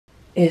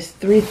is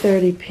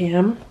 3:30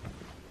 p.m.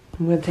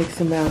 I'm going to take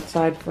Simba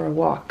outside for a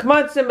walk. Come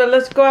on, Simba,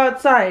 let's go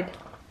outside.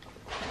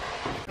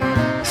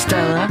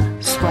 Stella,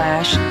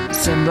 Splash,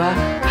 Simba,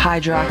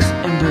 Hydrox,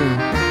 and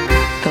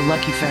Boo, the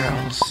lucky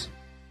ferals.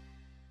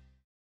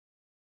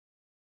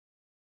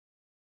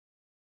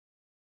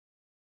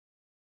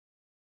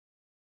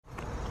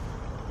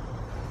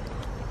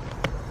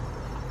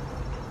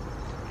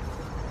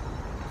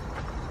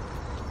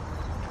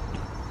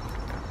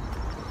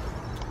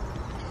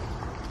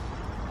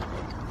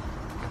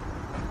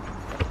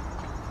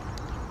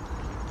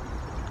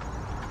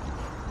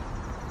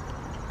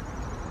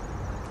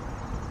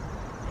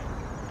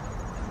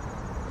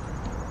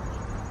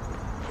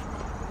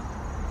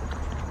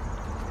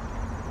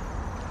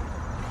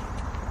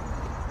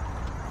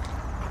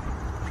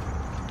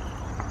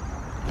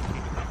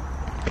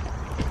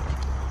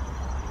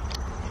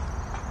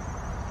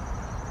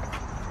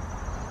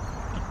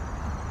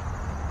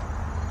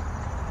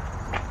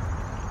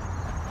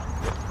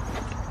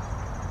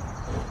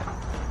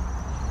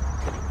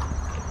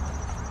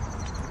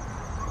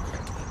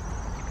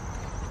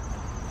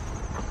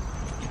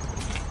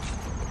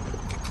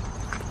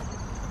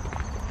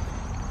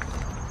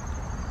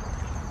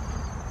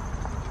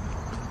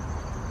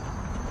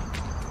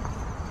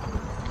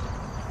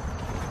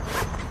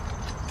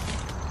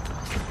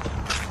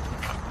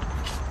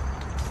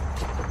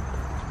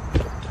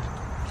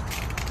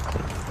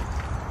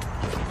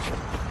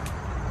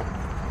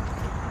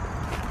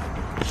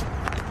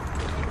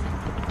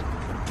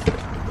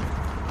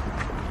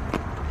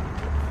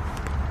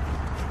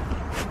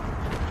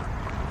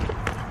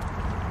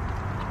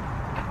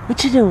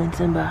 What you doing,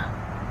 Simba?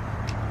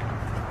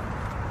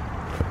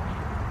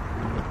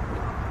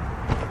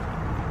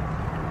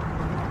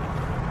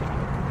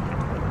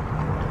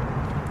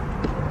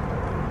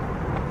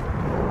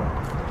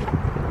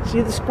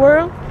 See the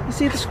squirrel? You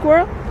see the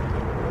squirrel?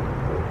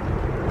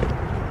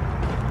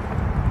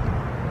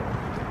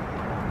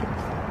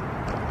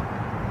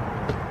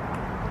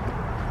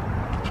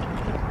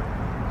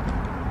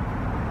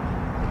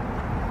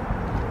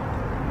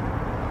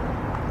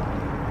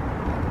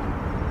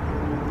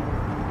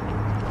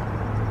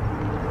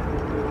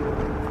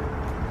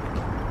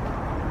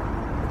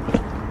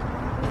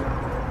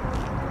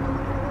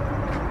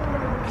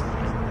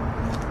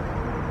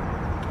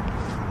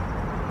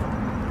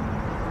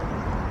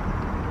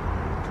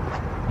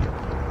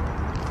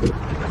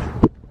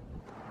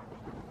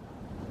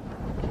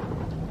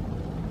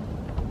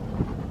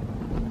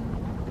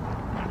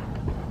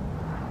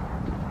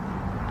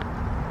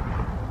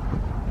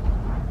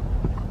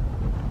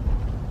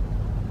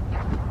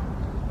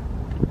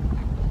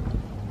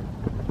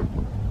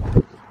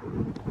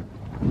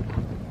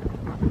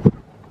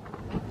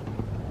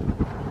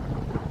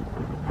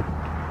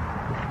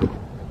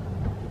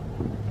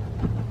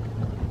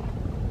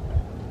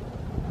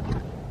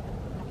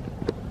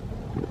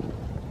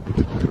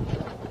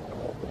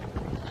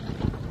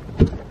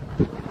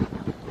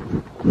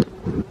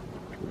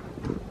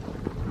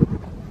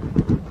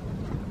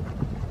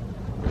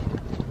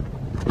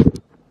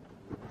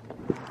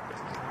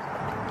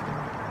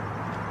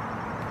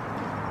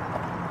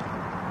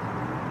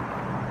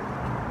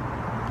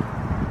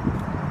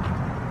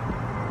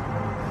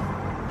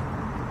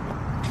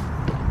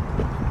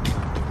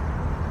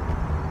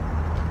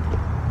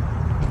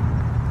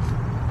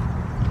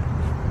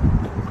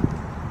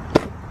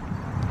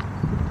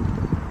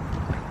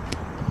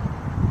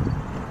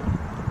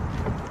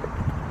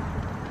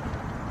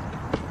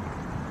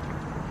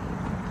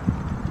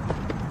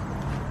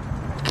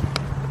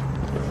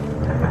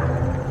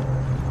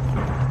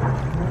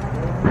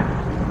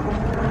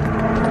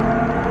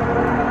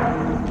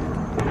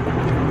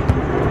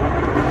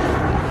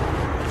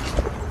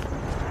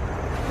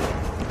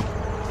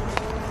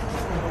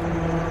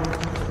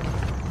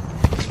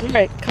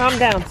 Alright, calm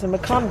down, Simba,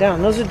 calm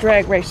down. Those are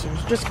drag racers.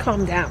 Just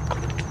calm down.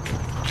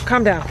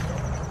 Calm down.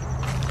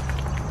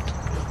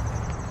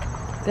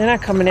 They're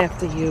not coming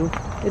after you.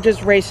 They're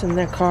just racing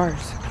their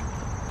cars.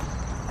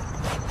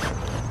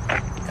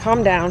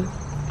 Calm down.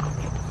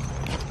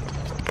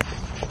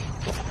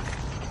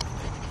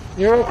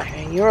 You're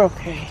okay, you're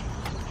okay.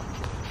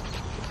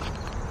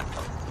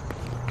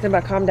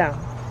 Simba, calm down.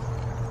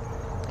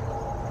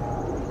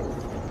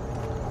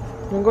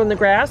 You wanna go in the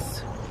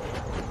grass?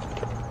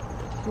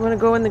 You want to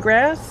go in the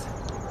grass?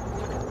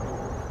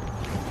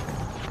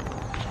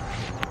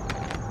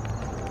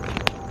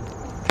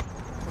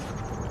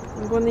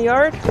 You want to go in the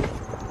yard? You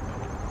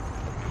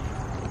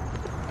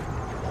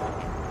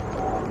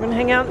want to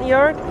hang out in the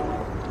yard?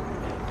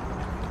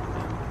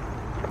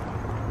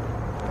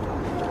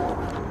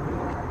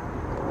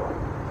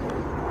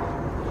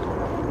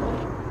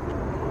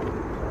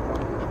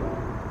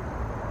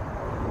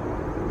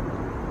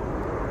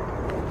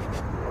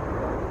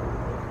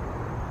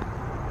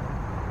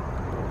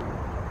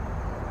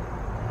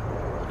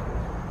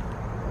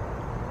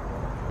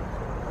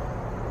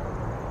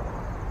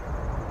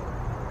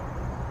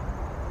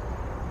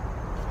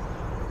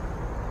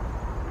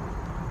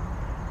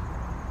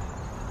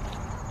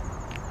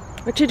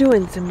 What you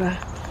doing, Simba?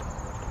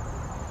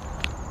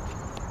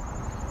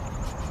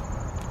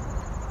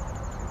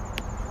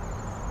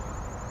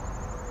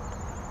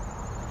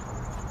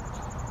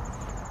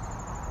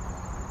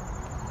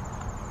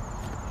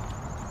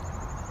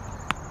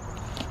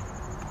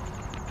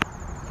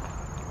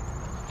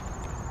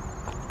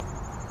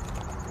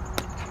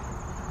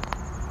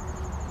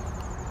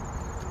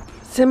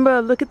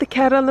 Simba, look at the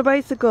cat on the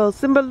bicycle.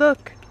 Simba,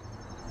 look.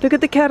 Look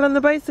at the cat on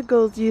the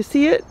bicycle. Do you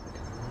see it?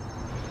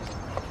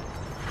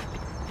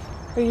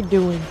 What are you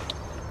doing?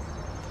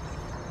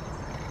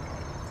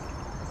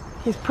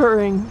 He's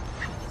purring.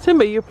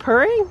 Simba, you're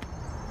purring?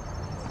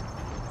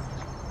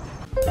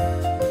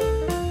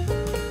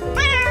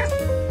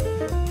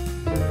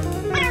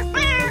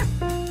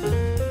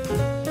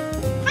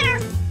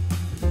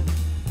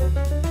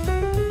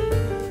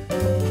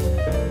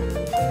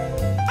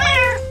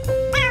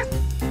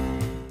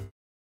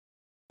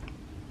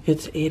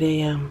 It's 8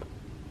 a.m.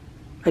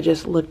 I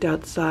just looked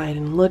outside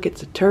and look,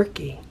 it's a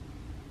turkey.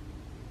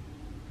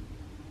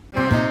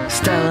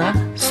 Stella,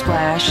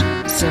 Splash,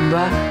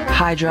 Simba,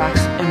 Hydrox,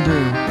 and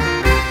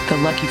Boo,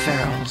 the lucky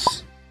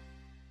ferals.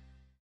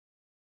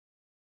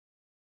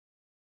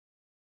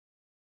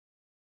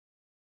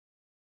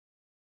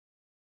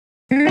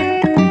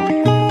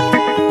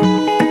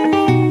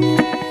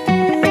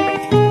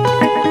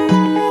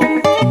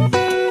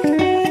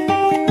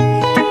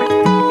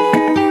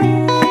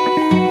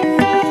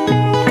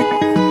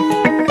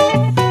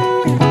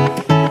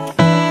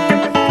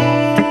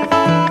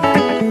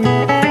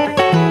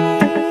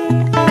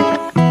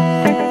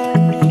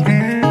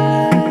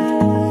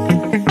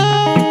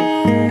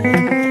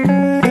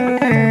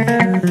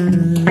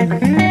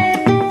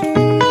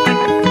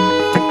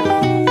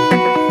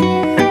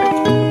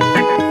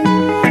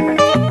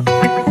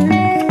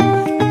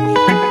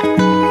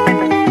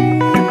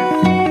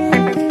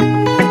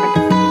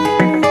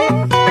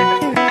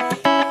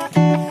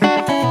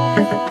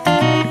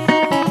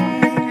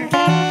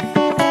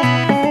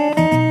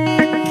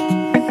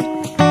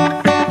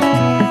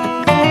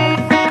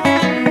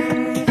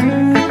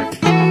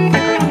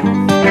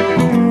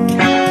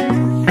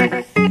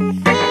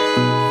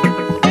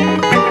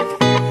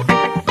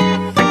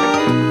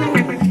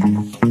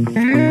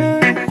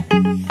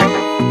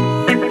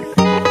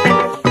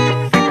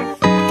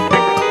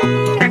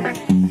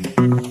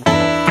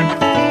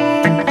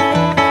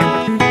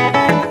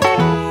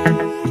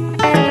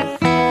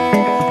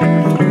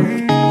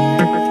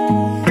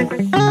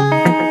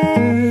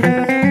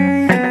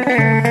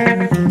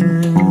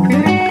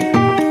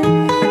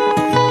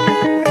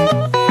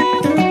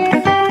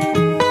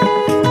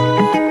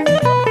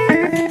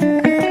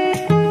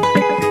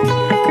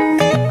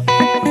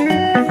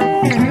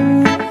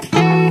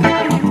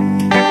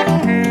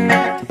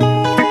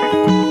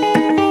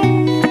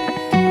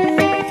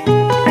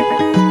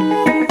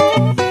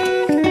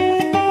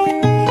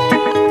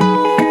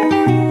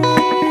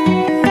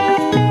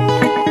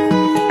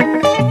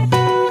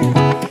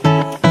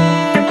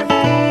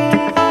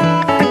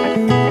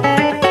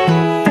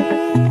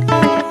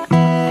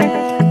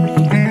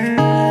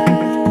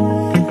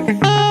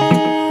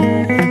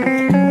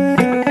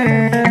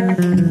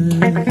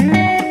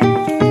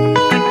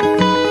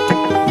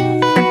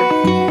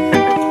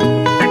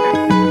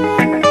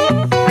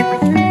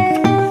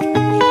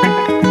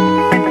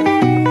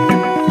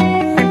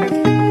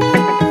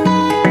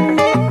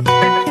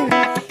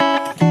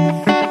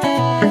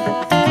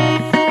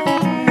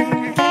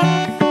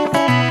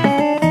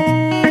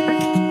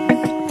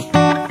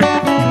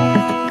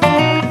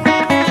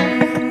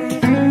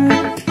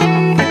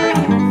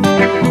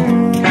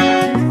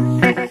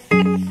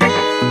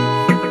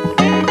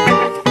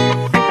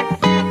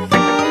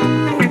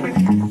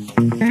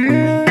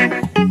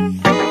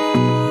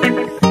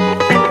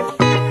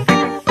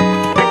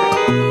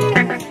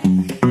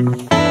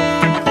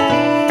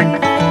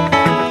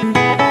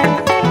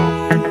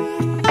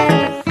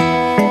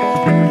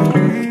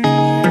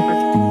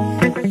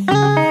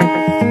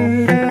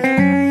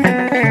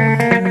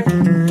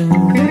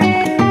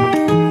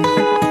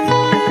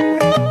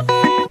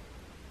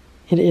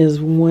 It is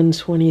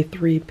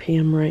 1:23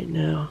 p.m. right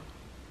now.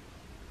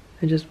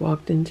 I just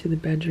walked into the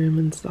bedroom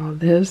and saw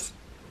this.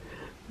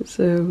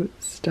 So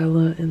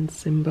Stella and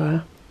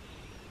Simba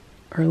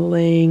are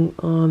laying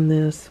on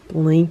this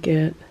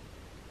blanket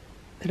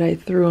that I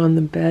threw on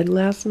the bed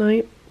last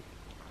night.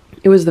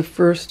 It was the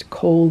first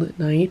cold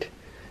night,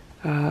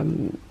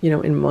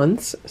 in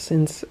months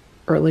since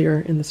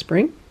earlier in the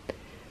spring.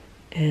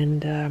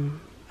 And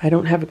I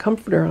don't have a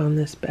comforter on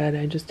this bed.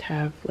 I just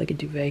have like a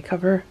duvet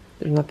cover.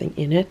 There's nothing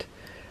in it.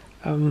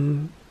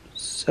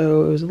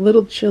 So it was a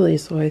little chilly,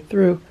 so I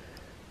threw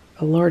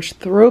a large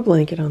throw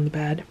blanket on the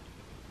bed.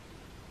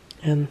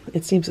 And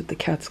it seems that the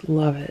cats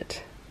love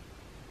it.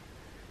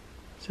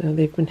 So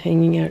they've been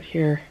hanging out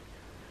here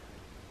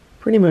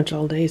pretty much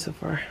all day so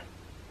far.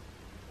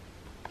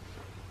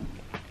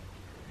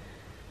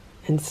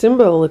 And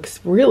Simba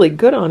looks really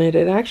good on it.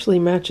 It actually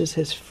matches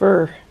his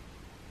fur.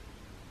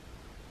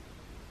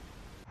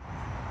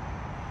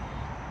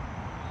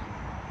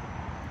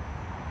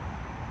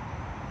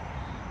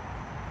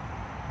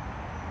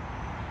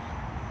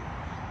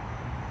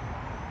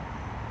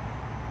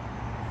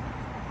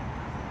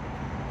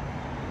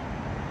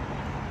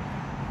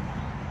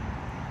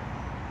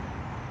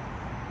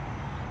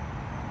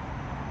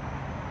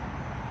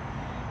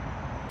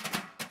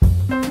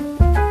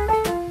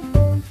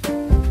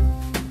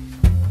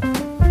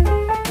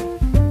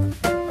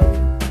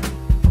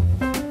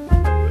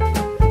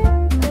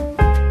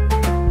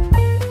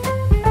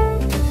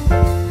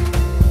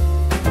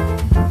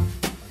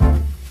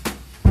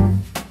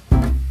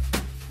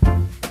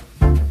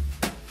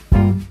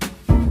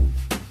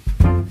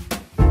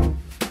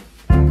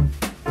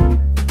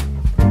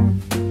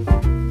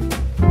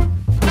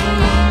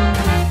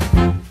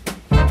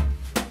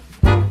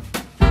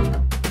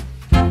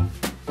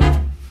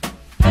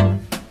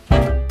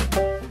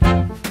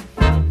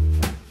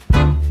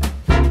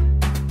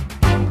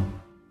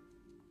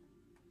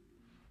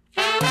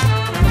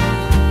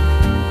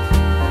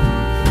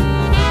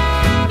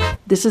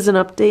 This is an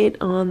update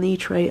on the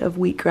tray of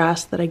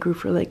wheatgrass that I grew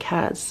for the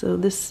cats. So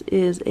this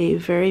is a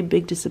very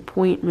big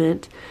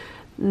disappointment.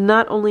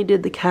 Not only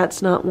did the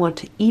cats not want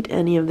to eat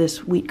any of this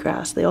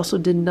wheatgrass, they also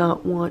did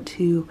not want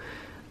to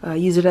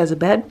use it as a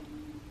bed,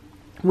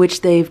 which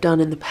they've done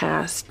in the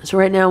past. So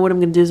right now what I'm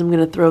going to do is I'm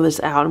going to throw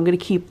this out. I'm going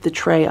to keep the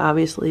tray,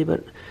 obviously,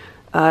 but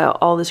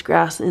all this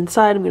grass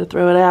inside, I'm going to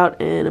throw it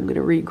out, and I'm going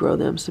to regrow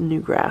them some new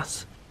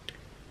grass.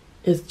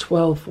 It's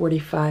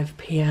 12:45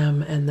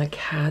 p.m. and the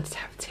cats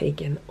have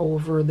taken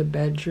over the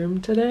bedroom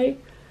today.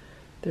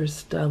 There's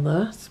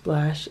Stella,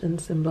 Splash,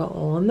 and Simba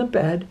all on the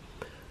bed.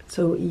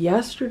 So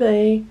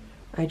yesterday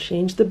I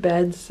changed the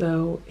bed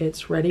so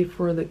it's ready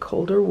for the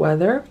colder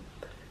weather.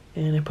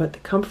 And I put the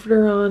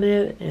comforter on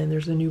it, and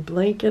there's a new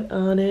blanket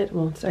on it.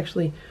 Well, it's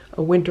actually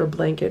a winter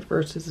blanket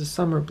versus a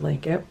summer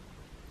blanket.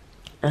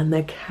 And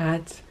the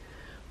cats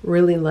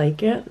really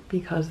like it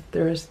because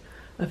there's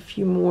a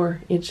few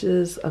more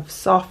inches of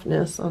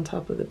softness on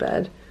top of the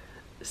bed.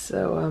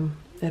 So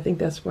I think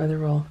that's why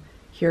they're all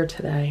here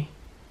today.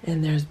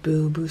 And there's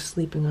Boo. Boo's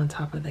sleeping on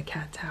top of the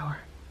cat tower.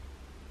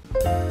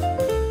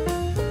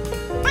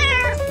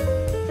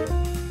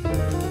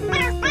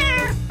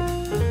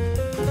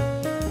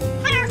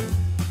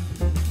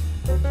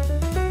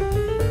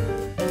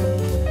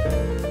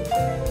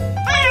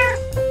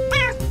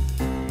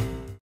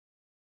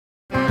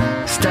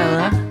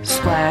 Stella,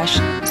 Splash,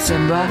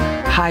 Simba,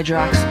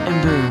 Hydrox,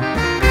 and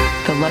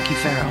Boo, the Lucky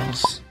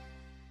Ferals.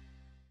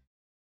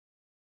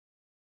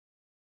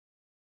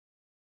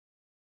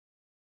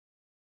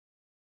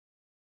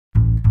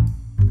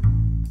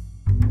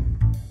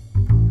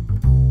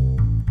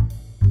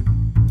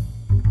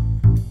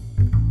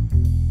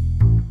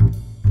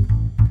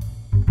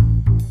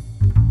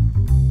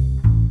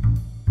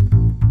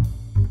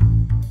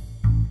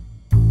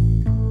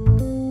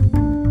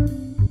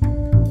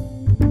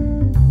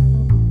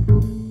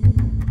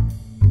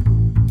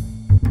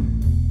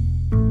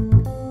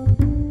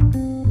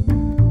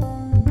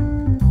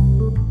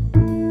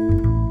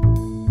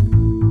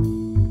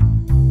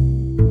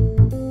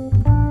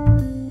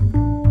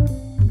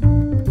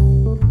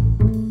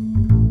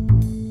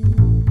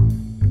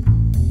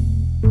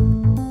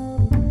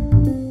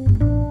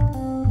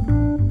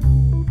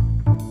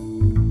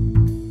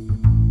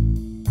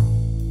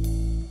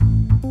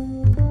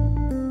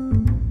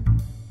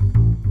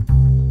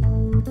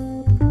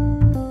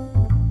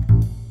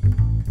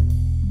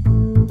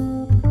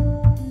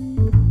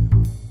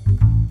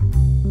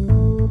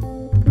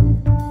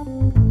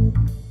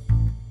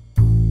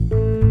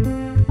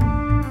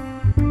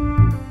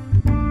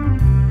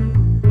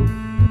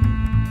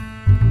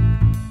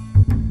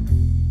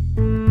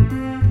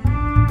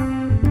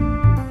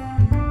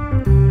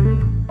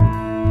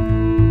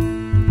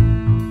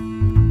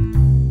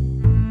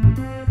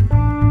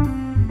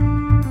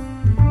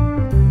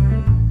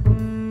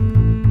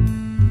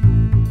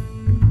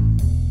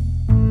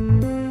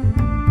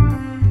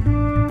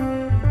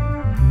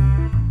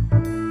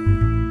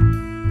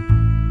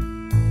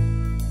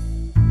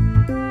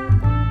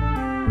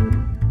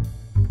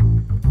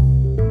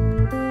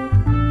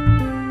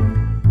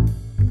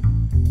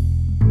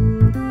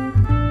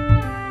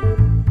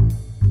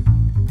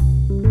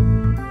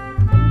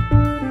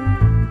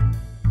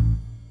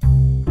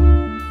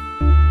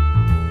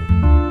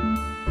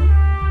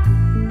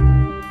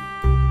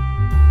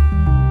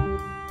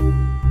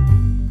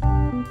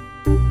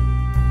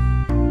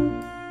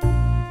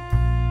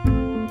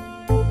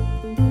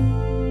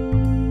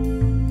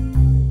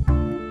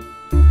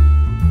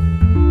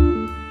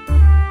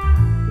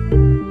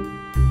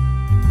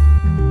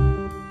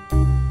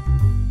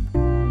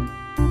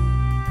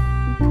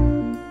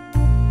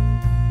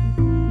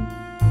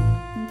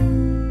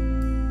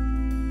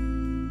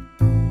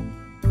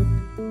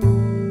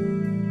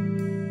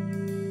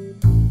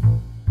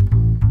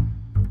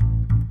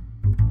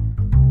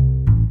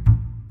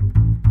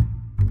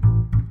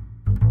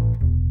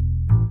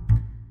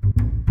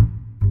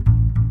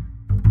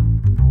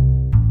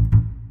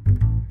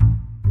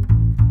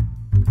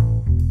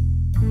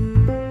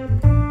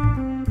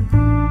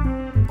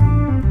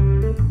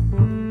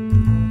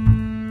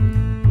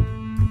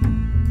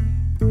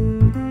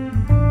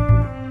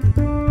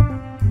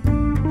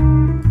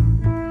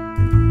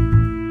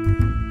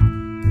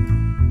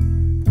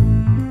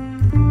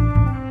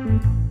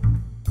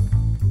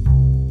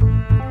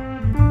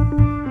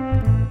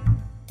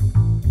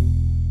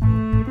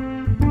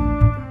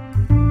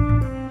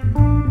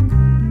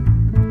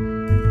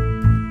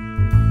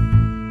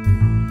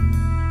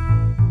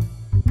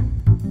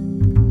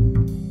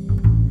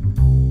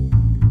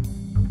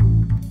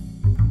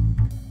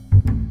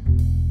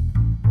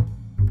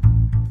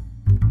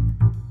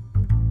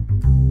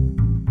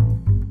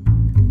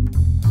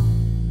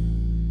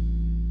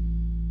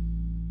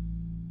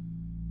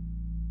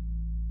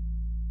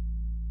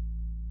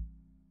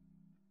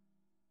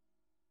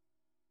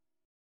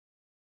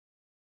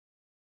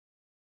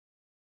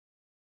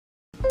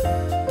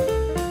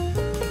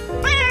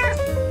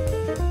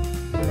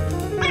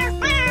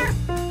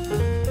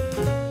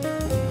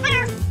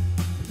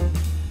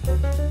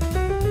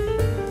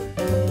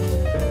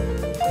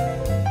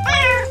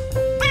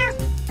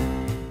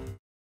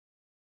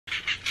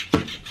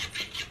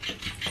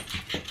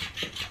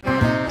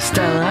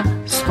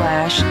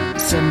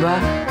 Splash, Simba,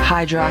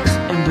 Hydrox,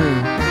 and Boo,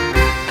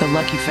 the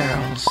Lucky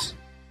Ferals.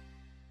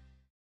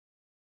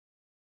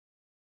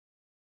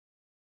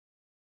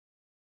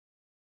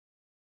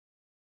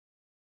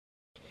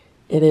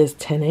 It is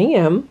 10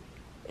 a.m.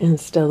 and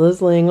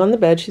Stella's laying on the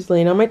bed. She's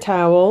laying on my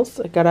towels.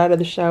 I got out of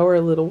the shower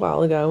a little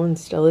while ago and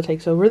Stella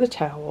takes over the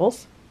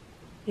towels.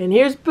 And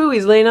here's Boo.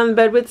 He's laying on the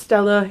bed with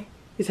Stella.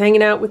 He's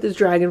hanging out with his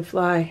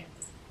dragonfly.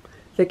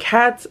 The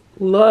cats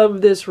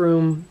love this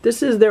room.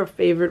 This is their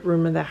favorite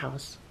room in the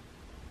house.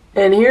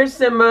 And here's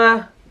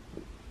Simba.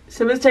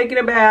 Simba's taking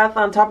a bath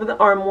on top of the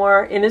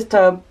armoire in his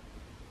tub.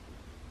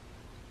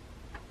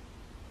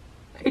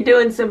 How you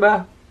doing,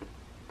 Simba?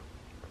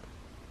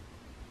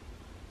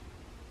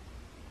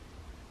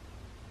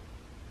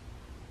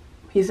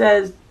 He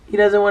says he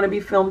doesn't want to be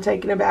filmed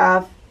taking a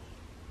bath.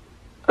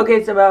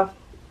 Okay, Simba.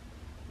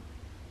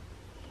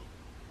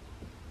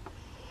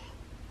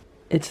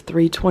 It's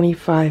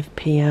 3:25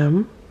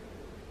 p.m.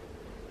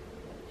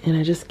 and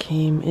I just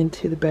came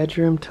into the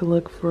bedroom to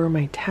look for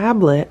my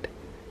tablet.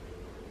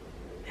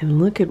 And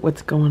look at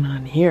what's going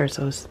on here.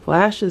 So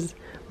Splash is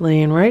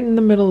laying right in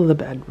the middle of the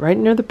bed, right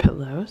near the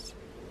pillows.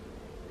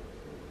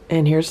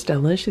 And here's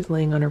Stella. She's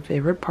laying on her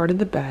favorite part of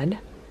the bed.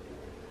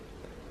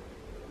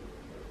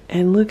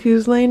 And look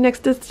who's laying next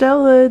to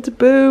Stella. It's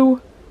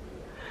Boo.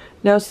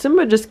 Now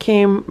Simba just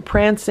came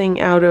prancing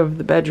out of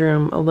the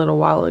bedroom a little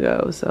while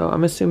ago. So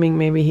I'm assuming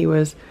maybe he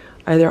was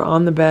either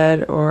on the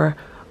bed or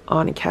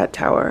on a cat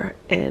tower.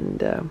 And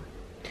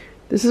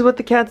this is what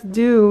the cats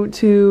do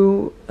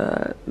to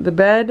the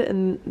bed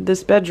and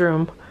this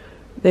bedroom.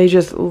 They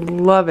just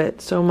love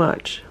it so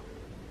much.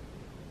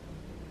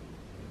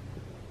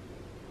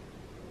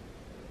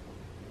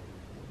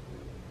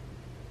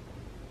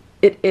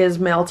 It is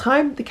mail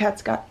time. The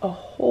cats got a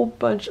whole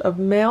bunch of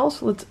mail,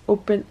 so let's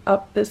open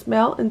up this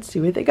mail and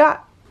see what they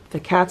got. The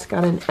cats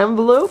got an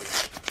envelope.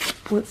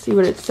 Let's see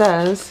what it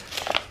says.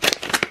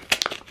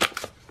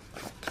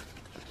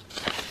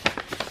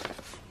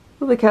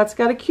 Well, the cat's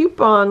got a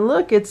coupon.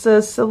 Look, it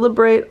says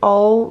celebrate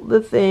all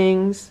the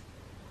things,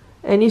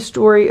 any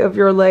story of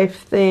your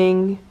life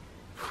thing,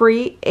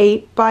 free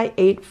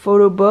 8x8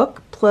 photo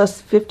book plus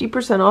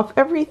 50% off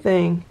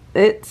everything.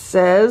 It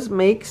says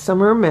make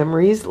summer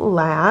memories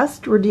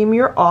last. Redeem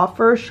your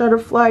offer,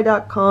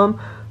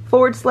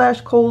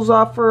 shutterfly.com/Kohl's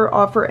offer.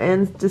 Offer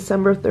ends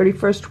December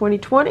 31st,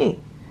 2020.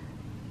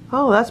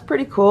 Oh, that's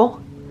pretty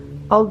cool.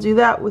 I'll do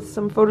that with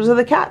some photos of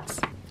the cats.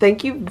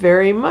 Thank you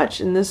very much.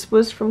 And this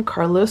was from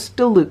Carlos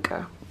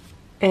DeLuca.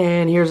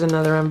 And here's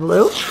another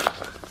envelope.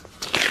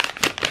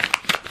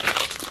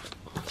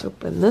 Let's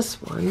open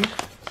this one.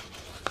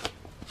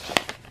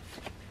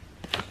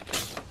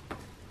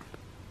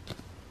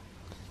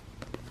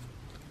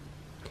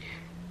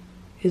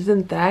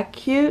 Isn't that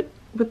cute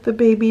with the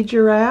baby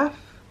giraffe?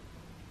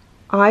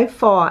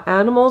 ICYMI,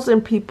 animals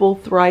and people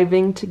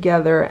thriving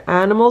together.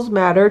 Animals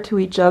matter to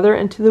each other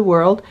and to the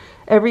world.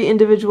 Every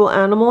individual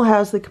animal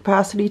has the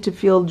capacity to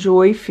feel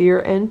joy, fear,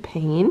 and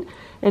pain,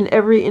 and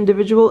every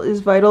individual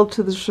is vital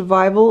to the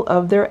survival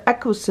of their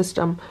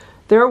ecosystem.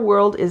 Their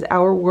world is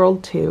our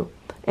world too.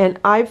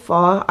 And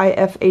ICYMI,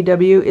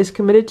 IFAW, is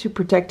committed to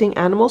protecting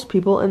animals,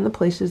 people, and the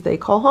places they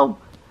call home.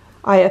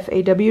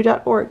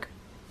 IFAW.org.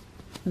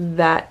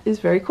 That is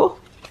very cool.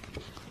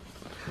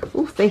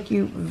 Oh, thank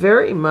you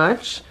very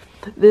much.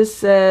 This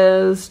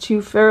says to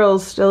Ferals,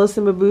 Stella,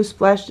 Simba, Boo,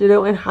 Splash,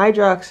 Ditto, and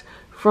Hydrox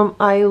from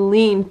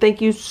Eileen.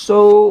 Thank you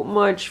so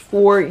much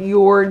for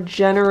your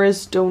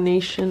generous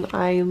donation,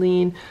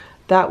 Eileen.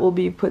 That will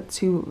be put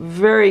to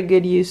very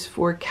good use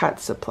for cat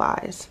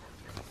supplies.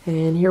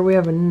 And here we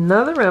have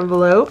another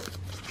envelope.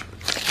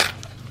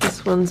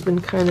 This one's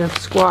been kind of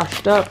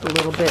squashed up a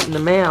little bit in the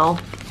mail.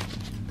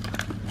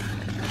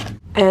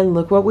 And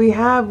look what we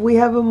have. We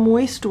have a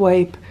moist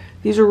wipe.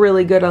 These are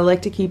really good. I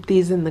like to keep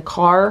these in the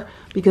car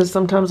because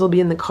sometimes I'll be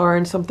in the car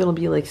and something will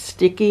be like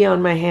sticky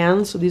on my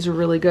hands. So these are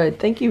really good.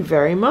 Thank you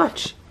very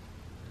much.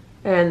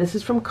 And this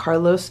is from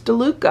Carlos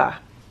DeLuca.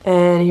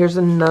 And here's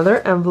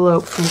another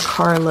envelope from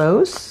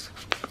Carlos.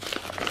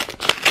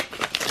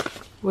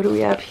 What do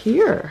we have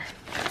here?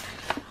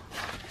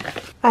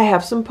 I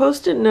have some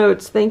post-it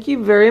notes. Thank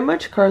you very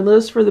much,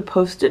 Carlos, for the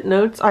post-it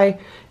notes. I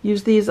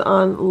use these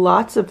on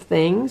lots of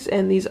things,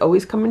 and these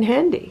always come in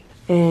handy.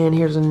 And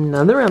here's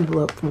another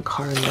envelope from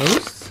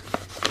Carlos.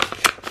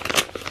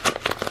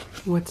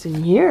 What's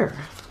in here?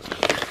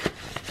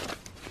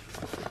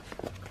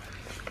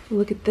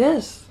 Look at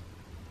this.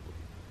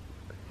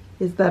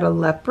 Is that a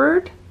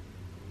leopard?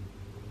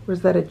 Or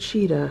is that a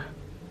cheetah?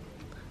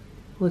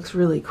 Looks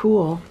really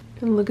cool.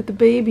 And look at the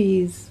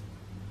babies.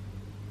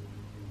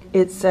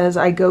 It says,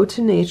 I go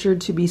to nature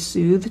to be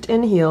soothed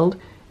and healed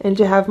and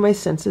to have my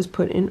senses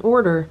put in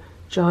order.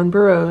 John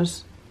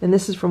Burroughs. And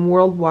this is from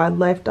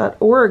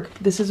worldwildlife.org.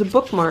 This is a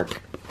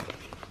bookmark.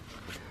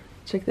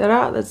 Check that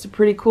out. That's a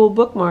pretty cool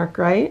bookmark,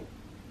 right?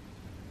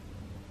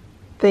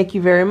 Thank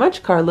you very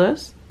much,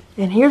 Carlos.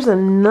 And here's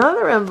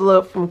another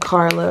envelope from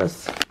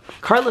Carlos.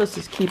 Carlos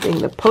is keeping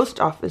the post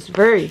office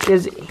very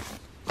busy.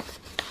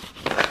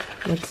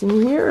 What's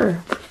in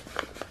here?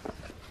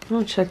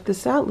 Oh, check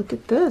this out. Look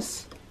at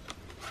this.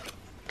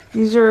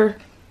 These are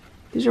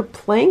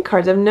playing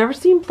cards. I've never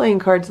seen playing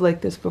cards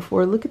like this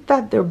before. Look at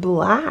that. They're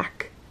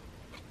black.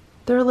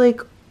 They're like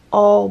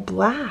all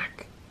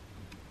black.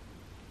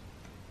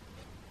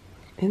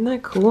 Isn't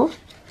that cool?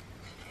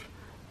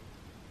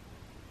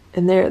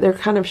 And they're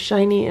kind of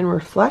shiny and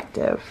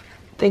reflective.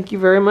 Thank you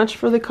very much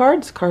for the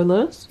cards,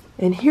 Carlos.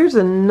 And here's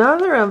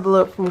another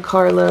envelope from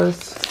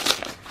Carlos.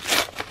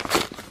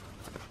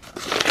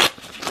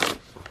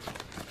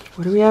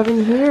 What do we have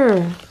in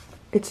here?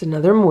 It's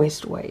another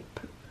moist wipe.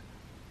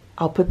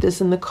 I'll put this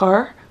in the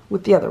car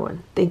with the other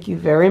one. Thank you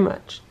very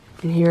much.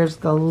 And here's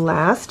the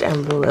last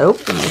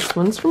envelope, and this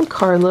one's from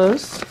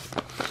Carlos.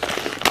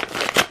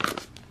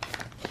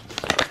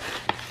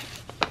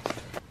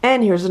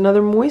 And here's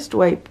another moist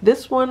wipe.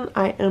 This one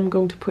I am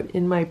going to put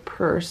in my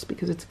purse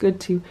because it's good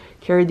to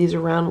carry these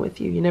around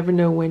with you. You never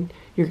know when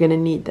you're going to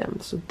need them.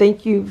 So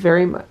thank you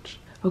very much.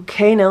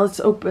 Okay, now let's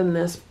open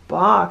this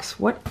box.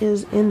 What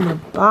is in the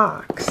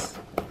box?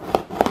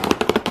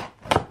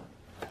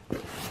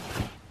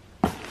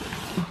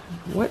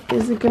 What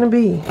is it going to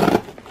be?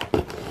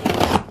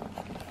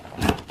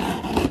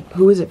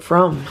 Who is it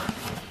from?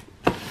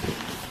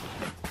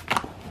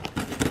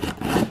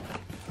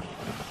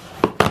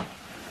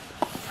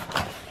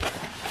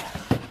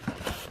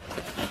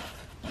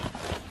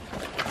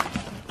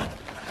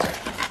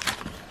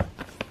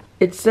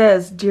 It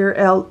says, Dear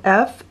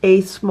LF,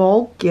 a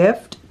small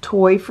gift,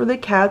 toy for the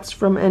cats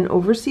from an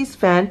overseas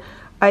fan.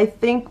 I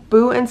think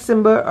Boo and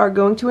Simba are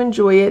going to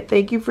enjoy it.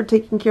 Thank you for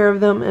taking care of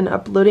them and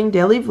uploading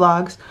daily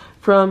vlogs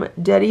from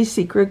Daddy's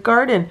Secret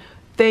Garden.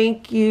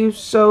 Thank you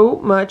so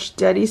much,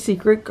 Daddy's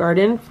Secret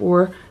Garden,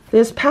 for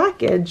this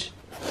package.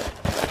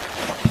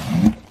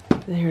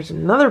 And here's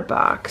another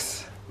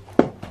box.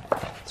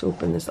 Let's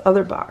open this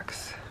other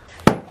box.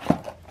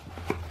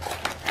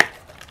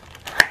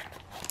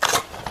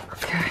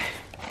 Okay.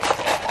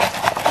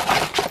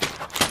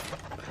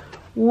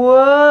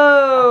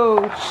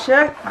 Whoa,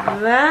 check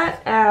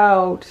that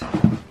out.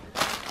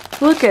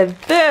 Look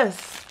at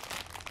this.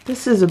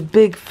 This is a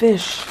big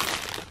fish.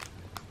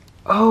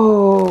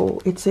 Oh,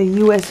 it's a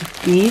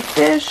USB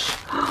fish?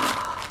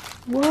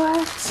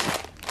 What?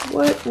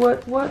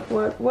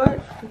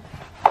 What?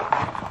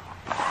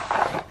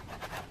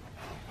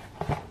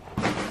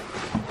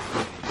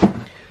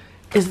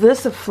 Is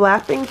this a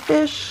flapping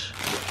fish?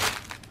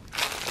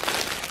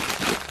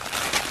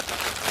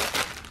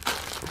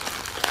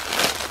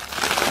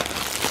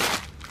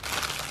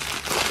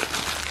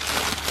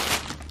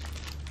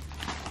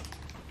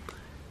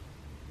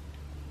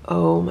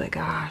 Oh my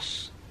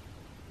gosh.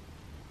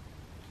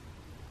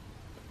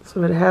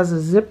 So it has a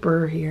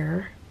zipper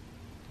here.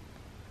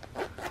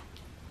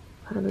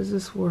 How does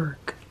this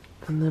work?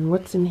 And then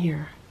what's in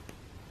here?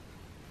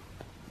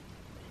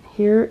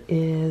 Here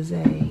is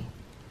a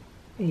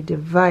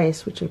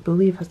device which I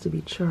believe has to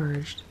be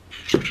charged.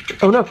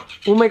 Oh no!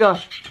 Oh my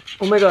gosh!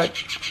 Oh my god!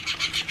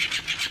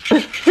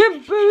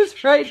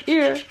 Boo's right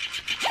here!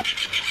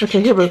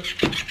 Okay, here, Boo.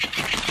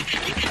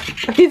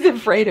 He's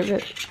afraid of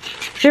it.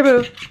 Here,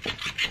 Boo.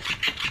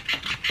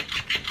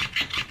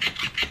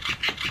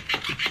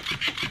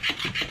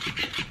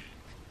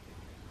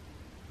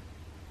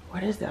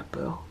 What is that,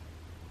 Boo?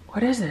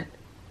 What is it?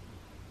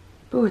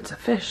 Boo, it's a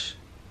fish.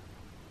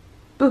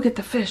 Boo, get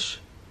the fish.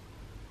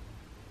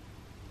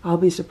 I'll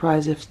be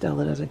surprised if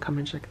Stella doesn't come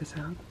and check this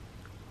out.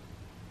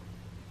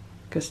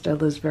 Because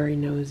Stella's very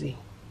nosy.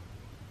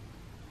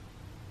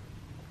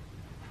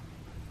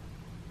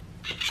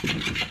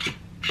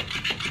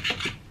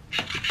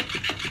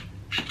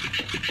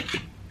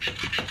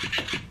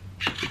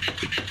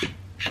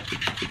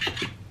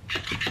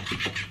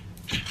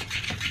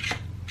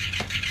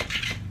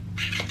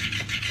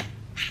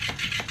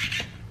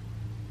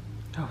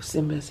 Oh,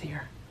 Simba's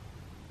here.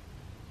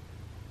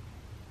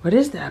 What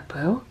is that,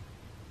 Boo?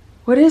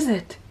 What is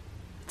it?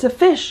 It's a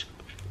fish.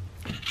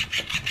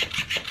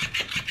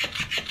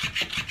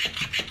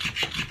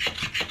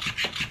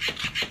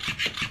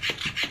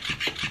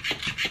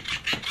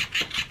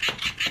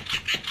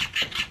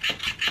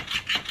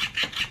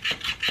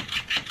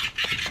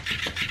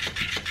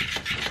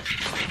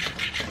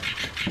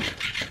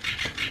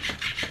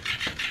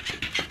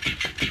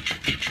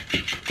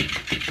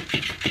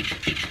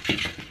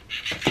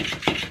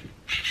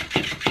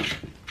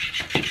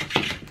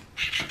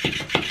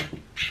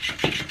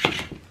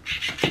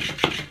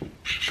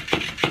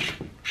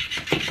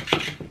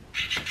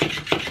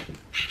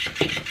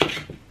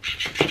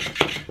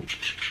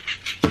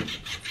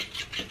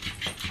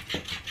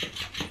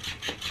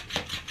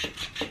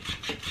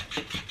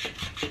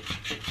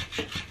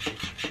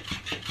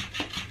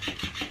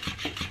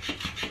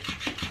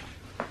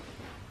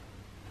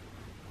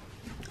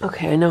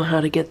 Okay, I know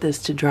how to get this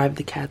to drive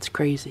the cats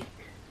crazy.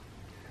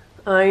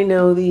 I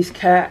know these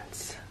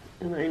cats,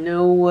 and I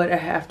know what I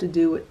have to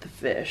do with the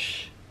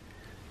fish.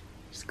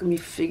 Just gonna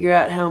figure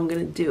out how I'm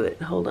gonna do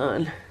it. Hold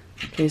on.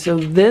 Okay, so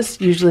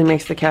this usually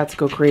makes the cats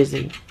go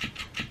crazy.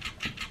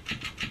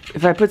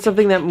 If I put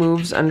something that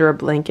moves under a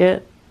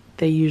blanket,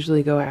 they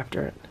usually go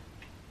after it.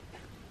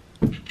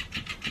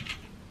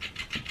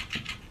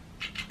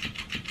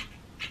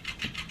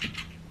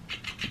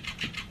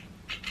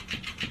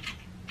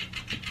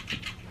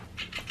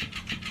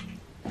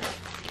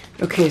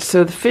 Okay,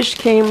 so the fish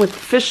came with the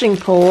fishing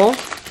pole.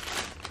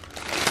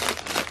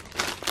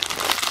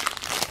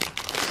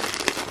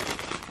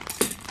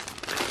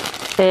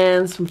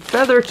 And some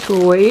feather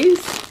toys,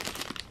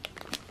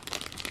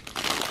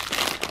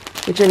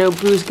 which I know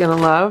Boo's gonna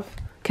love.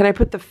 Can I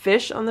put the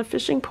fish on the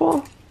fishing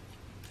pole?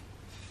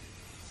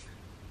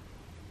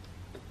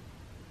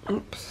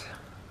 Oops.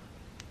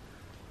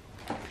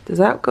 Does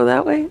that go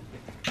that way?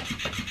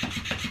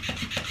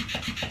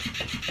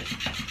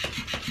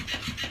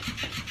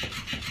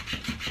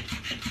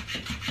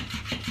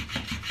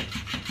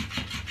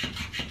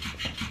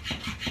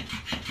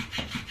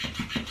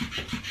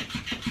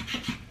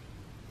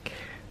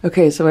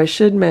 Okay, so I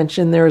should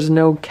mention there is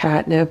no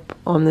catnip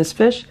on this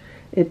fish.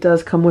 It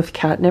does come with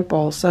catnip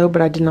also,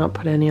 but I did not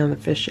put any on the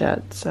fish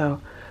yet.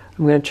 So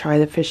I'm going to try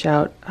the fish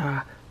out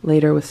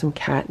later with some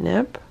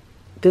catnip.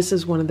 This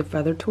is one of the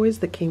feather toys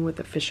that came with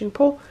the fishing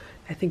pole.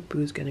 I think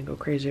Boo's going to go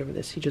crazy over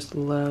this. He just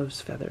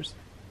loves feathers.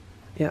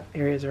 Yeah,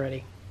 here he is already.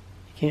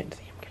 You can't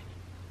see him, can you?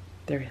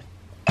 There he is.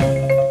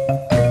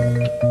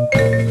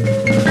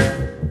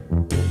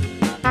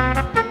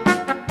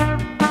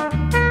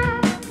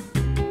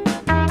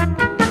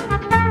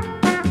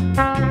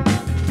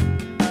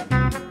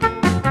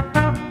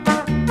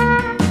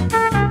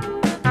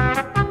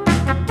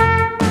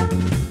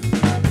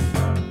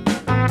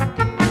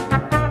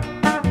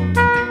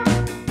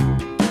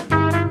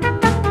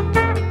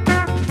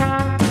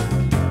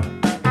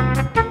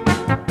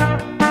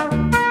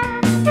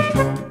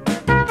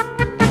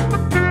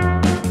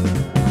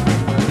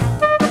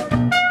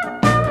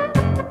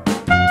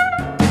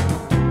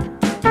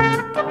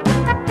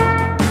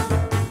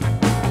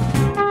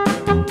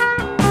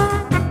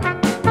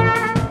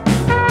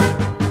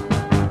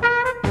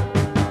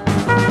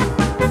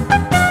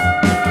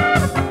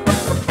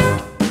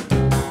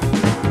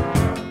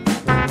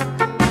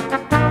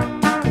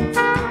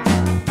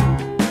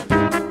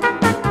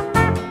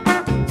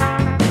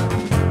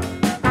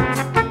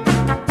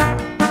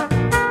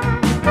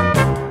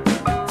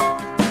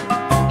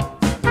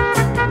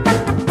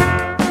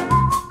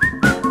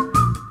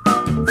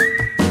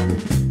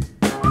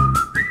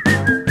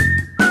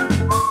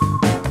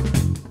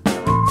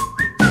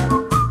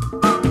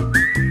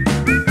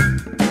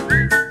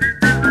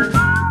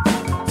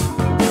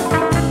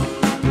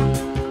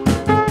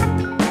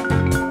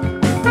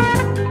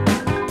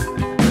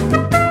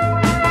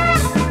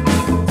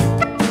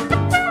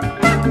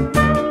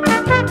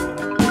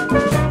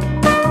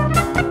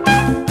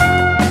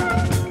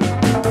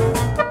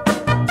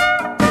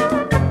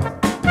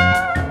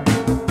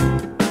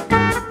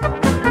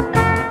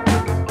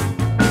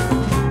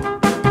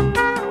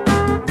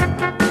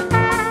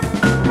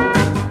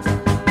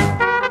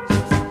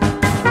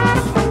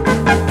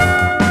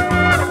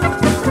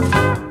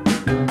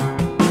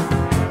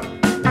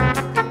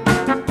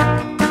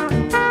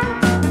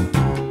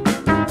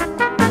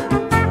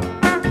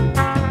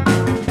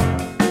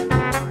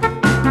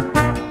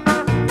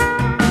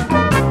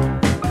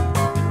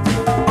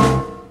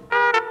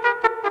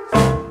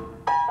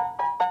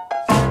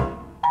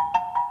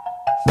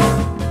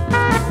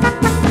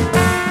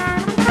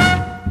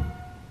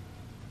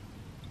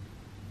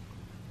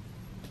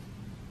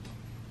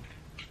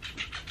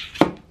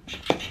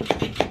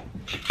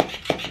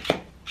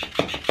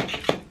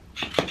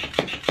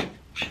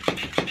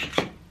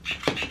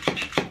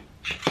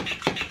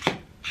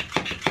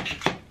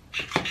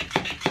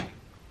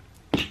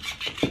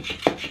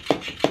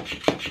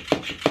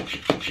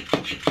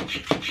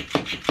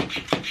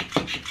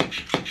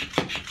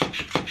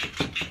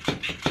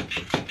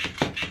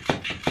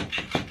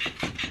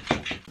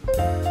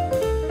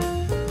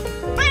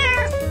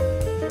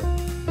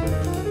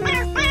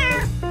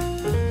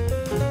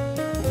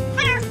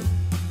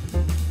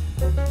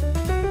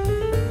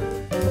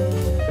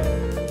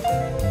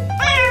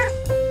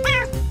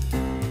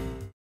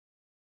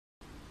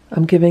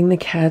 I'm giving the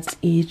cats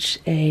each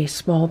a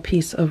small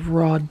piece of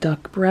raw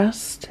duck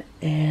breast,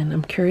 and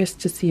I'm curious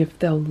to see if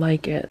they'll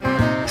like it.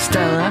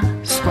 Stella,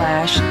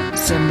 Splash,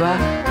 Simba,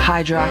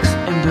 Hydrox,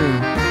 and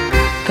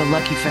Boo, the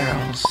lucky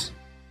ferals.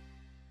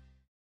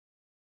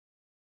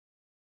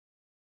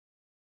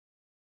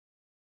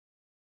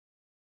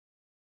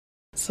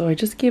 So I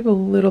just gave a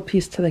little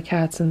piece to the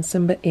cats, and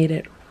Simba ate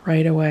it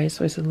right away.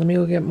 So I said, let me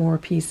go get more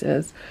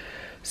pieces.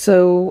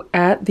 So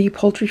at the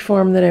poultry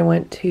farm that I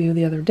went to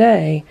the other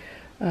day,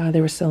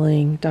 they were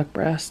selling duck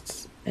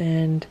breasts,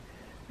 and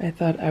I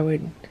thought I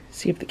would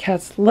see if the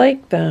cats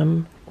like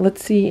them.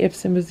 Let's see if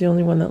Simba's the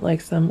only one that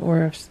likes them,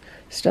 or if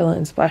Stella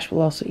and Splash will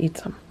also eat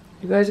some.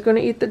 You guys are going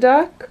to eat the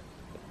duck?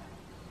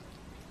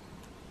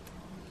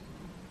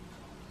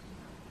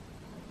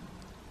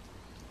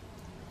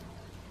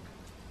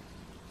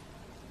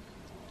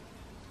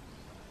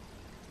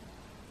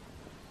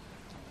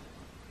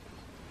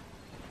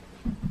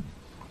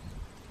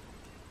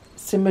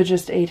 Simba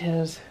just ate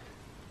his.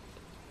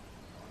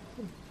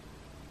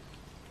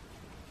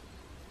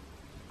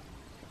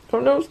 Oh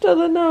no,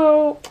 Stella,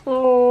 no!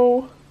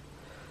 Oh.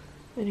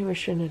 Anyway, I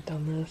shouldn't have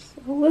done this.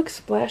 Oh look,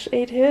 Splash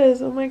ate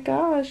his. Oh my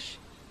gosh.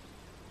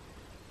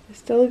 Is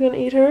Stella gonna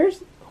eat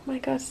hers? Oh my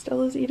gosh,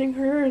 Stella's eating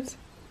hers.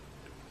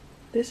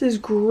 This is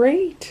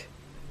great.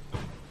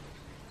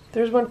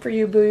 There's one for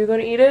you, Boo. You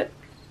gonna eat it?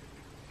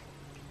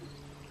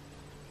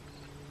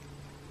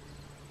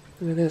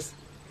 Look at this.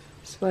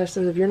 Splash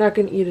says, if you're not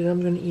gonna eat it,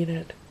 I'm gonna eat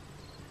it.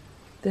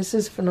 This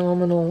is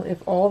phenomenal.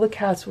 If all the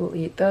cats will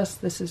eat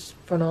this is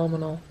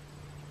phenomenal.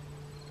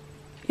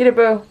 Eat it,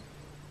 Boo.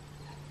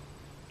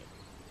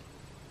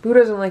 Boo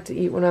doesn't like to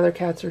eat when other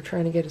cats are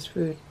trying to get his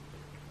food.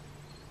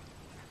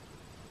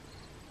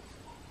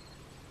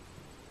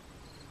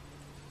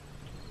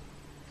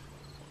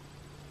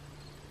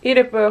 Eat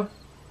it, Boo.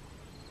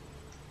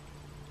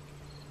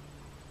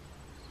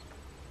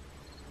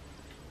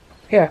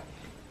 Here.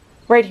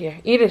 Right here.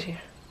 Eat it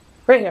here.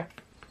 Right here.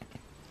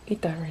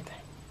 Eat that right there.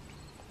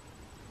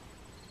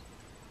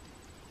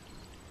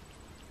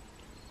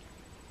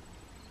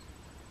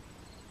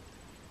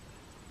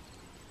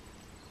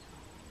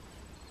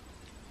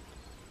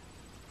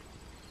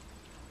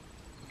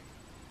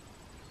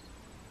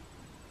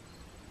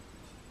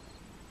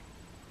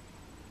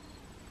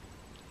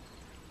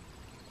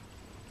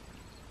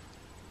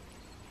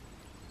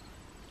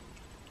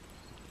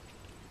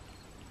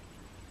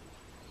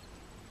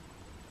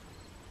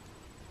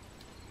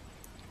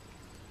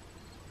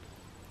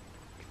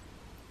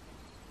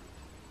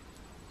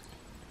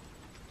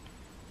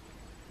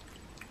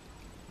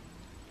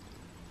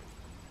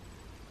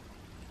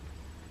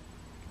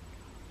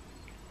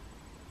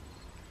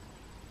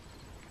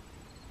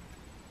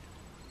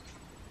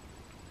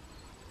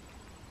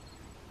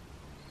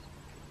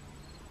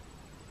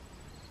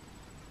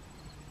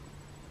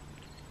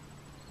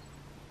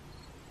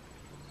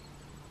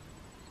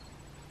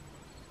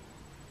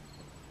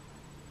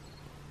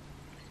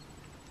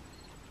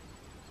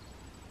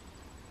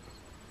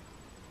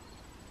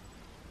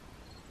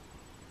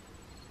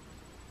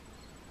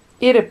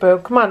 Eat it, Boo.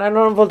 Come on, I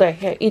don't have all day.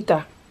 Here, eat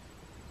that.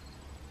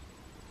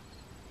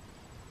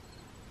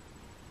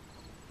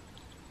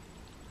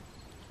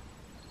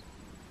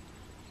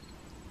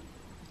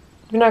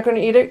 You're not going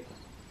to eat it?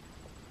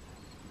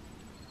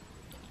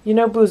 You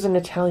know Boo's an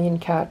Italian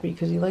cat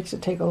because he likes to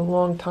take a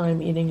long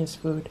time eating his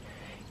food.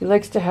 He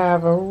likes to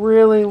have a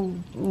really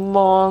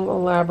long,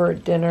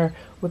 elaborate dinner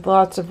with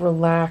lots of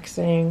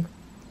relaxing.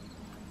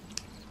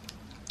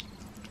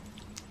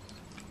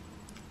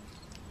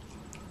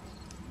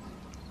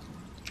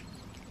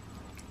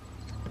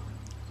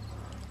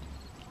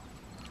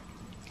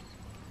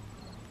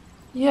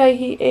 Yeah,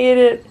 he ate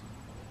it.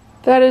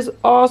 That is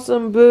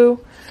awesome, Boo.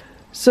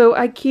 So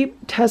I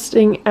keep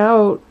testing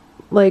out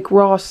like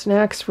raw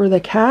snacks for the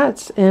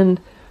cats and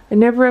I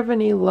never have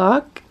any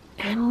luck.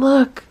 And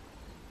look,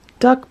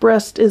 duck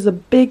breast is a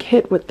big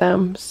hit with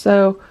them.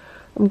 So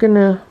I'm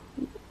gonna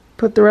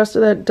put the rest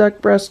of that duck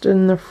breast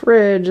in the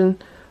fridge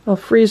and I'll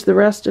freeze the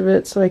rest of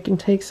it so I can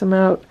take some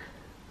out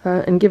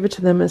and give it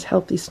to them as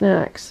healthy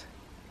snacks.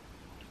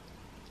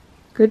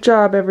 Good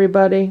job,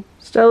 everybody.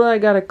 Stella, I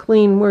gotta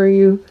clean where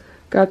you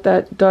got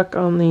that duck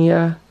on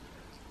the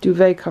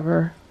duvet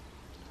cover.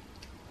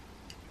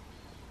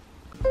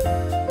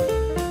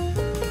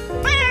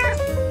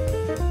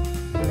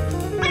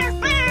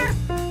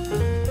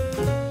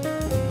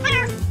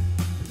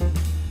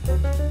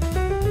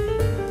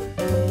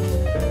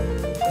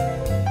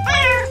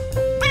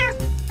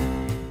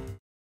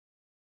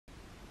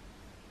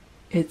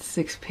 It's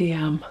 6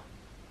 p.m.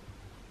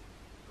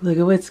 Look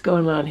at what's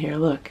going on here.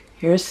 Look,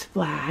 here's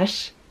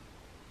Splash.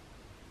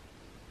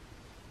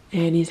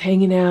 And he's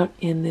hanging out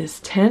in this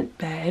tent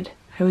bed.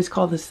 I always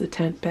call this the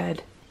tent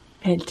bed.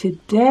 And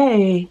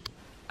today,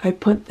 I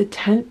put the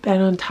tent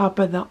bed on top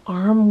of the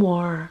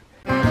armoire.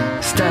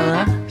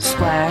 Stella,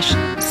 Splash,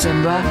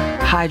 Simba,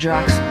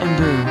 Hydrox, and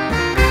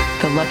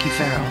Boo, the Lucky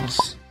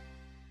Ferals.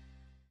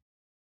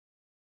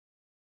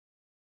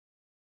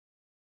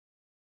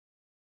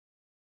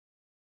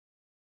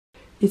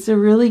 It's a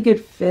really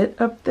good fit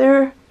up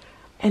there,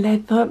 and I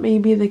thought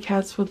maybe the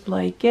cats would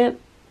like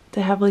it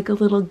to have like a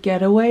little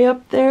getaway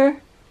up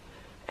there.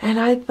 And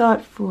I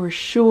thought for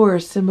sure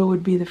Simba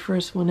would be the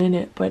first one in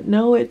it, but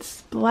no, it's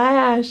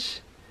Splash.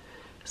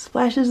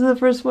 Splash is the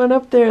first one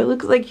up there. It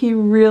looks like he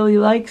really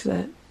likes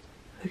it.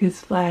 Look at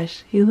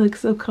Splash. He looks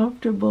so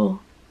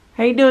comfortable.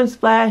 How you doing,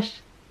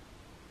 Splash?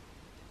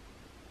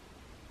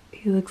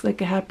 He looks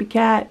like a happy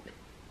cat.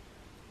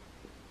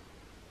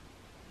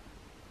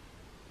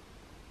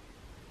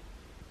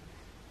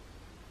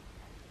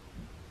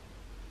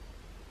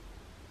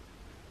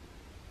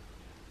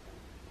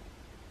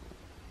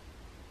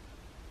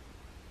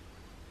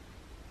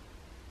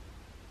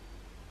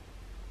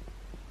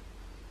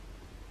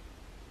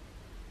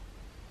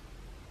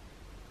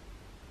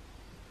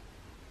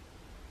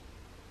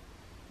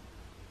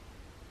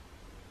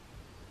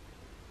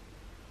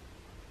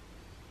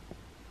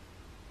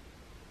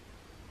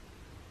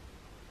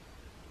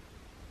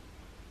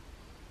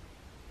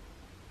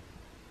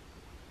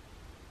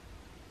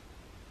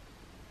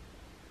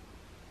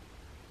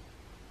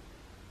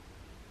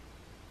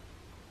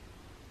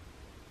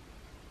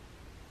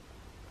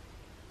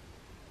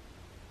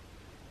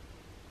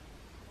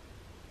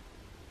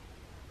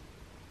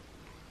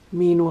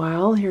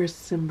 Meanwhile, here's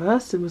Simba.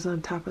 Simba's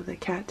on top of the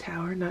cat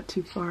tower, not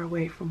too far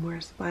away from where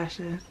Splash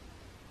is.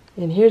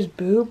 And here's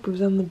Boo.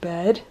 Boo's on the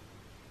bed.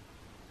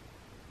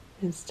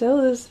 And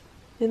Stella's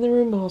in the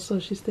room also.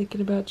 She's thinking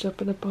about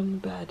jumping up on the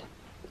bed.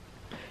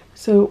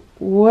 So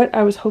what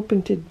I was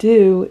hoping to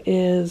do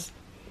is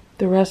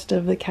the rest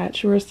of the cat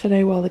chores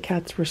today while the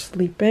cats were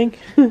sleeping.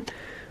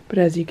 But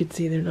as you can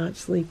see, they're not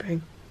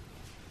sleeping.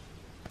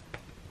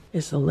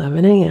 It's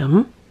 11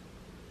 a.m.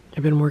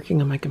 I've been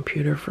working on my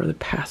computer for the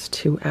past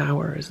 2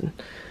 hours, and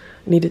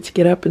I needed to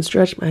get up and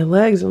stretch my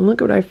legs, and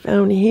look what I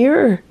found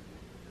here.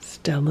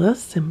 Stella,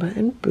 Simba,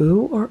 and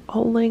Boo are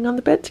all laying on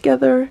the bed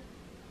together.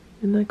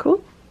 Isn't that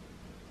cool?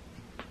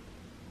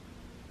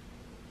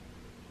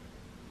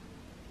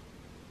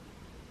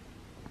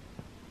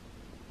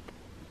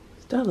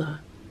 Stella.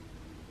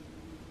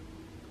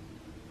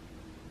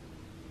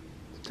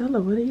 Stella,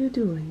 what are you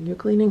doing? You're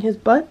cleaning his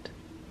butt?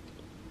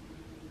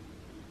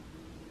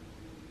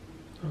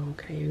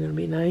 Okay, you're gonna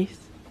be nice.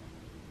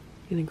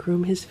 You're gonna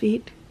groom his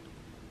feet.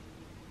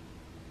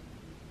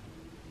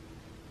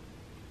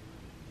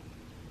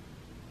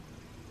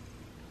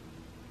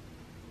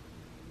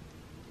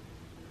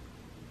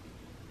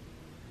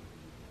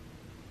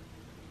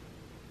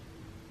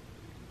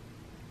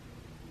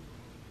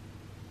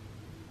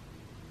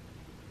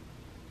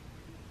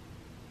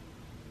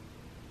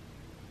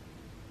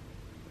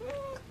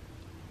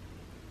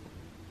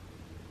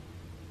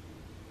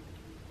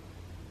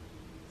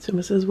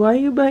 Simba says, "Why are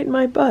you biting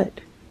my butt?"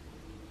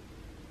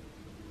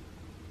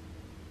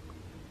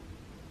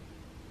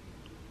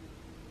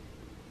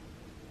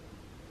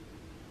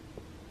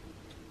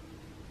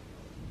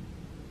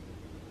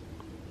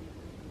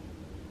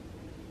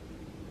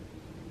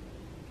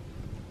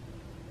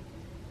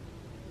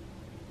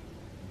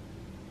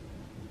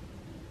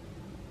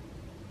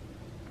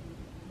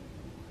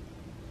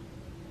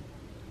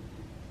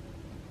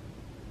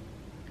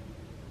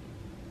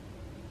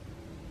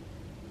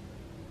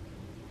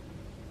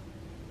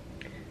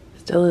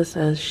 Stella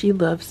says she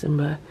loves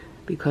Simba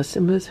because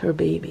Simba's her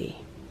baby.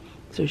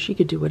 So she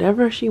could do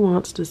whatever she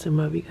wants to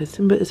Simba because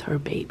Simba is her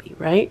baby,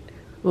 right?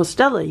 Well,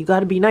 Stella, you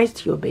gotta be nice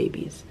to your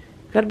babies.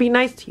 You gotta be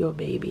nice to your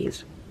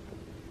babies.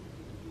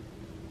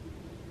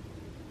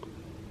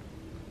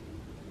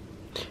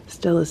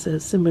 Stella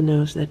says Simba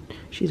knows that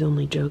she's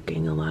only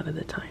joking a lot of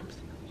the times.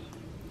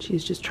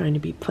 She's just trying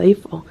to be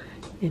playful.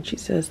 And she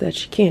says that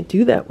she can't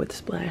do that with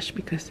Splash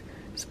because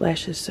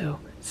Splash is so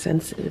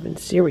sensitive and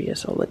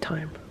serious all the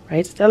time.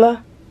 Right,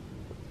 Stella?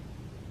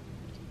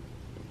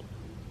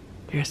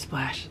 Here's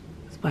Splash.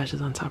 Splash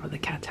is on top of the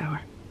cat tower.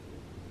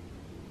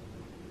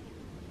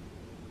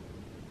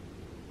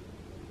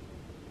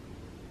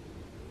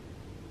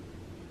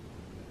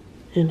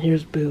 And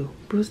here's Boo.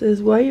 Boo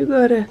says, "Why you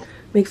gotta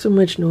make so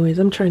much noise?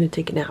 I'm trying to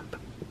take a nap."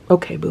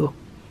 Okay, Boo.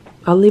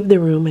 I'll leave the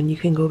room and you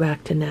can go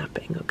back to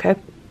napping, okay?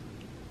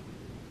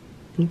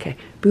 Okay.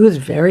 Boo is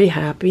very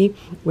happy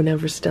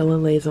whenever Stella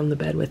lays on the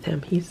bed with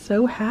him. He's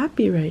so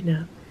happy right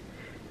now.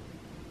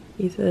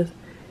 He says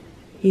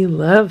he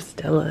loves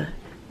Stella.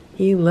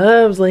 He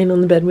loves laying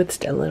on the bed with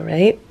Stella,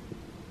 right?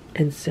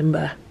 And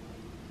Simba.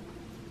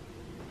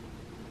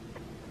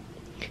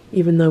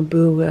 Even though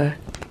Boo,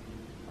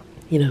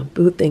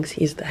 Boo thinks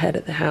he's the head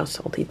of the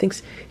household. He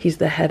thinks he's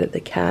the head of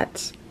the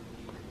cats.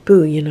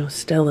 Boo,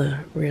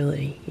 Stella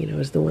really,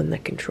 is the one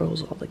that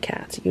controls all the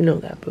cats. You know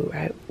that, Boo,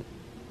 right?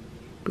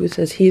 Boo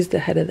says he's the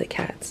head of the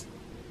cats.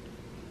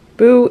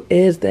 Boo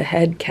is the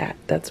head cat.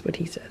 That's what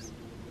he says.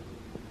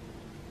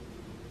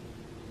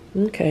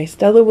 Okay,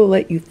 Stella will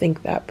let you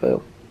think that,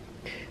 Boo.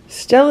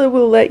 Stella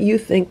will let you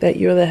think that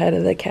you're the head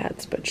of the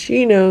cats, but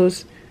she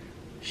knows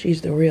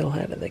she's the real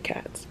head of the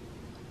cats.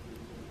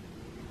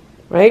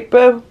 Right,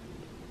 Boo?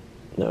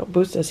 No,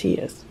 Boo says he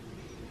is.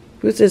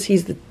 Boo says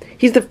he's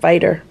the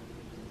fighter.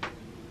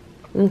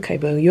 Okay,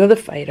 Boo, you're the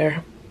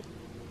fighter.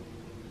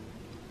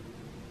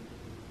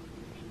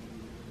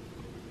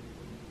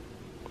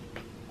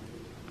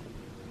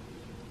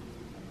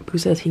 Boo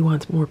says he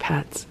wants more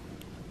pets.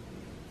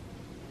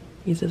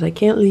 He says, "I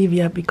can't leave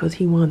yet because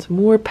he wants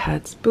more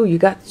pets." Boo, you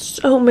got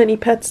so many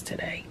pets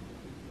today.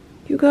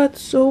 You got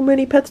so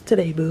many pets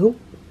today, Boo.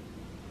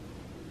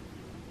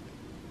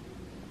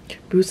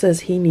 Boo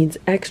says he needs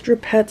extra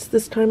pets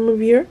this time of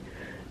year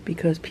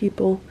because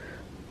people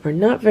are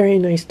not very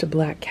nice to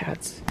black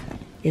cats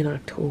in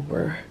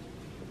October.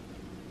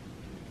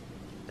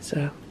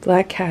 So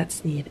black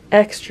cats need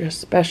extra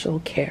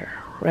special care,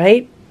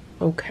 right?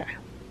 Okay.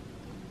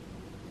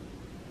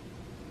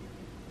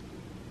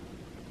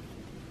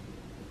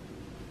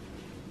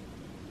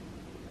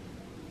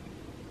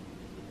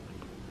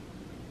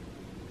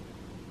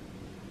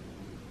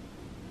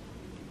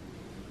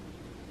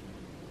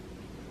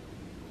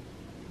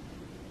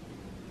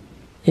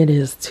 It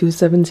is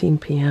 2:17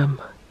 p.m.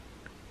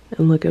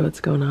 and look at what's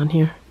going on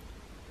here.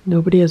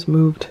 Nobody has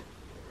moved.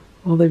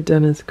 All they've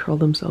done is curl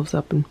themselves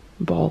up in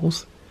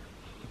balls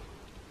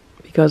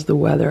because the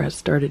weather has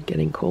started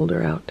getting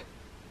colder out.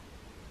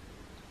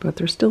 But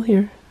they're still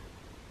here.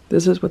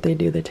 This is what they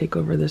do. They take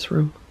over this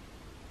room.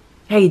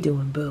 How you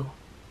doing, Boo?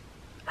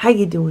 How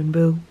you doing,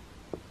 Boo?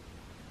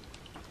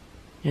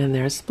 And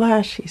there's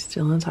Splash. He's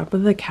still on top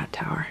of the cat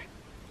tower.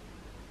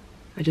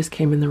 I just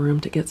came in the room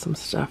to get some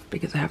stuff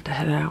because I have to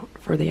head out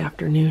for the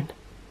afternoon.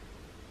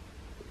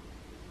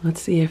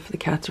 Let's see if the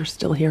cats are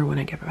still here when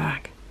I get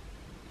back.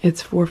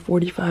 It's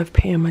 4:45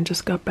 p.m. I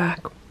just got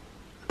back.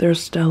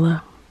 There's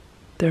Stella.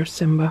 There's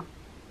Simba.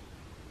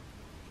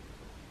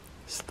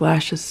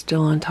 Splash is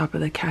still on top of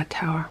the cat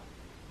tower.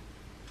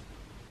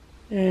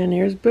 And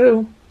here's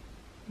Boo.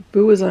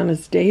 Boo was on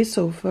his day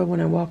sofa when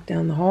I walked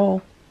down the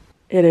hall.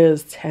 It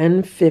is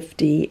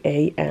 10:50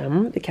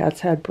 a.m. The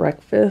cats had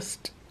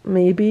breakfast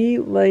maybe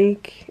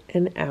like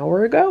an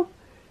hour ago.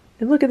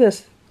 And look at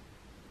this.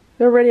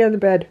 They're already on the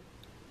bed.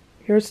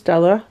 Here's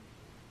Stella.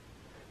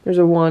 There's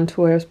a wand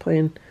toy. I was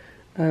playing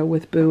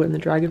with Boo and the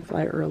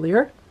dragonfly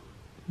earlier.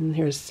 And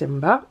here's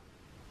Simba.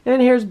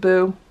 And here's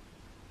Boo.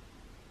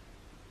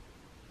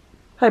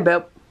 Hi,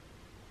 Boo.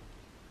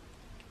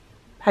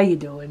 How you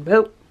doing,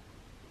 Boo?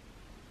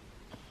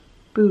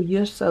 Boo,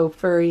 you're so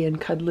furry and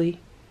cuddly.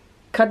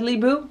 Cuddly,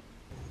 Boo?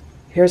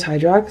 Here's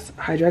Hydrox.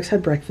 Hydrox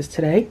had breakfast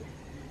today.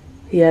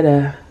 He had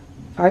a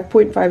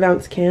 5.5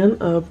 ounce can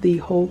of the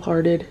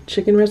wholehearted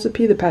chicken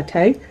recipe, the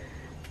pate.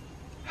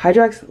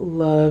 Hydrox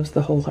loves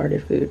the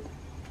wholehearted food.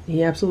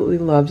 He absolutely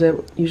loves it.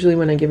 Usually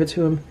when I give it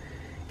to him,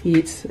 he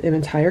eats an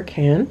entire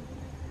can.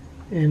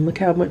 And look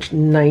how much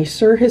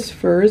nicer his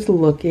fur is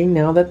looking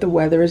now that the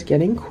weather is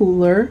getting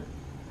cooler.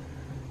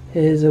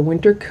 His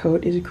winter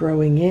coat is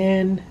growing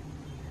in.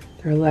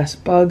 There are less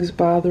bugs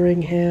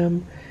bothering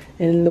him.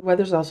 And the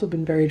weather's also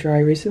been very dry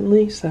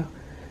recently, so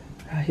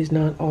he's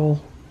not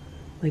all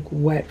like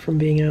wet from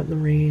being out in the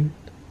rain.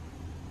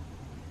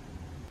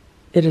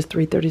 It is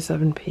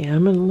 3:37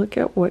 p.m. and look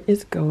at what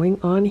is going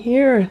on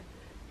here.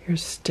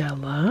 Here's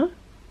Stella.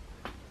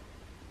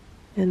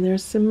 And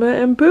there's Simba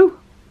and Boo.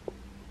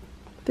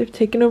 They've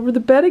taken over the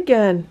bed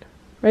again.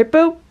 Right,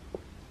 Boo?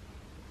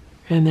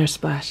 And there's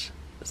Splash.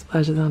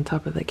 Splash is on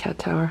top of the cat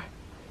tower.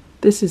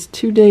 This is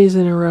 2 days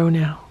in a row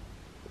now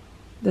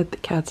that the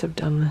cats have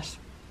done this.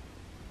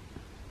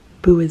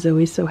 Boo is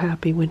always so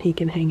happy when he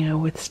can hang out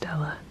with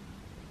Stella.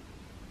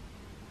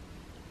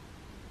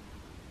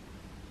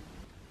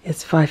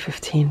 It's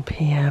 5:15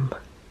 p.m.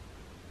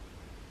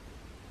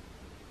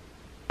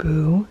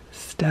 Boo,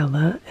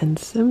 Stella, and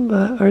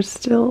Simba are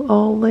still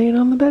all laying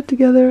on the bed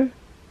together.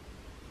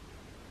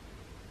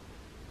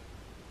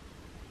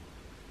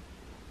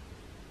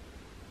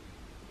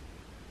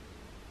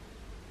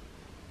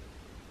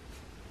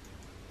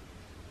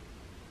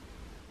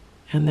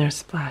 And there's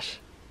Splash.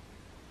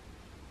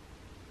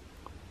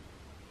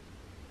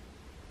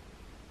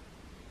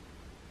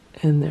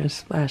 And there's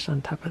Splash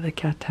on top of the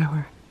cat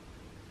tower.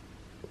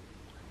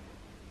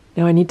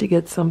 Now I need to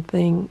get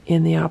something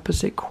in the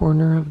opposite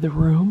corner of the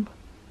room.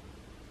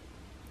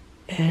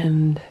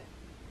 And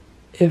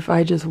if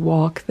I just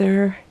walk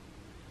there,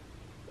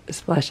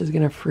 Splash is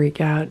going to freak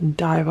out and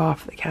dive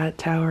off the cat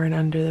tower and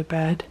under the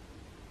bed.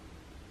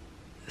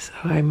 So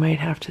I might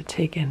have to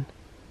take an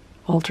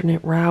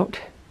alternate route.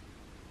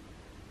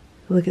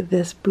 Look at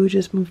this. Boo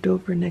just moved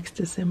over next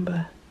to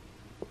Simba.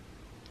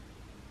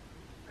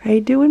 How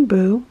you doing,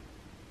 Boo?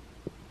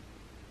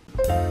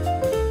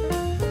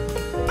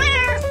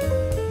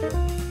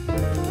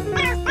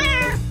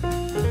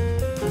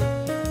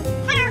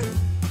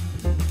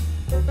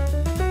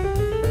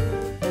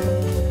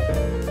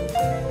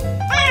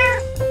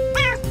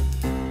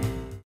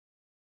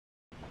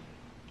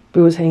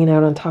 Boo was hanging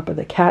out on top of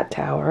the cat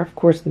tower. Of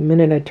course, the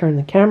minute I turn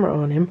the camera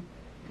on him,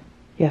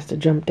 he has to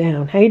jump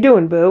down. How you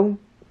doing, Boo?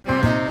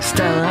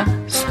 Stella,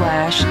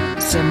 Splash,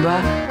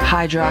 Simba,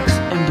 Hydrox,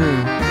 and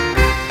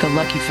Boo, the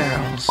Lucky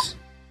Ferals.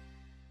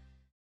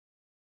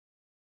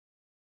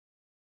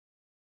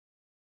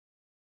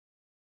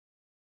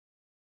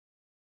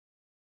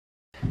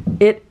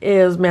 It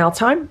is mail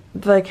time.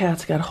 The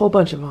cat's got a whole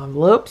bunch of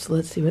envelopes.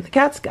 Let's see what the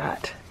cat's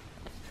got.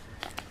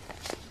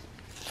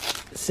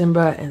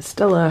 Simba and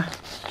Stella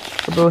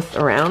are both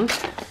around.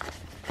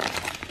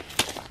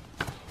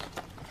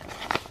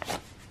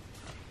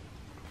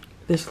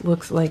 This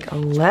looks like a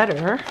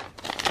letter.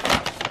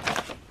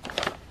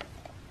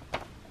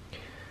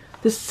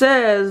 This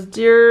says,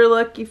 "Dear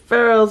Lucky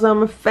Ferals,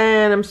 I'm a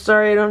fan. I'm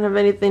sorry I don't have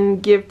anything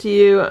to give to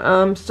you.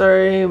 I'm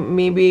sorry,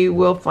 maybe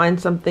we'll find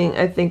something.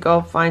 I think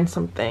I'll find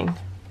something."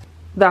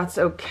 That's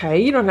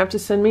okay. You don't have to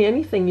send me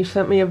anything. You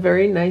sent me a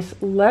very nice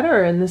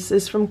letter, and this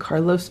is from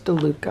Carlos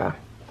DeLuca.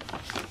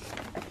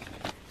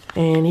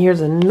 And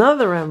here's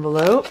another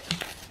envelope.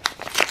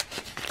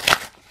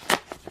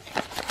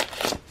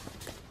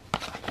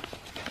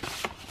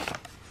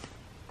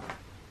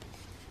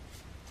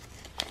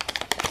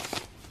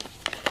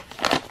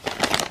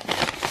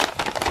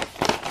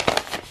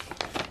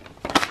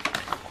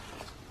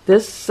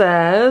 This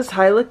says,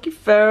 "Hi Lucky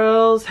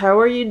Ferals, how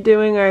are you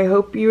doing? I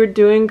hope you are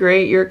doing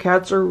great. Your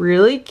cats are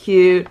really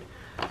cute.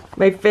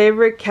 My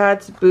favorite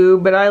cat's Boo,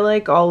 but I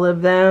like all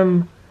of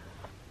them.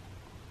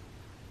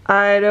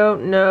 I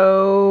don't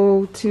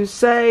know to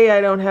say. I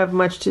don't have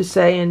much to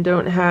say and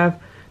don't have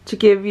to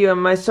give you.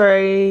 Am I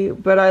sorry,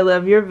 but I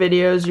love your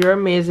videos. You're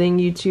amazing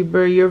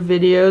YouTuber. Your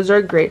videos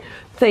are great.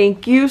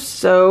 Thank you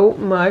so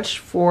much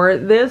for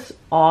this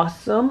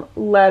awesome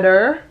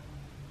letter.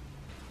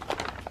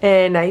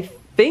 And I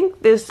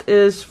think this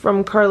is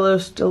from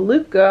Carlos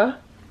DeLuca.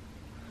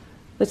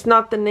 It's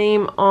not the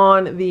name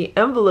on the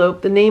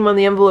envelope. The name on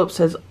the envelope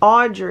says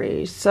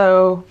Audrey.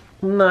 So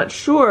I'm not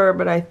sure,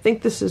 but I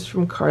think this is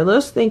from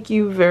Carlos. Thank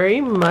you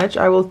very much.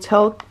 I will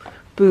tell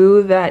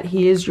Boo that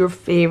he is your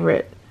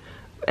favorite.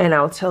 And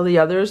I'll tell the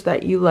others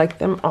that you like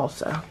them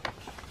also.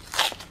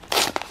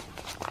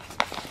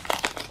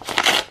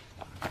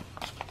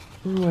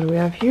 What do we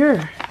have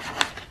here?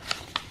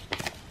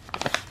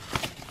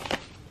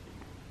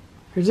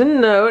 Here's a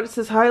note. It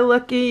says, "Hi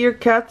Lucky, your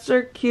cats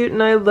are cute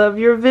and I love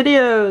your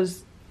videos."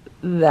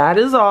 That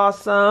is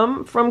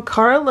awesome. From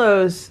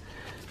Carlos.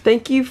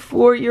 Thank you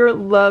for your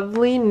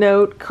lovely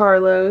note,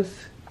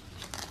 Carlos.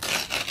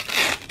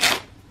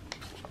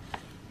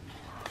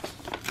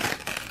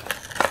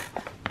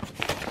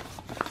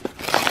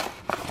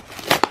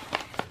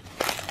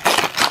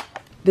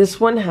 This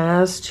one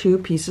has 2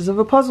 pieces of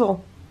a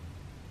puzzle.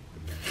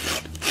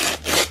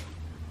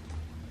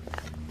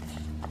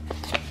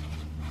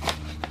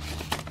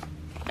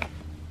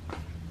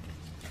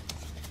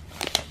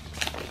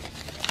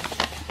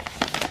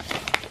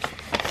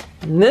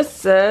 And this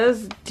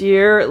says,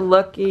 "Dear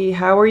Lucky,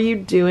 how are you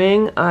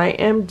doing? I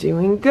am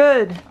doing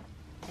good.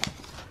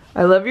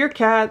 I love your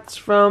cats,"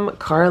 from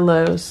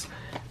Carlos.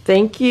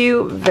 Thank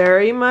you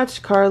very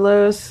much,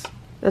 Carlos.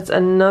 That's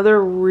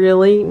another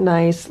really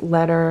nice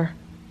letter.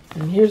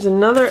 And here's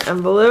another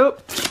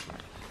envelope.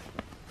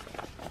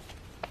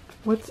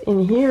 What's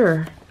in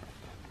here?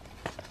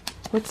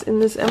 What's in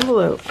this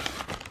envelope?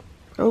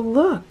 Oh,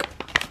 look.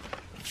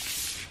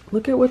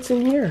 Look at what's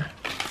in here.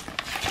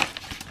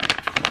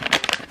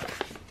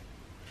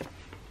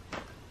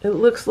 It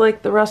looks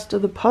like the rest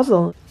of the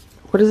puzzle.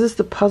 What is this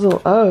the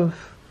puzzle of?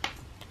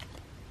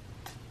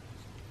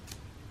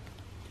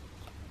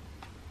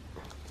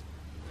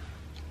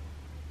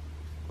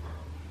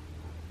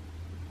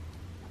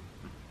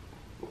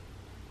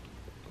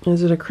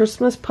 Is it a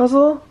Christmas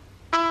puzzle?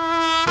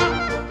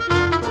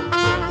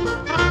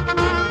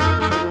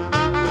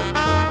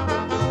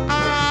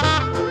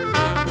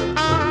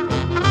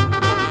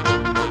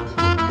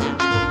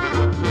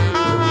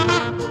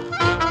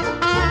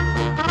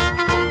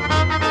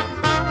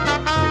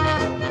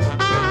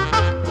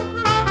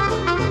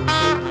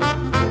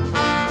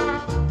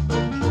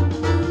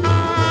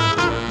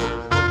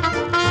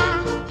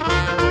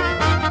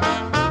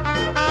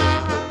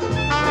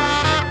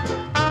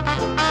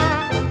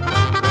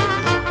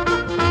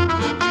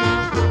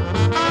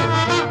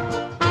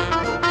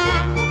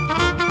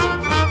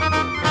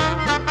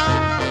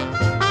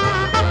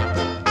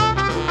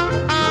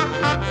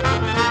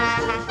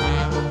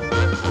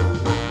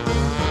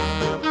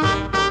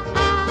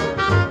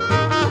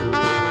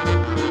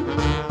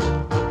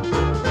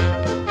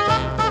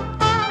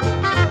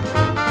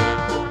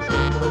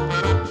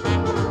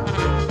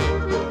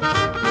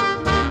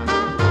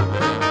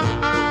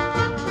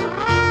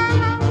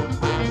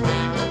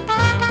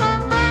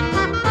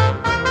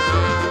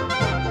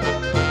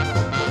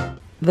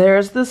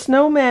 There's the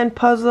snowman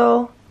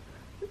puzzle.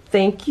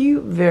 Thank you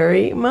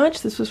very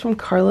much. This was from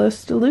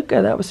Carlos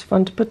DeLuca. That was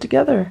fun to put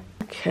together.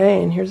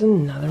 Okay, and here's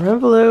another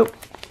envelope.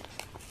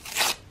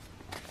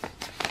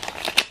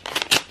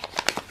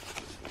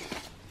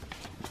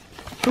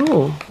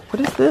 Oh, what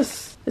is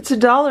this? It's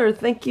 $1.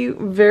 Thank you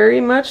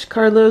very much,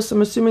 Carlos.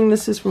 I'm assuming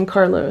this is from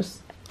Carlos.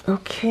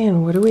 Okay,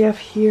 and what do we have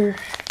here?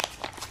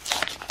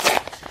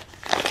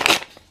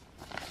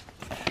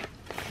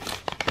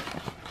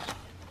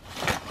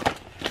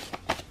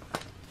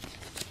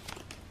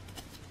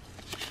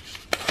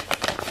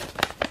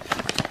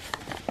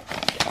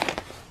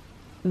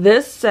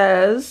 This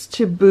says,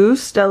 "To Boo,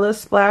 Stella,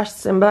 Splash,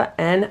 Simba,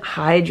 and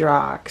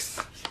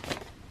Hydrox."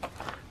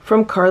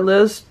 From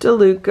Carlos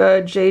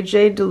DeLuca,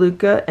 JJ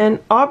DeLuca, and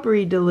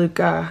Aubrey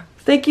DeLuca.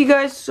 Thank you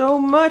guys so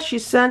much. You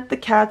sent the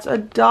cats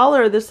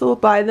 $1. This will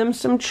buy them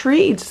some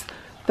treats.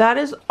 That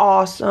is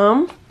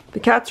awesome. The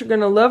cats are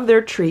going to love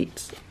their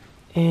treats.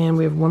 And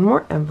we have one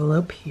more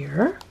envelope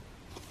here.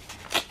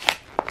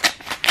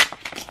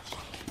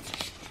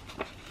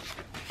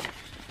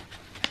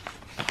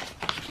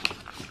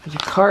 There's a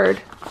card.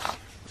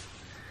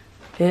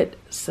 It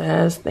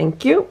says,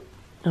 "Thank you."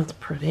 That's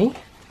pretty.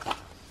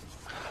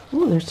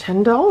 Ooh, there's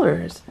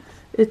 $10.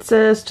 It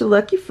says, "To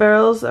Lucky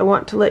Ferals, I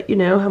want to let you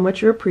know how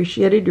much you're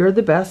appreciated. You're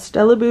the best.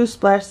 Stella, Boo,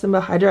 Splash, Simba,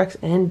 Hydrox,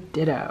 and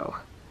Ditto."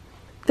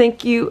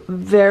 Thank you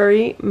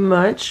very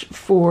much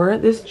for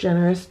this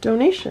generous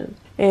donation.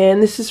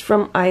 And this is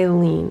from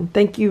Eileen.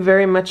 Thank you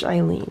very much,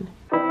 Eileen.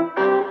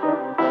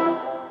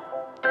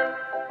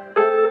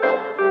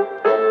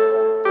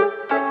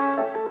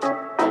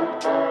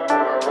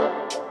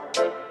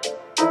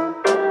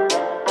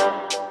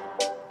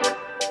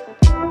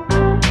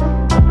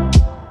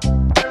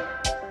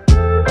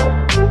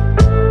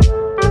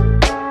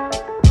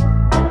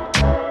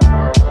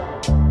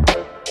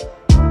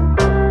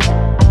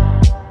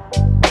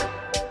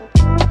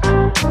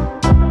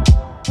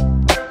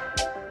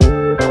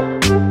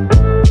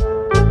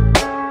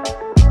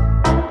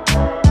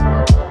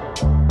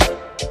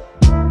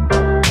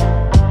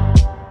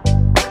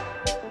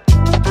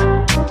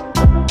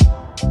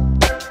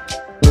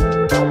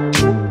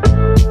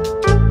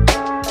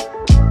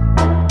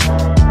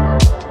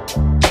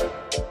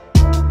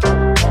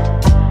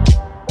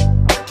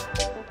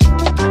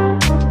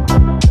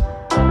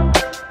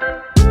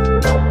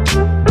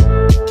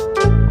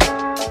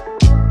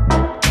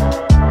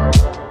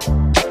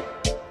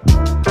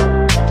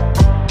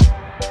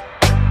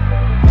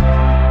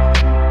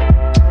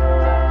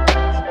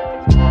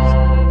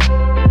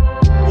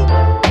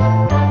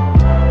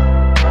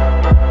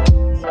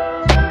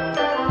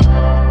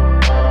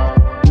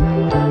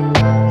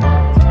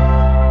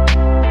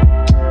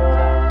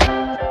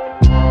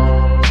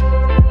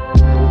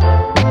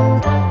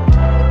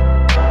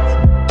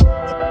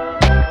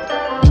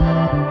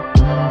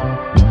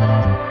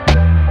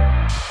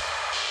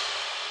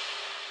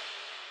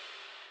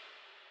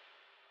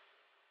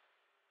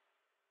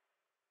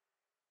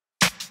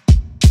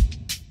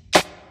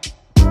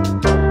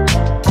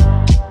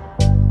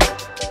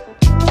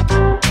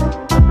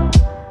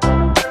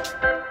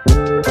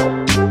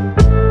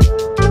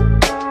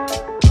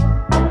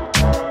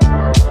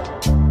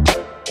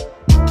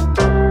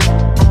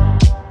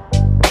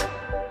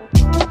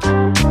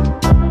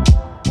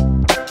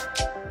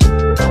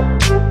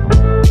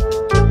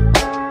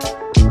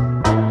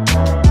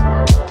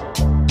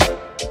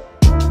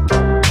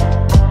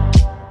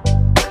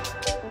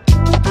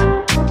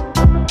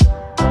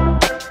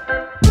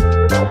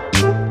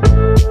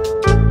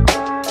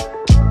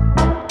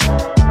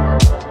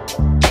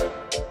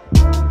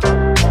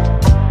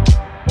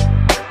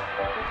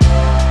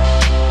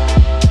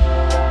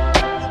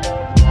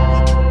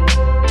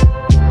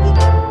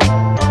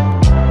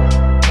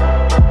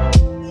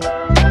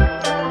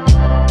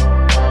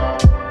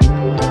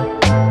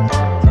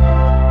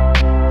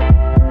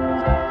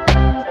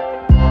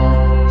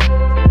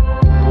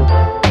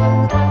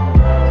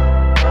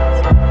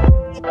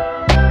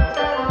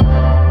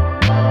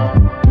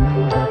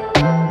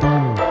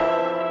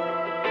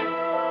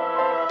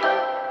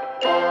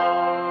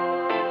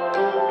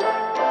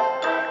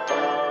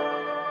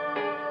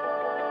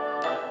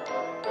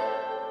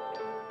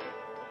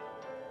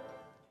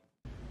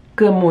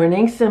 Good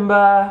morning,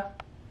 Simba.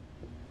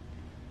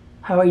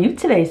 How are you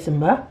today,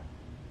 Simba?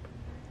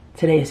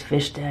 Today is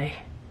fish day.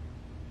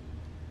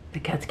 The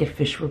cats get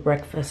fish for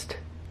breakfast.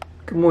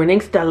 Good morning,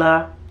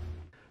 Stella.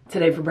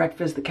 Today for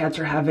breakfast, the cats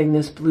are having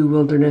this blue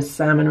wilderness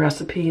salmon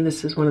recipe.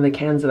 This is one of the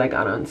cans that I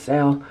got on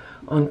sale,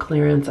 on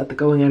clearance at the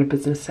going out of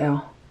business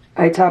sale.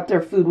 I topped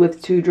their food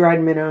with 2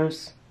 dried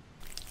minnows.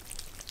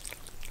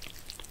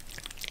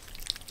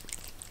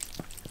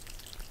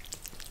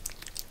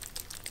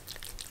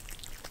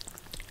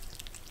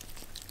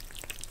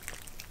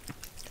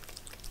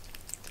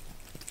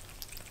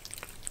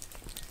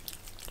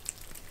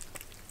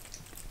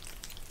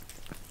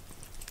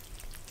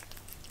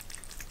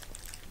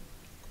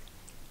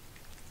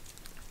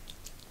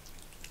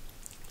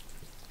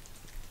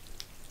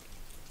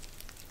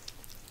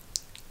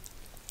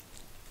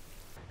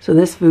 So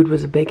this food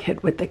was a big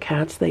hit with the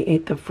cats. They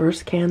ate the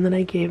first can that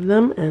I gave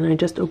them, and I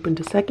just opened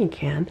a second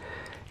can,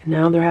 and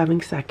now they're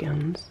having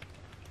seconds.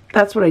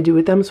 That's what I do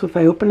with them. So if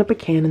I open up a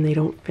can and they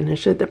don't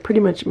finish it, that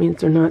pretty much means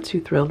they're not too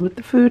thrilled with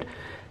the food.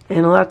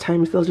 And a lot of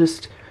times they'll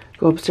just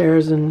go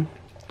upstairs and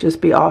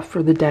just be off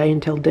for the day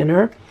until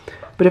dinner.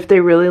 But if they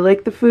really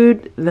like the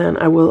food, then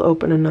I will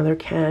open another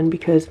can,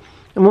 because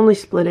I'm only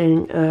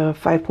splitting a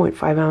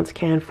 5.5 ounce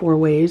can 4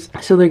 ways.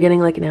 So they're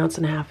getting like 1.5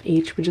 ounces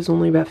each, which is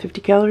only about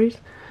 50 calories.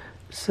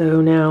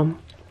 So now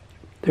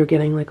they're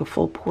getting like a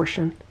full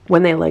portion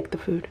when they like the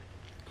food.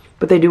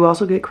 But they do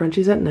also get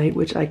crunchies at night,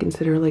 which I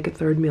consider like a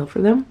third meal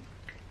for them.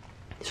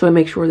 So I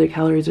make sure their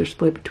calories are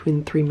split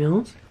between 3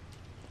 meals.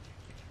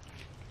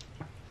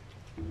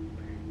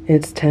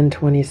 It's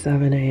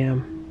 10:27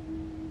 a.m.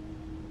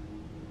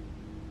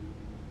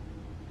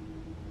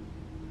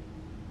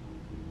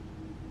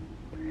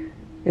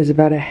 It's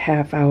about a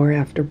half hour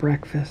after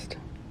breakfast.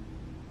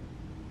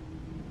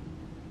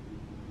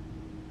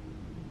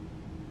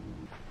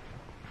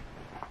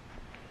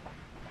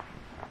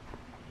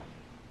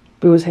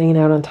 Boo was hanging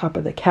out on top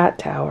of the cat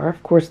tower.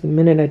 Of course, the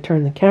minute I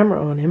turn the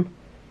camera on him,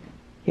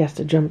 he has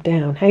to jump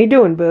down. How you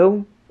doing,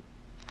 Boo?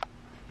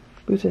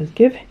 Boo says,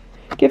 give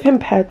him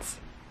pets.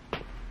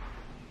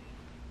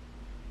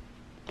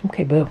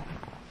 Okay, Boo.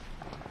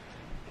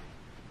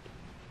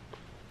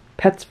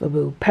 Pets for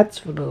Boo. Pets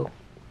for Boo.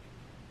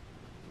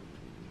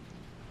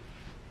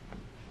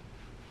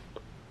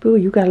 Boo,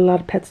 you got a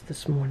lot of pets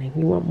this morning.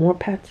 You want more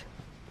pets?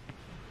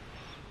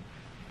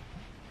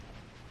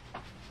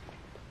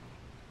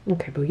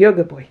 Okay, Boo, you're a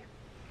good boy.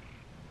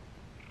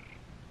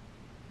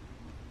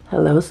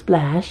 Hello,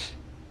 Splash.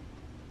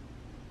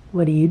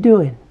 What are you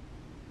doing?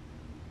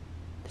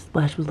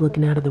 Splash was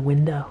looking out of the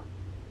window,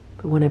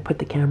 but when I put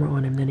the camera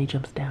on him, then he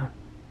jumps down.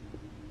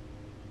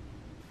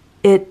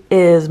 It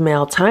is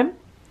mail time.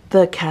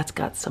 The cats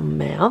got some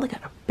mail. They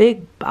got a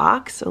big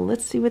box, so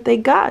let's see what they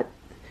got.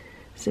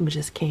 Simba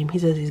just came. He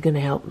says he's going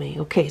to help me.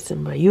 Okay,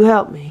 Simba, you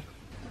help me.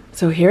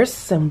 So here's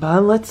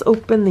Simba. Let's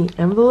open the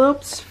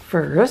envelopes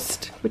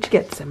first. What you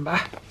get, Simba?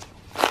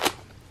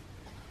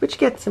 What you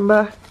get,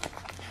 Simba?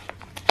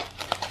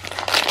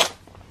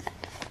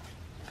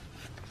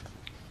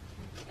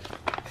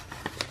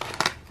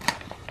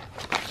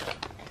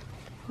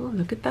 Oh,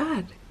 look at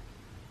that.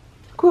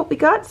 Look what we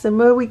got,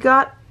 Simba. We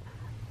got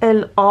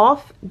an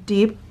Off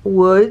Deep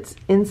Woods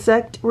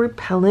insect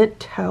repellent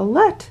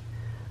towelette.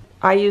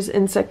 I use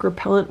insect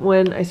repellent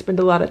when I spend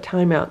a lot of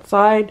time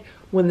outside,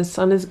 when the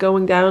sun is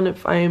going down,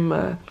 if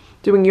I'm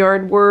doing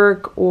yard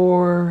work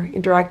or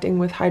interacting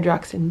with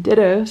Hydrox and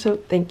Ditto. So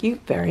thank you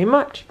very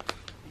much.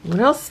 What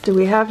else do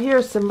we have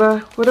here, Simba?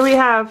 What do we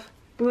have?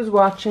 Who's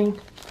watching?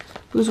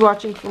 Who's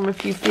watching from a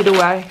few feet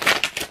away?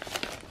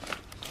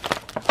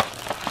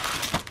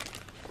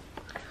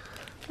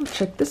 Oh,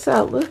 check this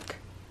out, look.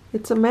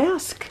 It's a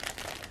mask.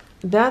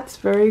 That's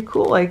very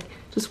cool. I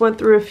just went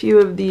through a few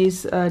of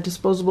these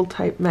disposable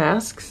type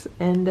masks,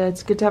 and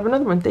it's good to have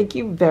another one. Thank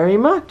you very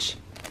much.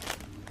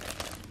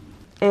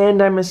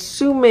 And I'm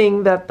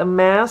assuming that the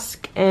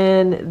mask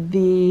and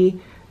the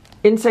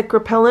insect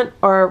repellent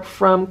are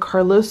from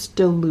Carlos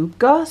De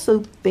Luca,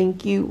 so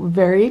thank you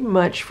very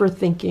much for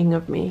thinking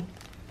of me.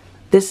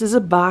 This is a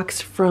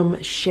box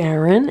from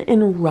Sharon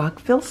in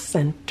Rockville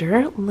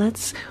Center.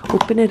 Let's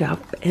open it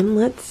up and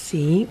let's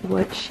see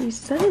what she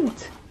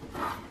sent.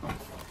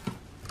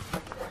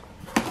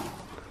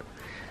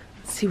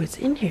 Let's see what's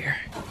in here.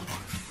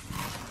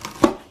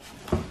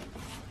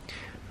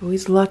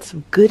 Always lots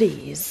of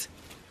goodies.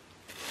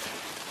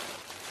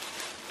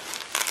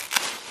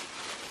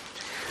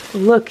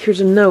 Look, here's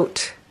a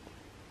note.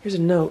 Here's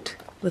a note.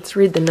 Let's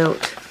read the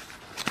note.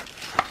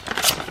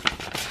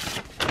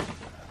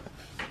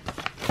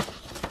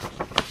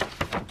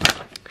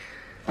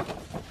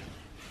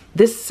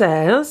 This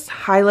says,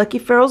 "Hi, Lucky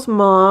Feral's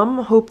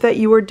mom. Hope that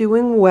you are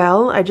doing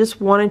well. I just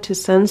wanted to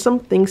send some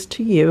things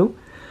to you.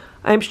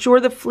 I'm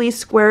sure the fleece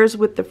squares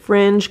with the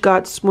fringe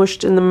got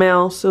smushed in the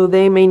mail, so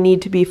they may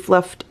need to be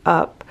fluffed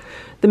up.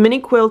 The mini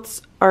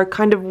quilts are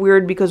kind of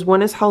weird because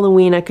one is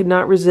Halloween. I could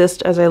not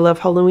resist as I love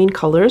Halloween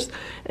colors.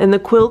 And the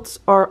quilts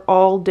are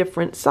all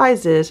different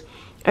sizes.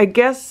 I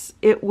guess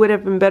it would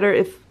have been better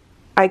if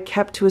I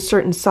kept to a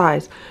certain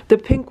size. The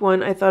pink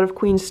one, I thought of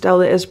Queen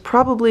Stella is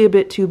probably a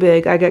bit too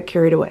big. I got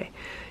carried away.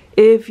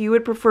 If you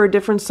would prefer a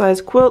different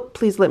size quilt,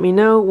 please let me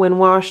know. When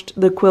washed,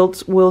 the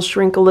quilts will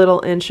shrink a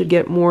little and should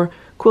get more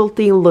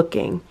quilty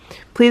looking.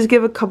 Please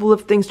give a couple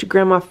of things to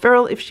Grandma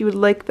Farrell if she would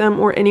like them,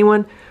 or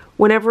anyone.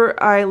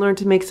 Whenever I learn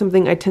to make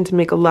something, I tend to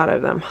make a lot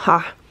of them.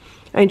 Ha!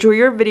 I enjoy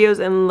your videos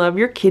and love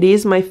your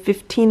kitties. My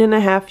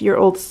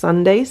 15-and-a-half-year-old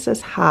Sunday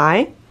says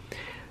hi.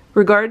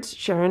 Regards,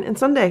 Sharon and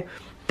Sunday.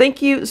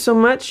 Thank you so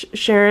much,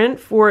 Sharon,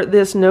 for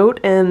this note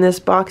and this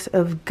box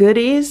of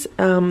goodies.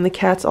 The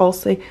cats all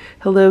say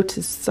hello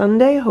to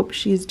Sunday. Hope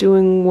she's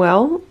doing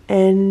well.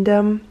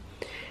 And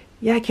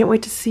yeah, I can't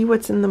wait to see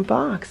what's in the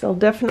box. I'll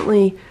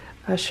definitely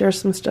share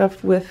some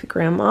stuff with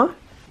Grandma.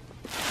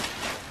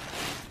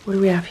 What do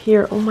we have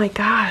here? Oh my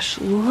gosh,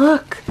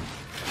 look.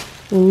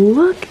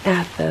 Look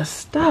at this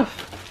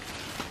stuff.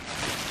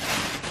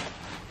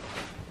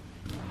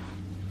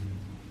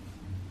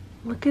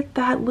 Look at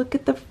that. Look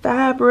at the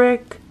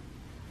fabric.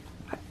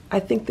 I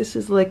think this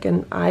is like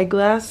an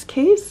eyeglass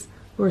case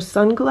or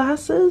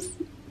sunglasses.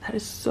 That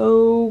is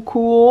so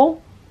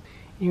cool.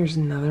 Here's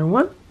another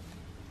one.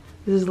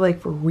 This is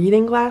like for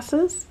reading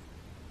glasses.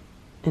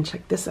 And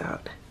check this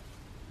out.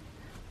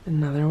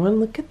 Another one.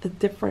 Look at the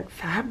different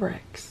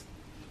fabrics.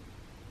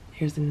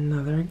 Here's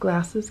another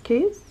glasses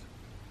case.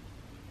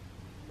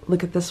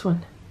 Look at this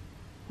one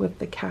with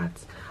the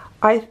cats.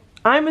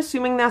 I'm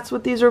assuming that's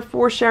what these are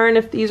for, Sharon.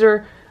 If these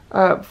are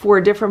for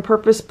a different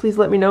purpose, please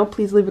let me know.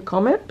 Please leave a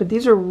comment. But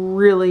these are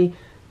really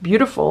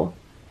beautiful.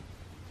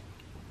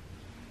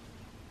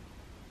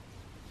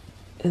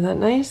 Isn't that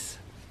nice?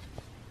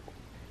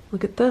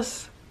 Look at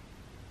this.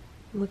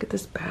 Look at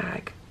this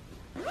bag.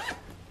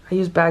 I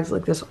use bags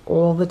like this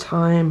all the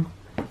time.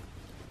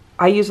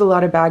 I use a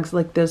lot of bags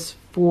like this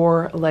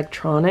for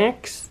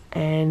electronics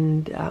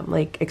and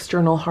like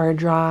external hard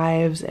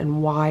drives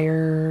and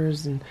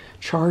wires and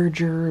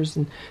chargers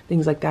and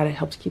things like that. It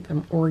helps keep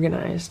them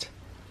organized.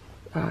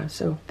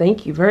 So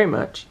thank you very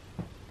much.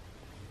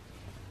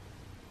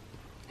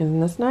 Isn't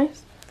this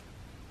nice?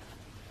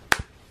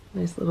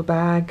 Nice little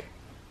bag.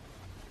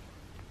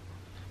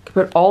 You can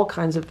put all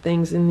kinds of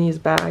things in these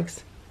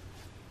bags.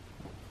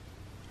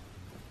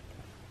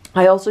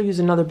 I also use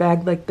another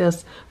bag like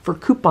this for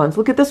coupons.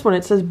 Look at this one.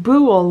 It says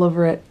Boo all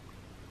over it.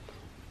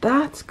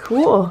 That's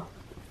cool.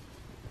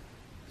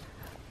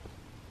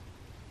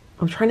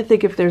 I'm trying to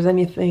think if there's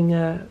anything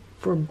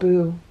for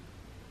Boo.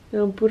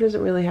 No, Boo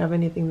doesn't really have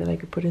anything that I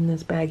could put in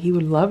this bag. He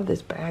would love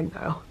this bag,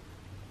 though.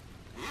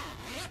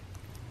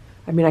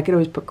 I mean, I could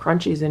always put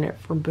crunchies in it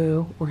for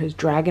Boo or his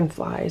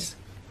dragonflies.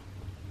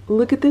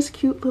 Look at this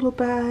cute little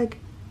bag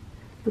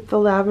with the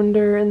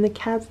lavender and the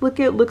cats. Look,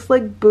 it looks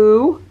like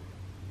Boo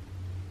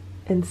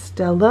and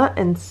Stella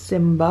and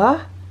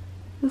Simba.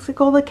 Looks like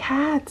all the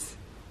cats.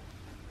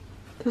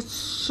 That's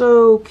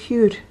so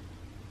cute.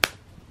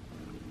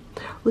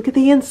 Look at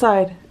the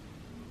inside.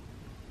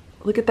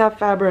 Look at that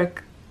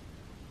fabric.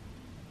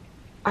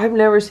 I've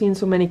never seen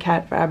so many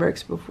cat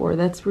fabrics before.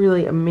 That's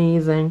really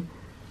amazing.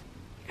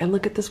 And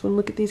look at this one.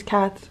 Look at these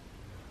cats.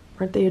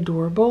 Aren't they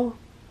adorable?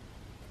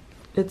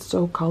 It's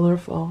so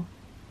colorful.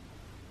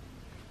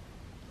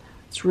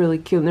 It's really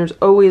cute. And there's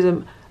always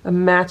a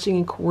matching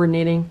and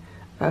coordinating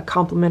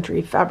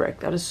complementary fabric.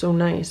 That is so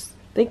nice.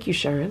 Thank you,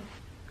 Sharon.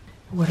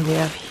 What do we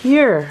have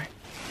here?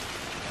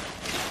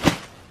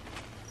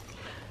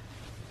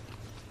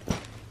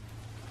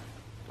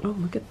 Oh,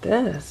 look at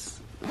this.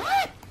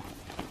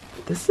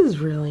 This is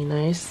really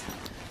nice.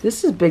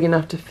 This is big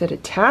enough to fit a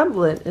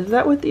tablet. Is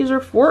that what these are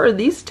for? Are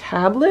these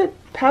tablet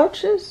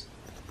pouches?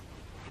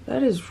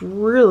 That is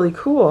really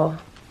cool.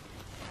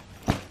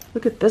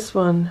 Look at this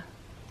one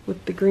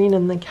with the green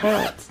and the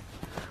cats.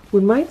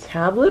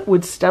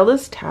 Would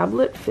Stella's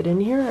tablet fit in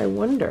here? I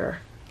wonder.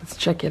 Let's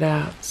check it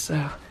out.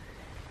 So,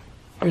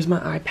 here's my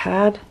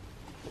iPad.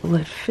 Will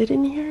it fit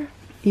in here?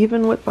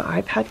 Even with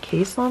my iPad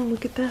case on?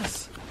 Look at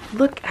this.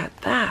 Look at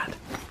that.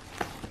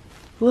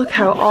 Look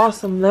how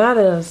awesome that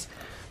is.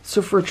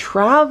 So for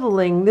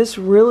traveling, this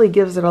really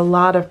gives it a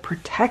lot of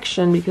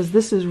protection because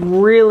this is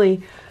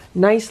really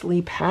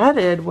nicely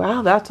padded.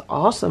 Wow, that's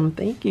awesome.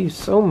 Thank you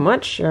so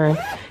much, Sharon.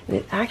 And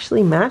it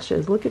actually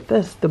matches. Look at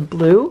this. The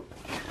blue.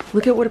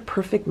 Look at what a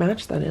perfect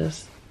match that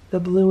is. The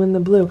blue and the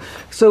blue.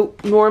 So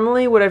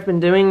normally what I've been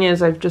doing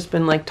is I've just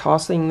been like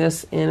tossing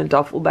this in a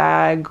duffel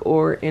bag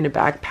or in a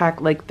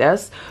backpack like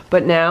this.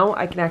 But now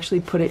I can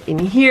actually put it in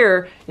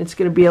here. It's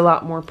going to be a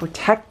lot more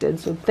protected.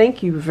 So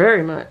thank you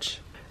very much.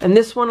 And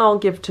this one I'll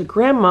give to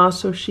Grandma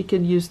so she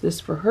could use this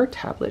for her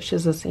tablet. She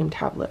has the same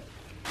tablet.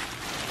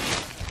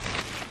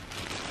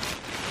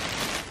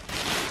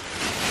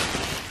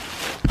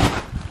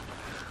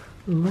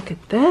 Look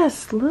at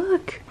this.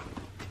 Look.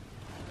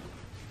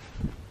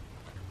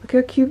 Look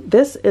how cute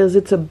this is.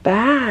 It's a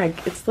bag.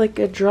 It's like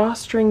a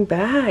drawstring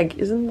bag.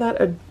 Isn't that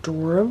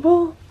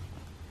adorable?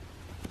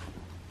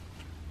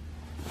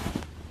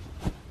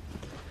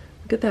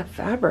 Look at that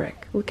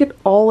fabric. Look at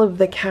all of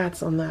the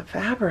cats on that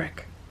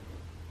fabric.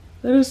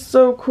 That is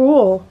so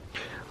cool.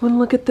 Oh, and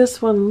look at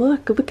this one.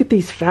 Look at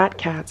these fat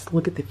cats.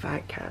 Look at the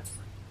fat cats.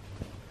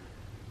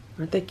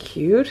 Aren't they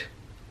cute?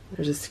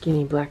 There's a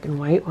skinny black and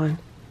white one.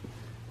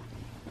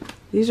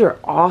 These are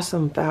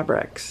awesome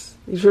fabrics.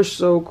 These are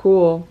so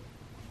cool.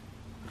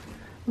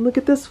 And look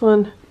at this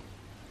one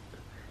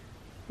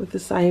with the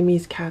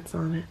Siamese cats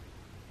on it.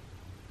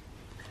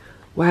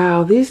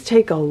 Wow, these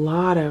take a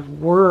lot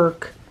of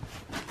work.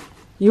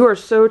 You are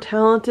so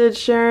talented,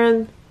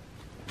 Sharon.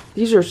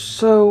 These are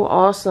so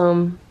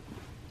awesome.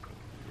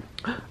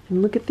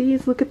 And look at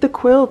these. Look at the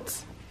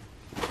quilts.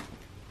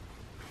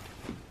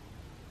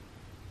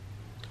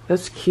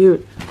 That's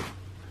cute.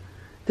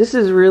 This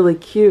is really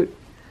cute.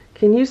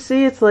 Can you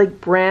see it's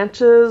like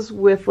branches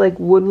with like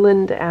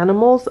woodland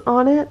animals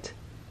on it?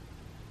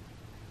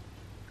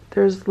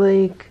 There's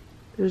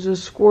a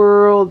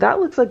squirrel. That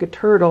looks like a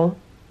turtle.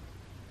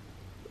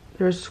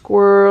 There's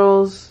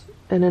squirrels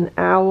and an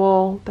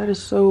owl. That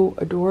is so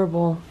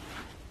adorable.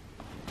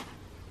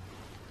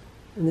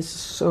 And this is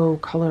so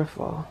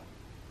colorful.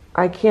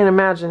 I can't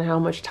imagine how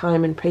much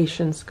time and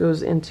patience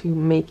goes into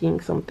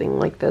making something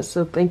like this.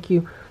 So thank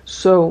you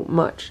so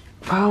much.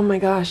 Oh my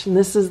gosh, and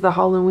this is the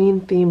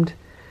Halloween themed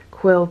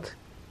quilt.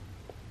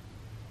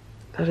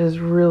 That is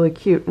really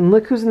cute. And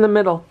look who's in the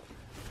middle.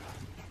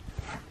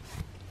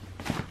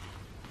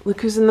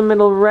 Look who's in the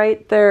middle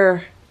right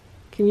there.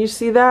 Can you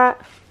see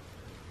that?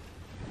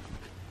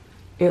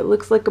 It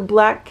looks like a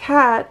black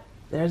cat.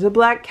 There's a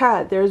black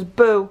cat. There's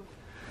Boo.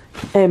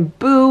 And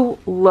Boo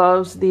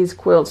loves these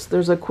quilts.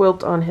 There's a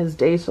quilt on his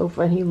day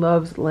sofa and he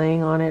loves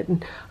laying on it.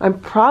 And I'm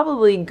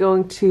probably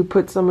going to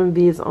put some of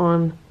these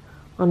on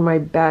my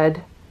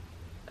bed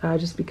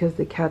just because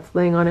the cat's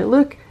laying on it.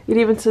 Look, it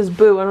even says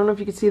Boo. I don't know if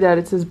you can see that.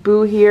 It says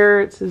Boo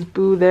here. It says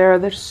Boo there.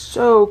 They're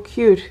so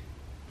cute.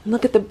 And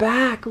look at the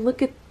back.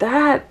 Look at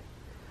that.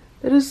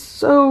 That is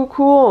so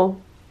cool.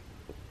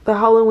 The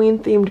Halloween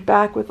themed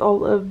back with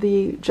all of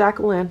the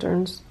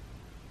jack-o'-lanterns.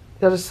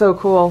 That is so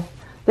cool.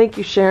 Thank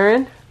you,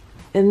 Sharon.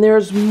 And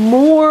there's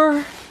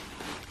more.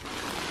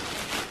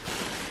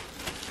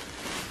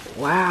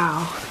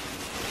 Wow.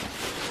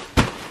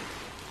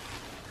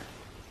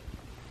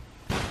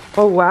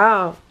 Oh,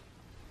 wow.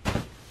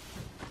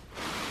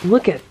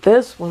 Look at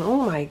this one.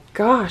 Oh my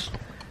gosh.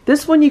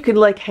 This one you could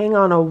like hang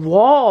on a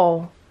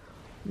wall.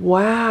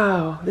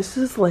 Wow. This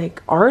is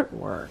like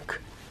artwork.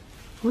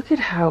 Look at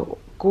how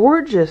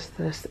gorgeous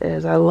this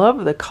is. I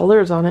love the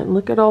colors on it. And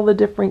look at all the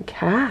different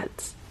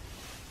cats.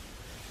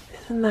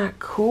 Isn't that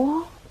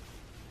cool?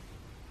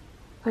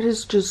 That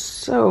is just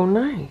so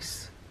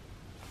nice.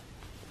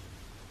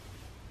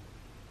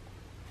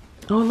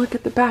 Oh, look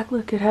at the back.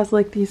 Look, it has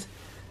like these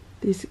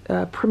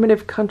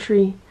primitive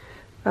country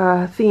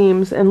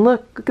themes. And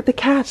look at the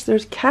cats.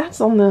 There's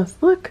cats on this.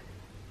 Look.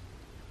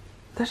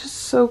 That is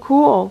so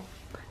cool.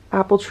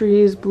 Apple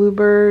trees,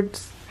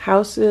 bluebirds,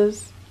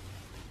 houses.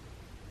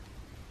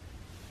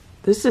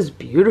 This is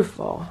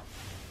beautiful.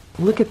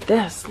 Look at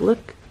this.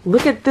 Look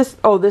at this.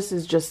 Oh, this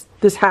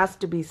has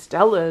to be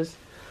Stella's.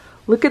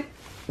 Look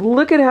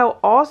at how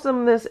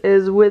awesome this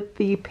is with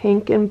the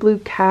pink and blue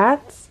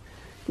cats.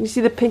 Can you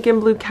see the pink and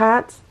blue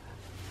cats?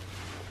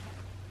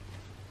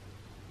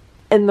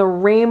 And the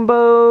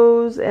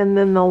rainbows and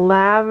then the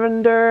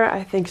lavender.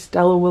 I think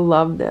Stella will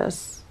love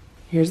this.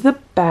 Here's the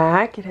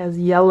back. It has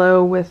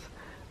yellow with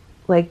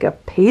like a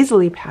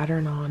paisley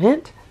pattern on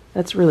it.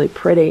 That's really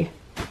pretty.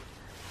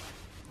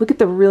 Look at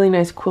the really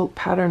nice quilt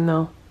pattern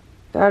though.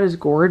 That is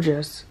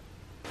gorgeous.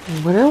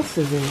 And what else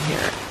is in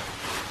here?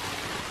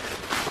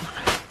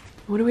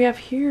 What do we have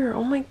here?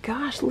 Oh my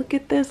gosh, look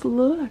at this,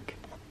 look.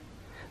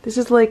 This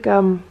is like,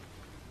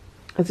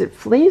 is it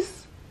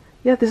fleece?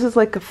 Yeah, this is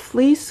like a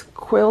fleece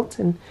quilt.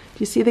 And do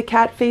you see the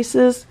cat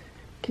faces?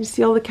 Can you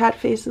see all the cat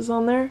faces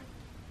on there?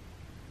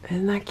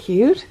 Isn't that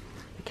cute?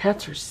 The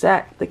cats are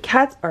set. The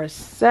cats are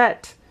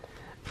set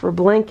for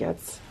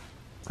blankets.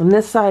 And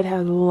this side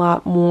has a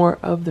lot more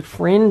of the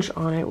fringe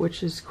on it,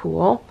 which is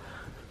cool.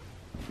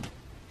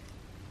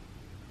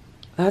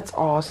 That's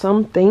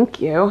awesome.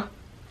 Thank you.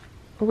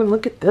 Oh, and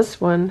look at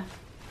this one.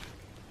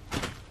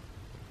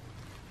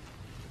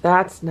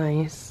 That's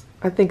nice.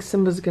 I think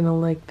Simba's gonna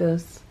like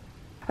this.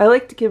 I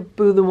like to give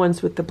Boo the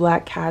ones with the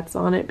black cats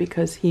on it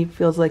because he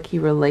feels like he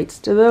relates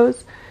to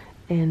those.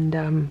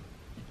 And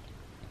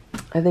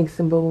I think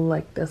Simba will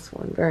like this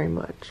one very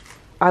much.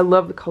 I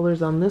love the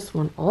colors on this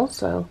one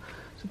also.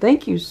 So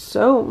thank you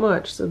so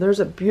much. So there's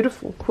a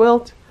beautiful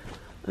quilt,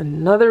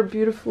 another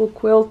beautiful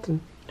quilt, and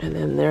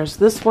then there's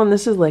this one.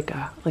 This is like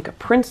a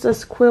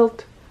princess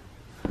quilt.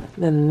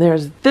 And then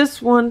there's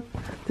this one.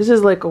 This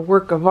is like a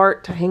work of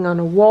art to hang on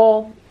a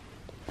wall.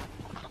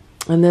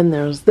 And then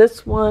there's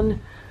this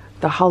one,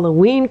 the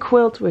Halloween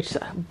quilt, which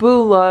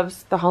Boo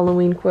loves the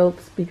Halloween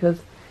quilts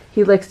because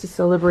he likes to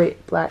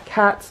celebrate black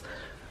cats.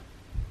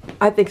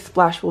 I think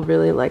Splash will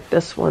really like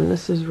this one.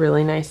 This is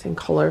really nice and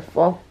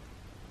colorful.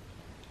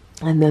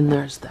 And then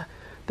there's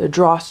the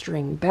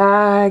drawstring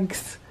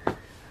bags.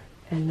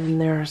 And then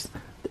there's,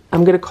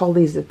 I'm going to call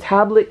these the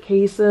tablet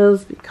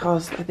cases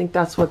because I think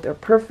that's what they're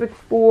perfect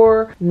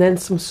for. And then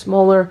some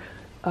smaller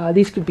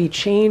These could be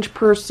change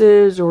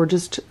purses or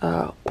just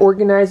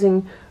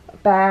organizing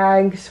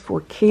bags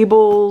for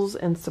cables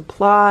and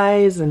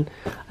supplies, and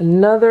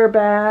another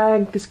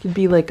bag. This could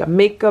be like a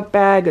makeup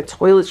bag, a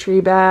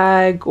toiletry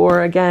bag,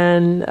 or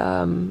again,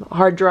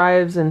 hard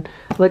drives and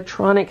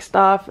electronic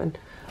stuff, and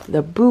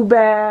the boo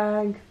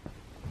bag.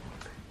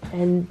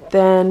 And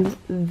then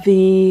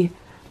the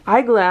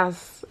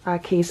eyeglass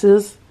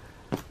cases,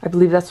 I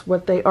believe that's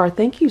what they are.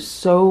 Thank you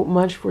so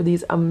much for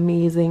these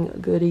amazing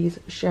goodies,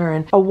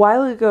 Sharon. A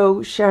while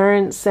ago,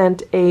 Sharon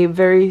sent a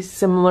very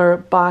similar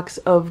box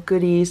of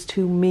goodies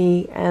to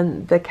me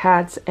and the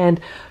cats,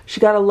 and she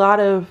got a lot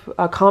of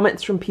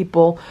comments from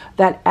people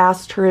that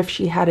asked her if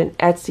she had an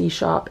Etsy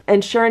shop.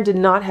 And Sharon did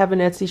not have an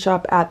Etsy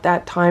shop at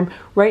that time.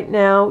 Right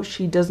now,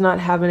 she does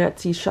not have an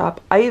Etsy shop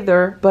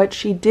either, but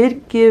she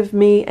did give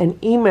me an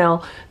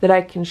email that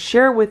I can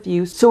share with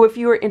you. So if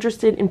you are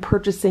interested in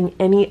purchasing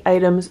any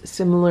items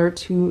similar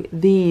to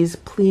these,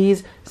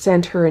 please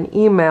send her an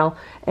email.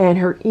 And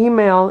her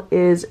email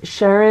is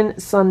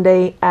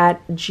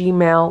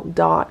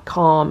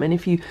sharonsunday@gmail.com. And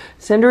if you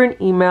send her an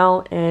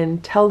email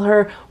and tell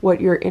her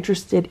what you're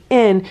interested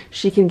in,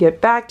 she can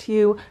get back to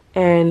you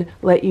and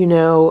let you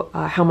know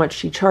how much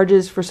she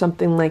charges for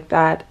something like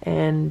that,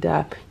 and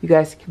you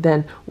guys can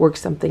then work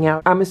something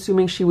out. I'm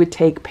assuming she would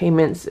take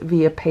payments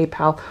via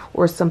PayPal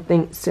or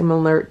something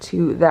similar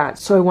to that.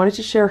 So I wanted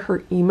to share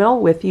her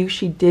email with you.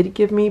 She did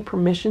give me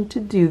permission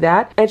to do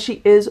that, and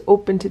she is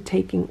open to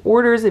taking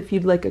orders if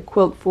you'd like a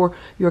quilt for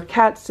your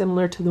cat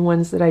similar to the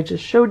ones that I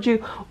just showed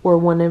you, or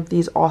one of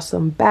these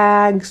awesome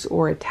bags,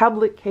 or a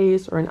tablet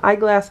case, or an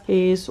eyeglass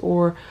case,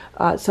 or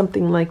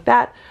something like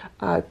that.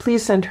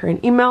 Please send her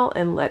an email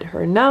and let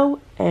her know.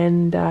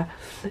 And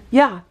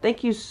yeah,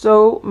 thank you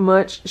so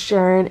much,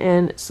 Sharon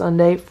and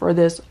Sunday, for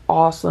this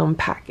awesome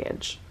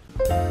package.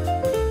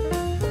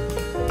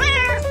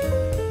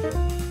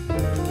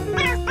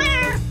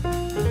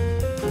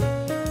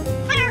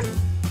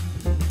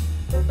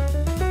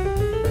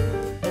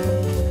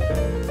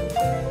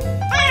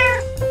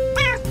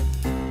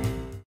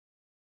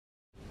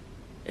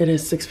 It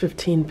is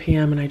 6:15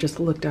 p.m. and I just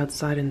looked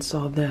outside and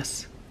saw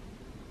this.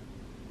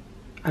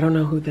 I don't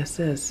know who this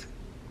is.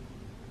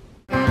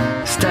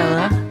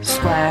 Stella,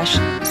 Splash,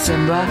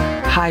 Simba,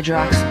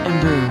 Hydrox,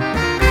 and Boo,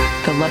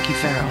 the Lucky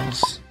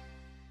Ferals.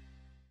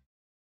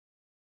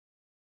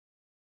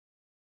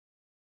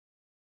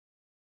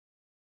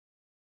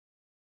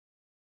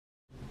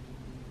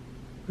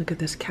 Look at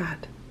this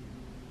cat.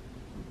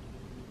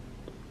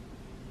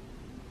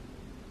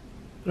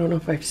 I don't know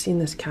if I've seen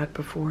this cat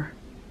before.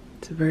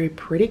 It's a very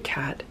pretty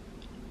cat.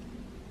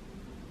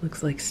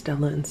 Looks like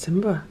Stella and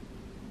Simba.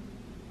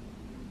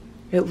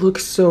 It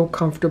looks so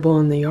comfortable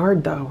in the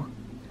yard though.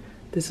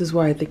 This is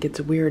why I think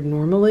it's weird.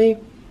 Normally,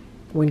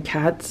 when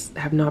cats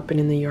have not been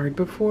in the yard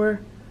before,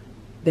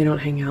 they don't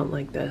hang out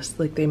like this.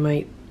 Like they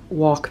might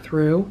walk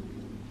through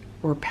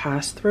or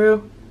pass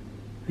through.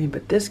 I mean,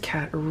 but this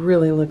cat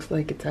really looks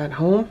like it's at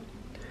home.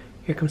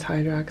 Here comes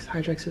Hydrox.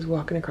 Hydrox is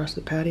walking across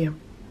the patio.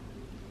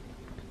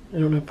 I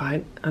don't know if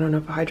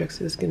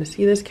Hydrox is going to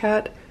see this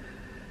cat.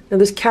 Now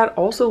this cat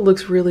also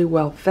looks really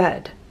well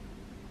fed.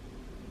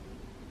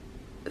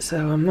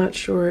 So I'm not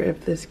sure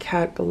if this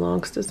cat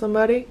belongs to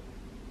somebody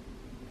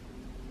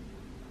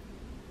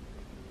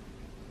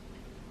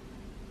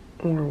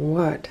or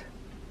what.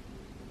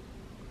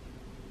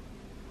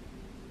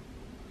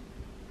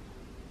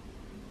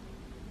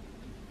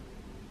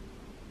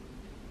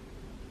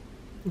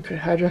 Okay,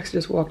 Hydrox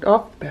just walked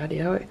off the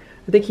patio. I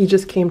think he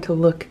just came to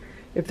look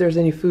if there's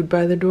any food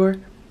by the door.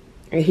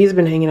 He's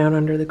been hanging out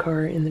under the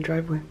car in the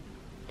driveway.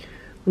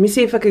 Let me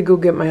see if I could go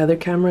get my other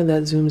camera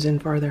that zooms in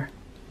farther.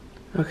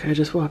 Okay, I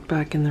just walked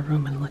back in the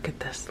room and look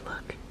at this,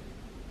 look.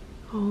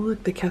 Oh,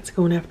 look, the cat's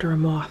going after a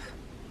moth.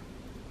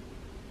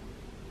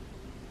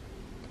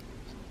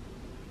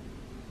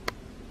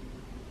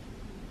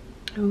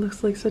 It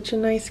looks like such a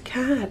nice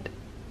cat.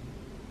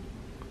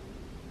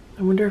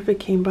 I wonder if it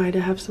came by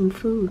to have some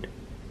food.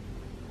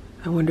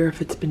 I wonder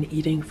if it's been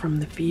eating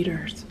from the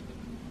feeders.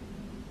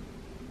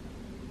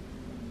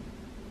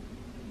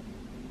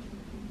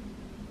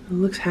 It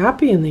looks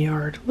happy in the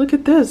yard. Look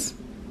at this.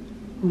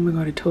 Oh my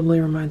god, it totally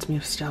reminds me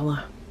of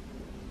Stella.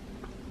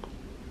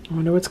 I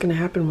wonder what's going to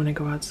happen when I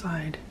go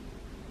outside.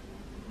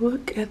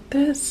 Look at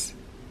this.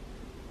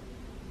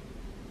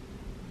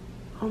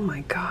 Oh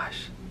my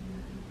gosh.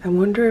 I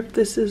wonder if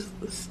this is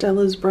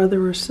Stella's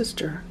brother or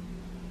sister.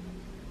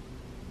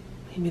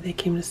 Maybe they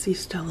came to see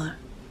Stella.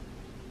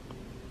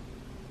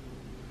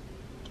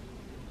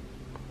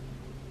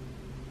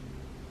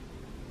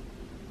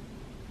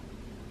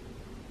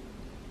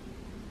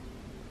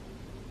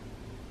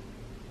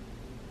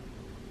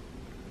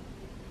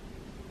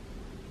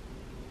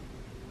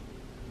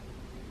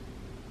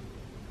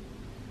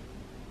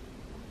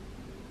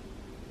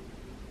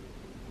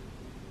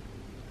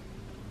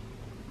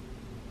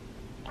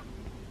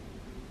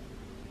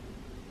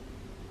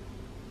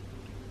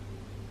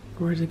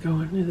 Where's it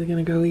going? Is it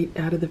gonna go eat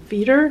out of the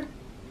feeder?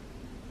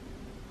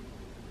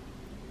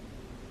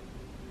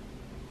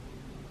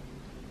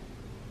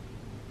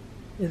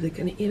 Is it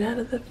gonna eat out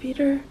of the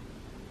feeder?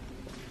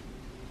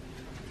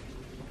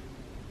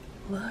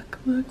 Look,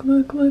 look,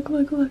 look, look,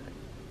 look, look.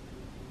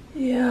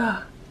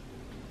 Yeah.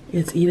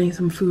 It's eating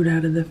some food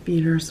out of the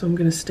feeder, so I'm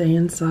gonna stay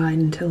inside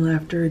until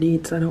after it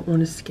eats. I don't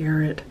want to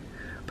scare it.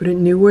 But it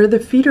knew where the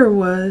feeder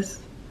was.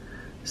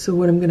 So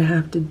what I'm gonna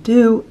have to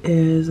do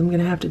is I'm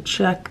gonna have to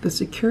check the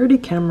security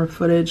camera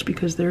footage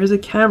because there is a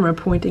camera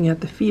pointing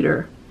at the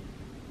feeder.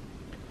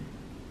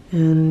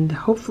 And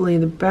hopefully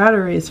the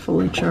battery is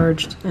fully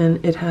charged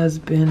and it has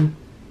been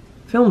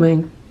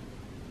filming.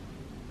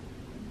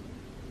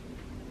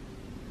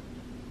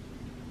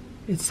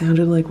 It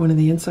sounded like one of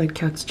the inside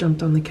cats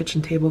jumped on the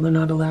kitchen table. They're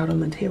not allowed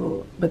on the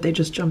table, but they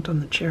just jumped on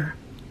the chair.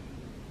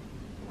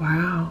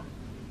 Wow.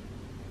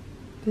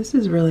 This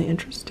is really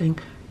interesting.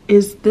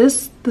 Is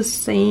this the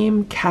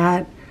same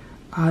cat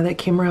that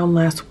came around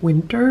last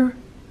winter?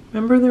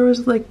 Remember there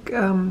was like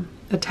a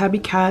tabby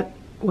cat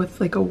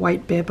with like a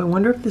white bib. I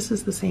wonder if this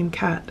is the same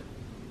cat.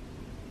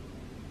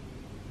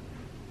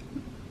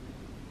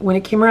 When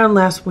it came around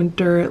last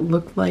winter, it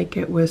looked like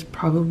it was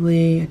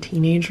probably a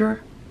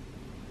teenager.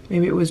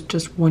 Maybe it was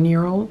just 1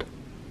 year old.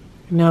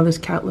 And now this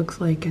cat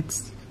looks like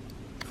it's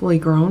fully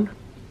grown.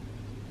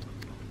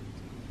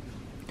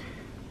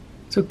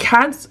 So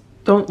cats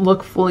don't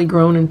look fully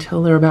grown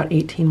until they're about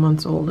 18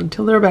 months old.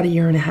 Until they're about 1.5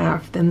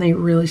 years, then they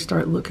really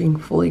start looking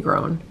fully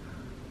grown.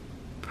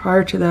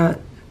 Prior to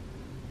that,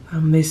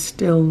 they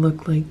still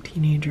look like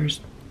teenagers.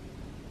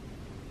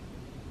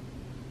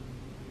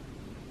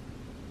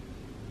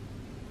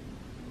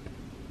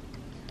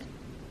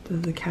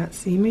 Does the cat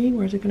see me?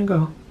 Where's it gonna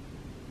go?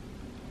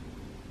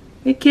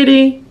 Hey,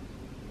 kitty.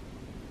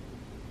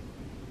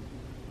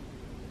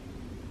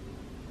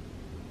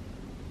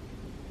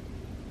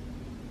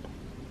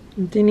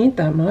 It didn't eat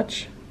that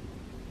much.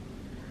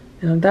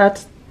 Now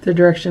that's the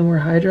direction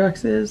where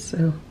Hydrox is, so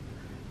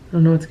I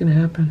don't know what's gonna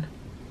happen.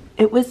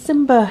 It was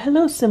Simba.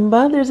 Hello,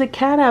 Simba. There's a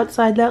cat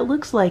outside that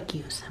looks like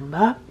you,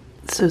 Simba.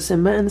 So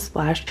Simba and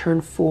Splash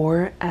turned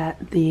 4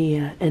 at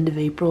the end of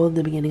April,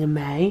 the beginning of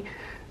May.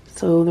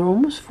 So they're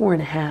almost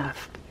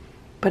 4.5.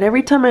 But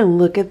every time I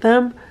look at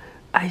them,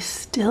 I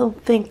still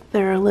think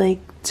they're like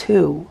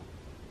 2.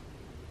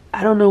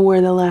 I don't know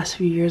where the last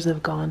few years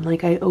have gone.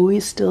 Like I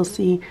always still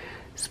see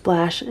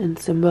Splash and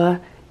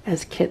Simba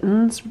as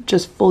kittens,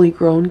 just fully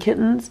grown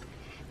kittens.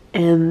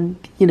 And,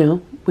 you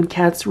know, when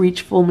cats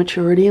reach full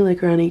maturity,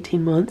 like around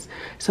 18 months,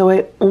 so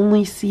I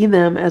only see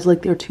them as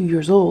like they're 2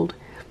 years old.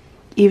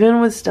 Even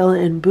with Stella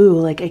and Boo,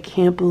 like I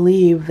can't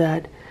believe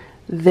that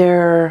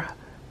they're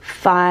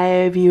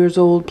 5 years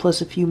old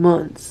plus a few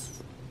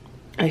months.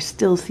 I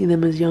still see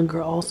them as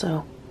younger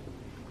also.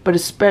 But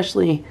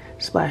especially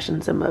Splash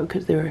and Simba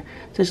because they were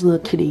such little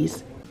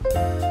kitties.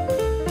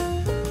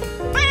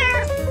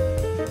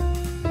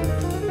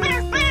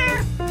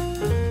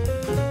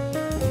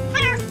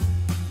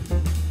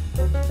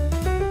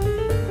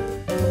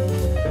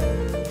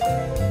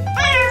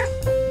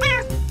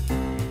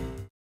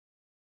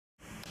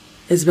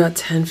 It's about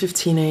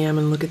 10:15 a.m.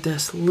 and look at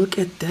this. Look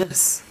at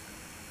this.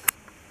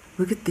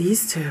 Look at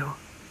these two.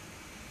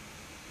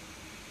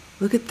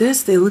 Look at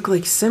this. They look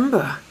like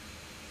Simba.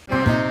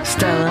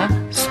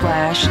 Stella,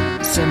 Splash,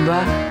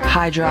 Simba,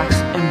 Hydrox,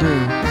 and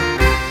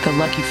Boo, the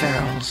lucky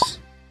ferals.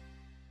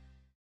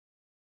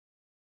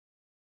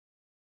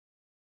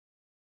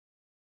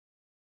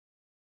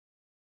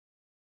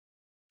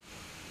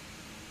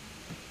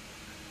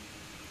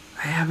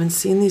 I haven't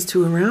seen these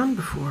two around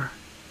before.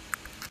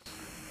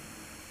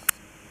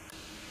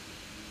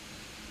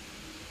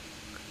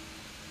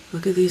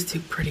 Look at these two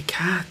pretty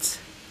cats.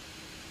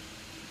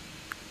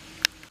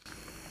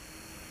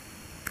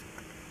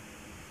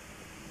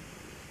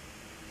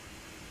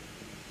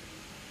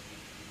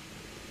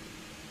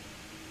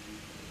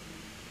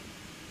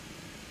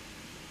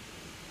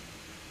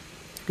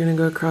 They're gonna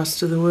go across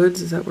to the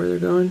woods. Is that where they're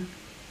going?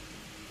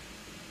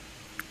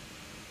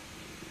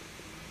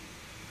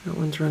 That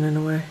one's running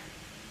away.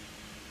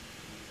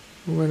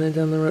 Running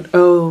down the road.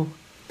 Oh,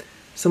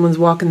 someone's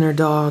walking their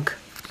dog.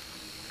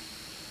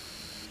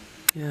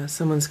 Yeah,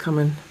 someone's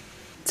coming.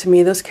 To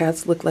me, those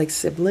cats look like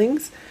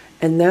siblings,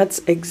 and that's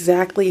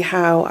exactly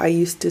how I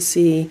used to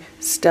see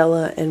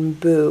Stella and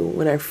Boo.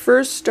 When I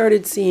first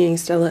started seeing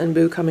Stella and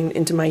Boo coming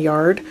into my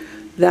yard,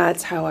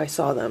 that's how I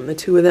saw them. The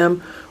two of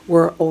them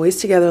were always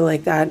together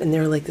like that, and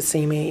they're like the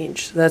same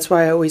age. So that's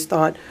why I always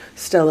thought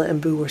Stella and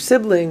Boo were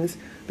siblings,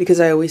 because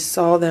I always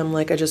saw them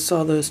like I just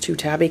saw those two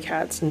tabby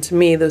cats. And to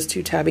me, those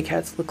two tabby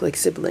cats look like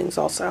siblings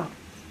also.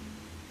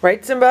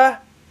 Right,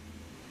 Simba?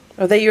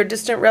 Are they your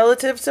distant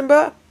relatives,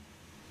 Simba?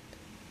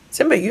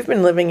 Simba, you've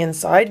been living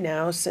inside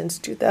now since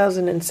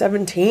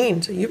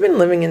 2017. So you've been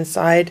living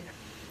inside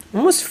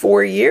almost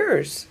 4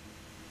 years.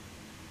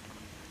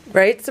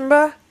 Right,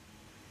 Simba?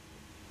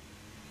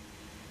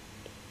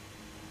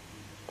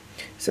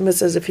 Simba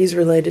says if he's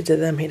related to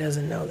them, he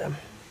doesn't know them.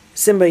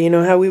 Simba, you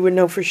know how we would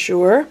know for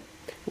sure?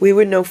 We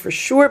would know for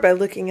sure by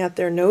looking at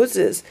their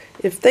noses.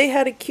 If they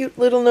had a cute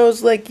little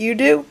nose like you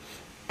do,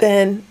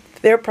 then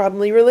they're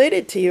probably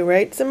related to you,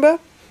 right, Simba?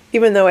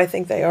 Even though I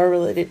think they are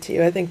related to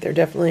you, I think they're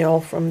definitely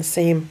all from the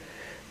same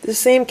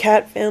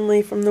cat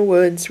family from the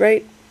woods,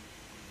 right?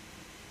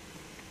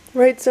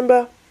 Right,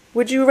 Simba?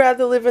 Would you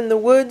rather live in the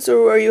woods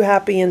or are you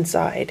happy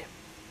inside?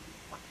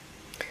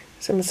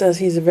 Simba says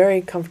he's a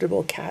very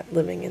comfortable cat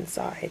living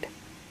inside.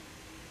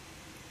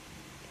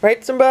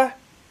 Right, Simba?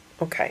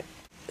 Okay.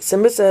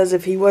 Simba says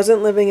if he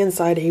wasn't living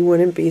inside, he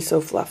wouldn't be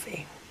so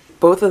fluffy.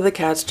 Both of the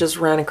cats just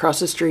ran across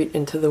the street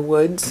into the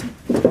woods,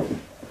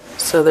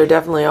 so they're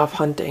definitely off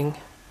hunting.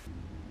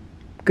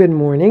 Good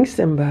morning,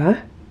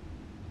 Simba.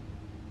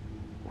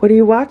 What are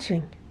you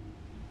watching?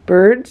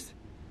 Birds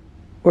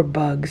or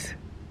bugs?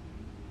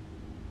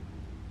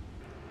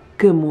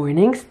 Good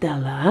morning,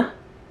 Stella.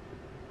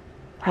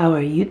 How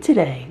are you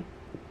today?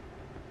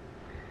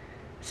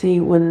 See,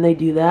 when they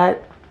do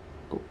that,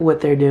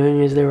 what they're doing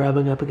is they're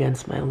rubbing up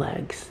against my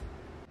legs.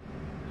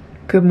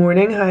 Good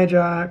morning,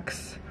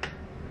 Hydrox.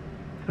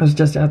 I was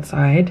just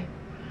outside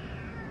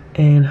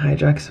and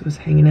Hydrox was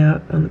hanging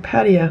out on the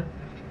patio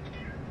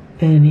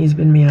and he's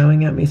been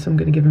meowing at me, so I'm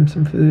gonna give him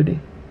some food.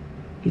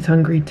 He's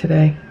hungry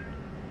today.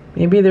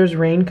 Maybe there's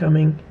rain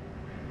coming.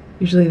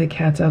 Usually the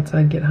cats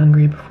outside get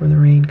hungry before the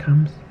rain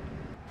comes.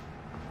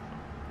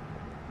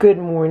 Good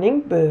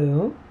morning,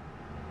 Boo.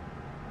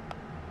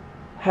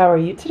 How are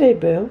you today,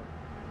 Boo?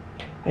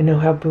 I know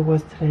how Boo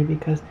was today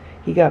because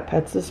he got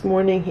pets this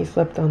morning. He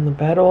slept on the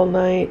bed all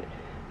night.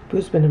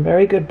 Boo's been a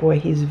very good boy.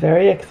 He's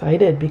very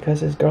excited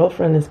because his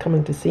girlfriend is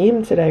coming to see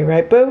him today,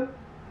 right, Boo?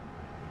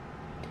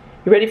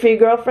 You ready for your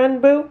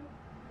girlfriend, Boo?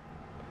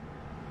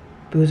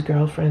 Boo's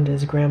girlfriend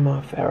is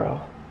Grandma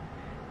Farrell.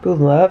 Boo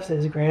loves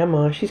his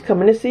grandma. She's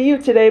coming to see you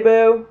today,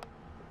 Boo.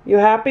 You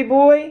happy,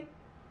 boy?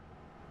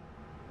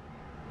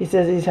 He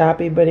says he's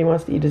happy, but he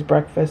wants to eat his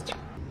breakfast.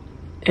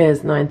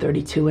 It's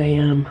 9:32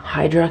 a.m.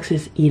 Hydrox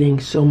is eating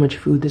so much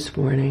food this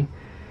morning.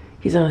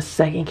 He's on a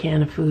second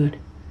can of food.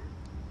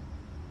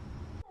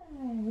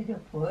 Little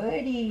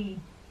pretty.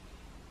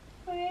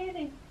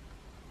 Pretty.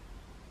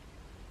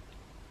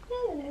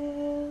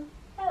 Hello.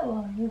 How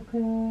are you,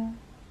 girl?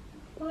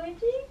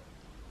 Pretty?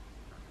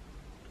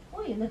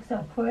 Oh, you look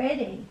so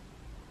pretty.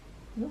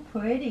 You're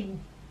pretty.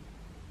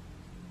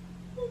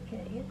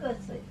 Okay, you go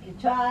sleep. You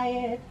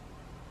tired?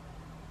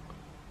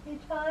 You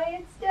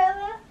tired,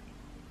 Stella?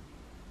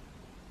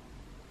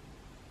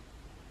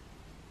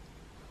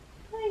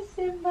 Hi,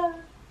 Simba.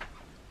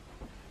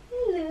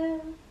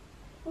 Hello.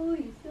 Oh,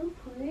 you're so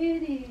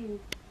pretty.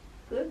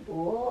 Good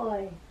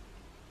boy.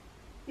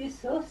 You're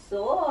so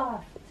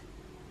soft.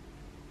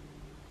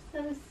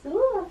 So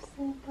soft,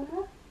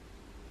 Simba.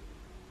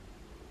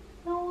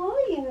 How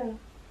are you?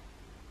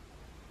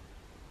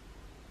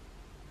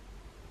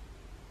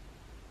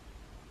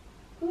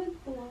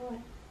 Good boy.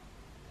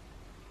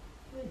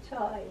 You're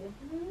tired,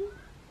 huh?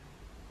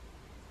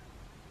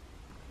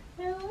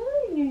 How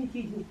are you,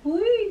 little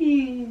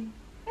pretty?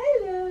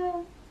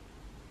 Hello.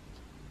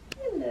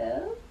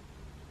 Hello.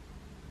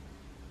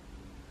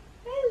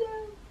 Hello.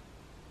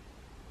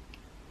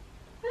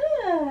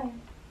 Hi.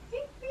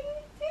 What are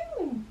you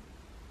doing?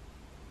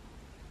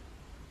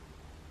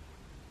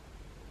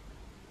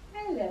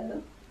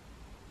 Hello.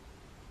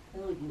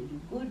 Oh, you're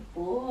a good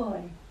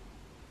boy.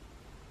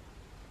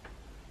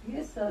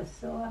 You're so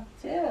soft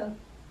too.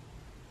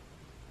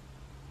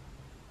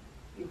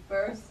 Your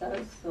fur's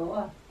so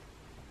soft.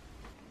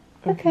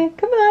 Okay,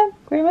 come on.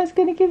 Grandma's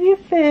gonna give you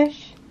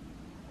fish.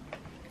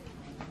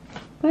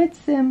 Good,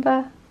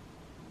 Simba.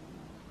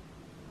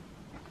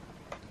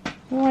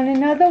 You want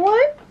another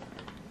one?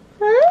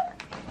 Huh?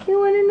 You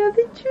want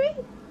another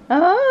treat?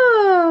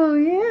 Oh,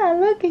 yeah,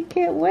 look, he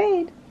can't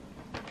wait.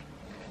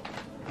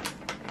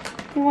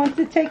 He wants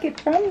to take it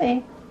from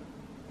me.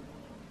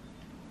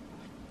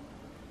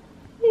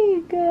 There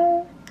you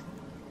go.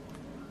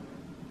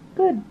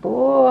 Good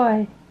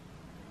boy.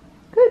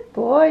 Good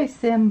boy,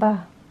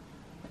 Simba.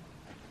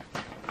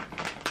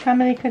 How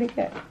many could he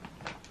get?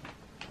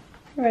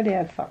 He already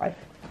had 5.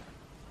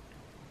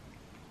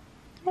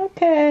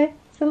 Okay,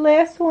 it's the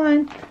last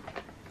one.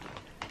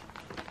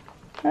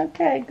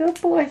 Okay, good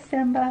boy,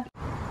 Simba.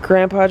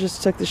 Grandpa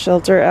just took the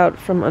shelter out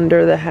from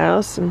under the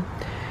house, and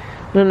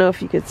I don't know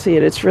if you could see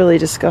it. It's really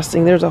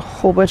disgusting. There's a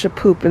whole bunch of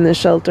poop in the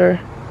shelter.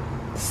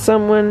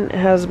 Someone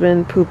has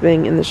been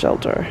pooping in the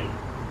shelter.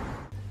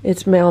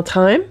 It's mail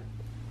time,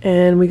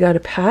 and we got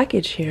a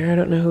package here. I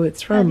don't know who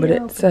it's from, but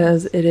it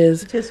says it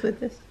is Just with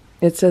this.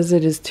 It says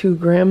it is to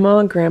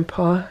Grandma,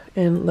 Grandpa,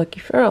 and Lucky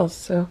Farrell.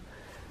 So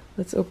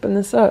let's open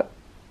this up.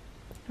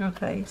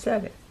 Okay, you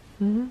said it.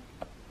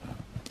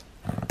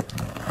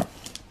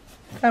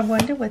 I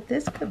wonder what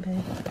this could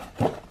be.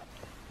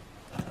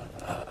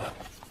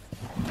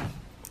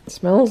 It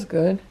smells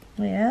good.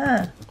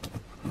 Yeah.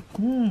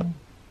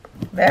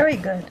 Very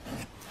good.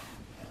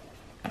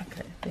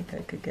 Okay, I think I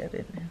could get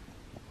it now.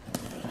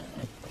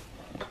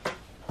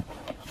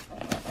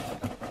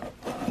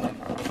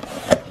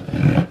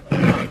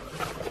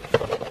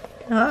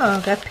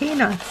 Oh, got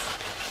peanuts.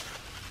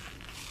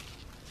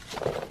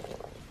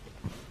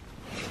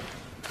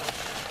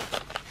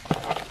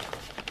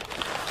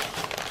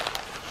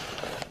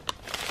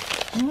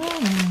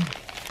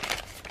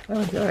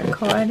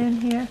 card in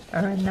here, or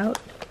a note.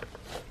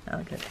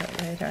 I'll get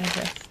that later, I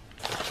guess.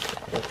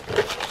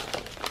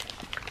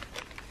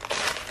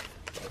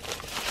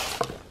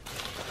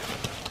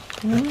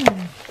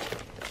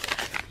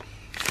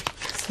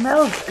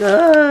 Smells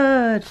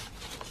good.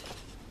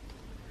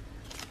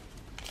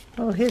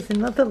 Oh, here's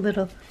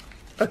another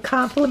a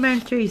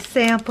complimentary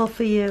sample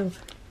for you.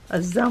 A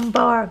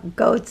Zumbar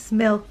goat's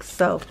milk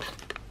soap.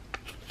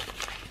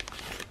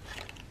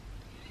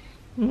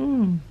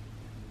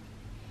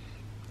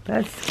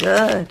 That's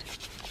good.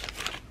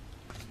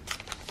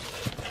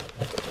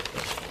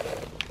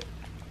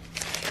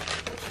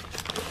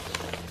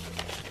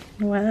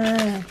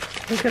 Wow,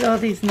 look at all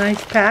these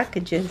nice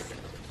packages.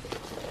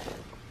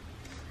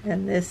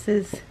 And this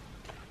is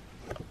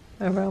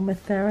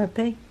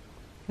aromatherapy.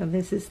 And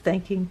this is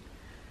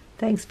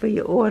thanks for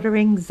your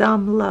ordering,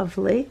 Zum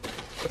Lovely.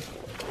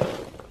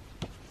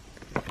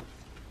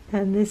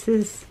 And this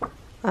is,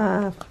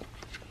 oh,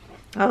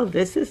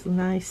 this is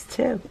nice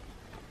too.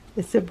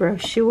 It's a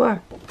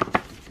brochure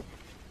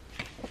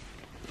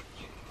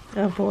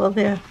of all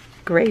their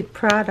great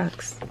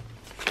products.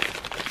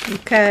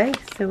 Okay,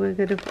 so we're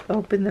going to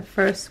open the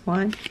first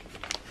one.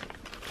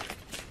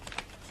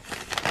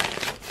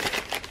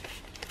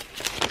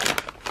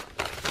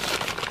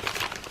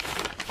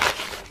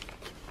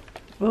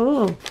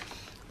 Oh,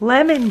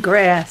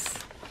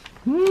 lemongrass.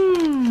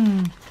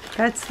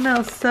 That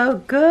smells so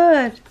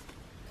good.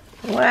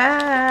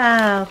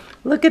 Wow,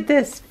 look at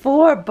this,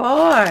 4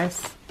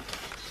 bars.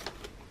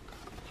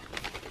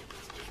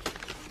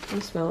 I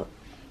smell it.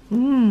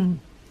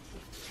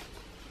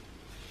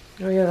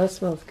 Oh yeah, that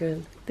smells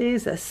good.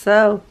 These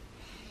are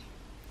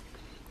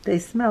they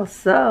smell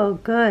so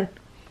good.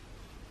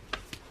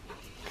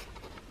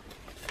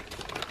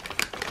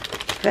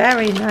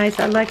 Very nice.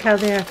 I like how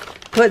they're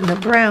put in the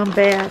brown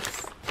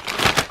bags.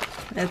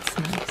 That's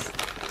nice.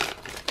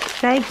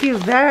 Thank you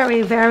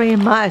very, very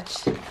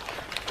much.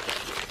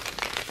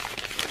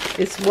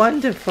 It's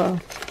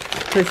wonderful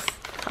because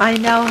I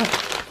know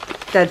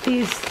that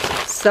these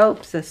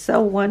soaps are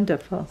so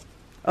wonderful.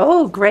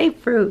 Oh,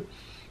 grapefruit.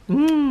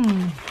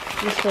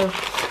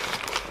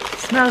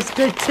 Smells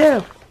good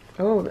too.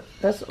 Oh,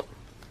 that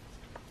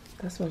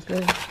smells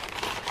good.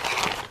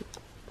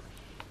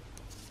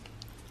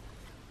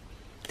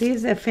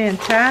 These are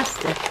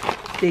fantastic,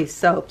 these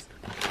soaps,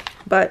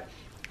 but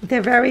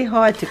they're very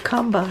hard to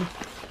come by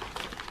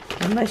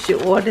unless you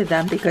order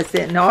them, because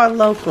in our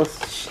local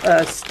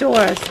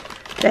stores,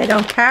 they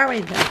don't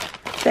carry them.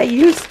 They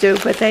used to,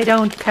 but they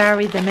don't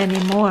carry them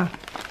anymore.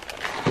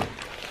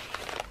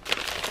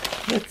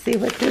 Let's see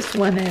what this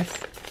one is.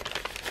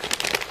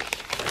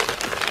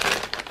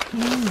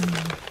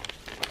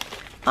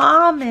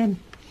 Almond.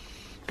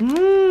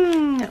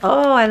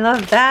 Oh, I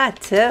love that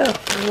too.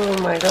 Oh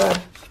my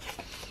god.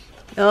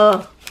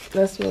 Oh,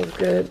 that smells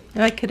good.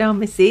 I could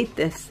almost eat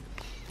this.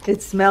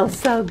 It smells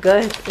so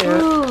good.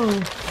 Yeah.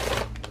 Ooh.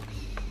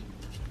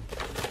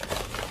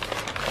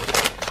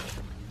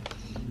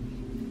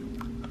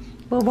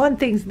 Well, one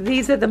thing,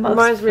 these are the most...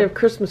 Reminds me of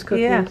Christmas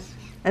cookies. Yeah,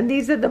 and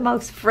these are the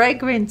most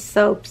fragrant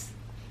soaps,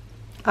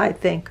 I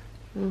think.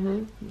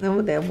 Oh,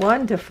 they're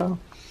wonderful.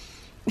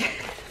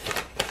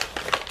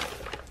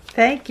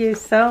 Thank you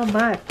so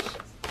much.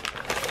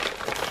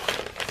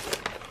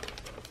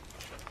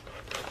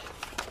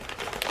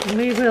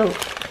 We will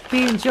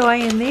be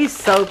enjoying these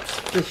soaps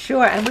for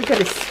sure, and we're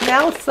going to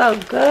smell so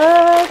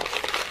good.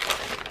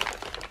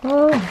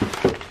 Oh,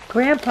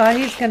 Grandpa,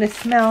 he's going to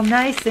smell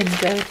nice and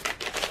good.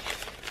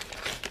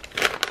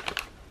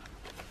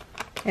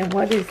 And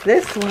what is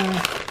this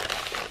one?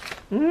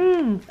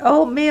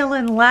 Oatmeal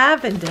and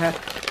lavender.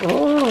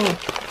 Oh,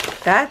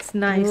 that's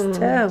nice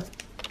too.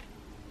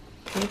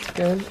 That's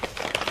good.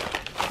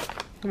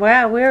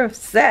 Wow, we're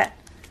set.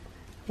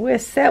 We're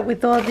set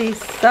with all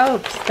these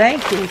soaps.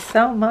 Thank you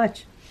so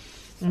much.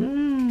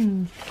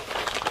 And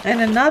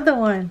another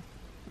one.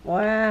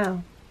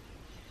 Wow.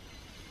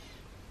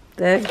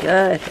 They're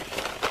good.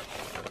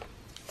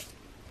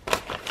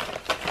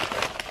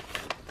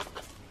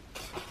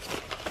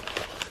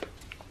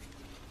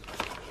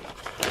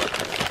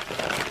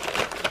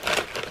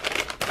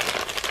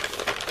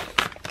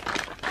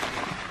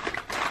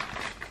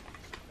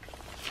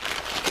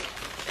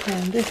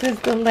 And this is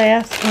the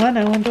last one.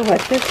 I wonder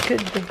what this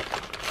could be.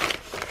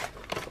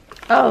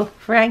 Oh,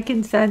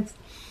 frankincense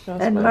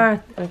and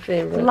myrrh. My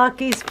favorite.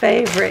 Lucky's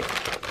favorite.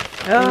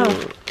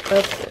 Oh,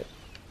 that's it.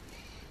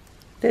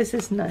 This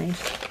is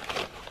nice.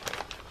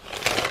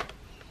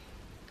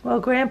 Well,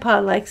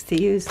 Grandpa likes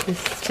to use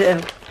this too.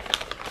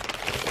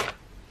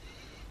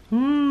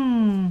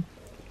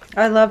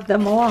 I love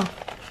them all.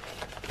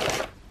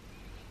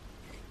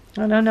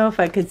 I don't know if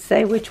I could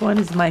say which one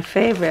is my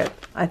favorite.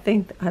 I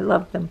think I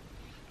love them.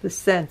 The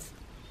scents.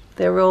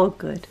 They're all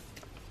good.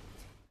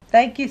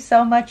 Thank you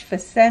so much for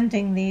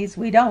sending these.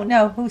 We don't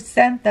know who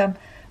sent them,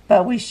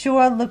 but we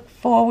sure look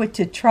forward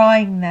to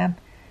trying them.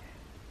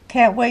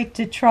 Can't wait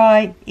to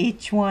try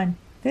each one.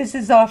 This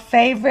is our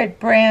favorite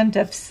brand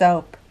of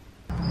soap.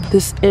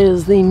 This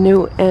is the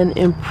new and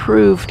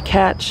improved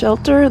cat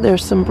shelter.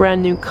 There's some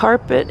brand new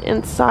carpet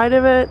inside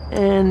of it,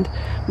 and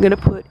I'm gonna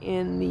put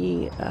in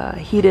the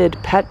heated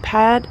pet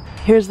pad.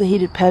 Here's the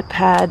heated pet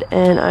pad,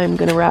 and I'm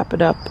gonna wrap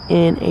it up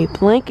in a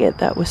blanket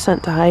that was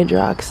sent to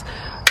Hydrox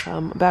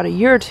about a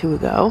year or two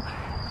ago,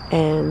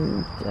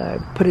 and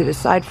put it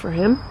aside for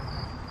him.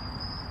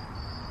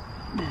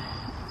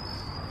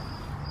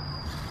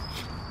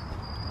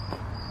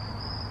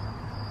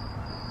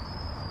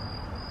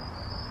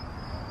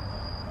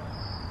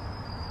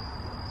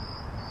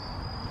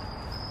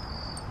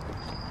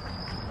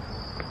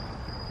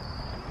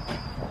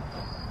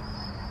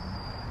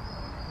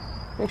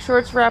 Make sure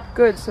it's wrapped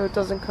good so it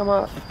doesn't come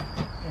up.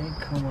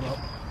 Ain't coming up.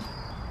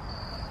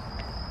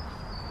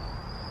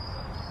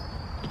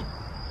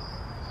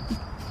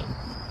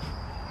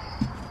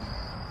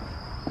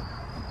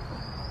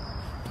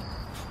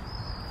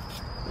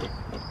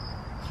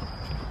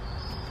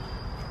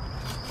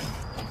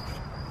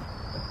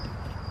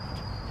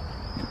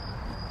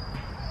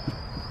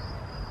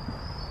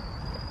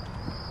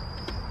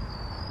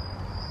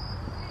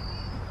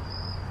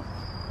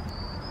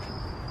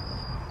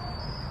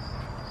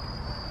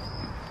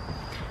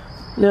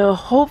 Now,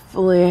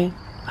 hopefully,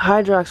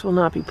 Hydrox will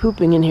not be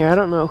pooping in here. I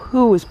don't know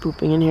who was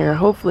pooping in here.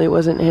 Hopefully it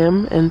wasn't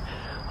him, and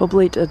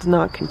hopefully it does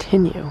not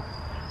continue.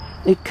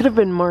 It could have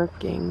been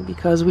marking,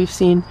 because we've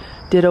seen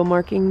Ditto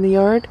marking the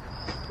yard.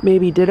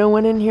 Maybe Ditto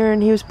went in here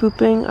and he was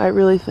pooping. I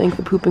really think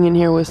the pooping in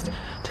here was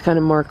to kind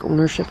of mark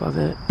ownership of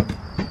it.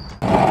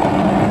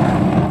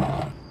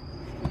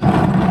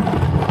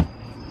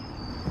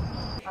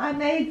 I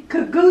made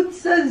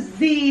kagutsa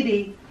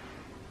ziti,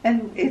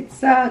 and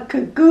it's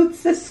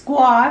kagutsa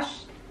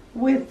squash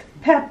with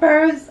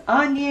peppers,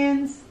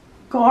 onions,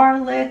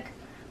 garlic,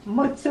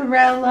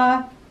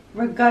 mozzarella,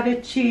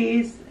 regatta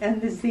cheese,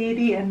 and the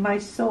ziti, and my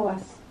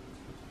sauce,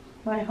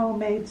 my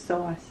homemade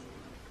sauce.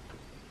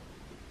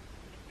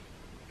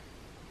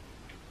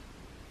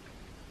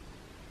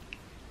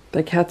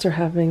 The cats are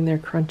having their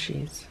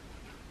crunchies.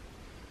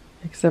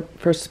 Except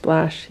for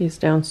Splash, he's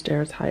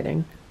downstairs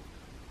hiding.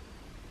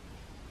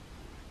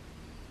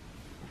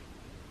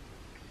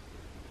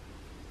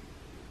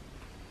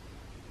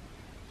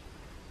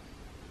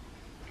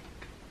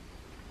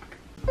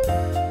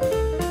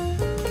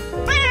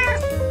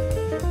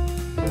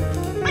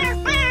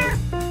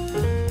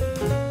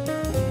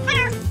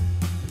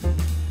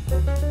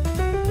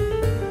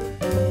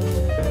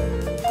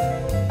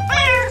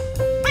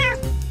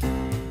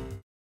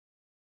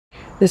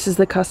 This is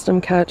the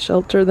custom cat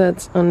shelter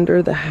that's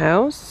under the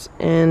house,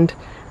 and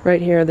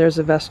right here there's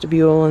a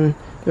vestibule and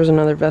there's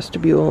another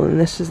vestibule, and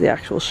this is the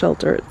actual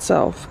shelter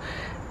itself.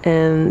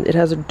 And it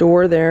has a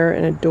door there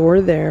and a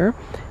door there.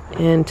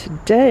 And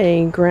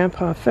today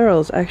Grandpa Farrell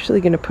is actually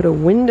going to put a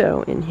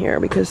window in here,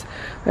 because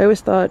I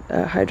always thought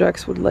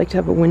Hydrox would like to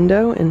have a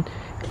window and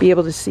be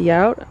able to see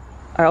out.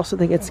 I also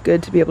think it's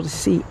good to be able to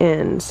see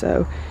in,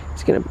 so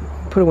he's going to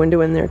put a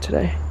window in there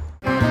today.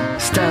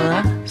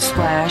 Stella,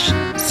 Splash,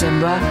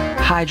 Simba,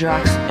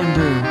 Hydrox, and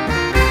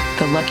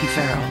Boo, the Lucky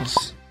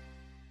Ferals.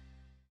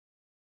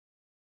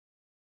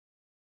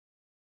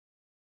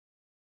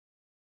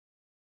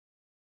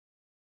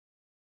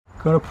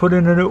 Gonna put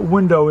in a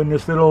window in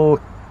this little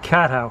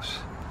cat house.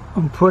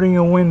 I'm putting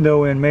a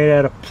window in made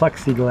out of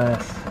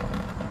plexiglass.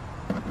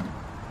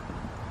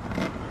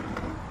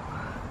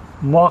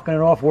 I'm marking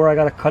it off where I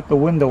gotta cut the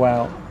window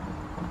out.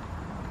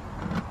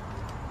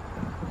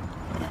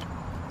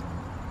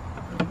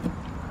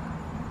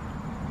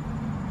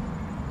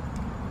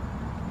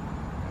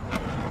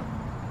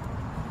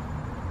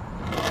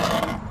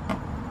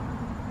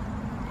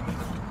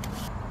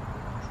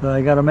 So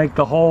I gotta make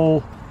the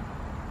hole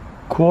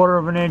 1/4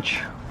 of an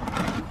inch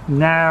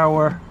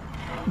narrower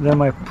than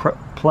my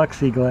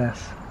plexiglass,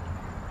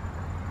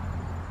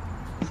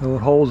 so it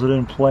holds it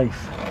in place.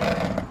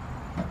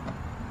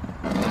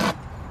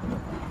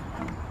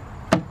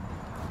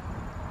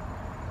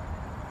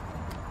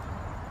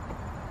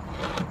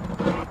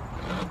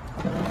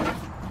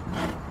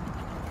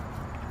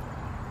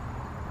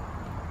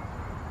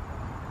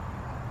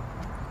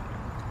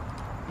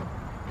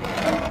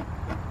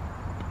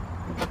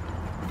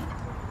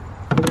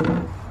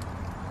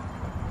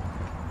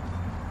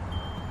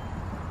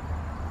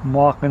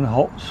 Marking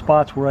the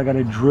spots where I got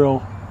to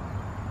drill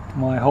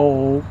my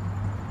hole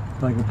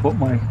so I can put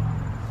my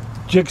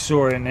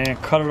jigsaw in there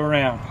and cut it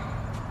around.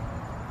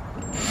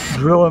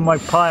 Drilling my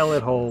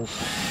pilot holes.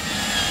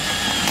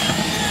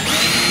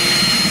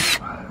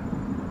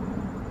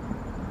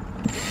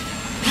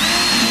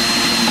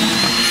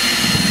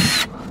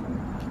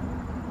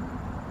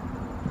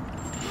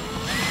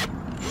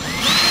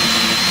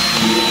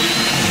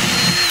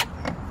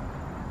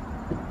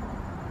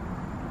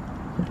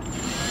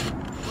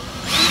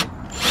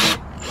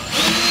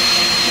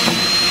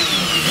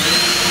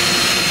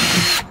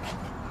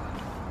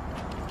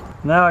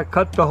 Now I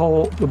cut the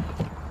hole,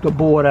 the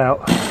board out.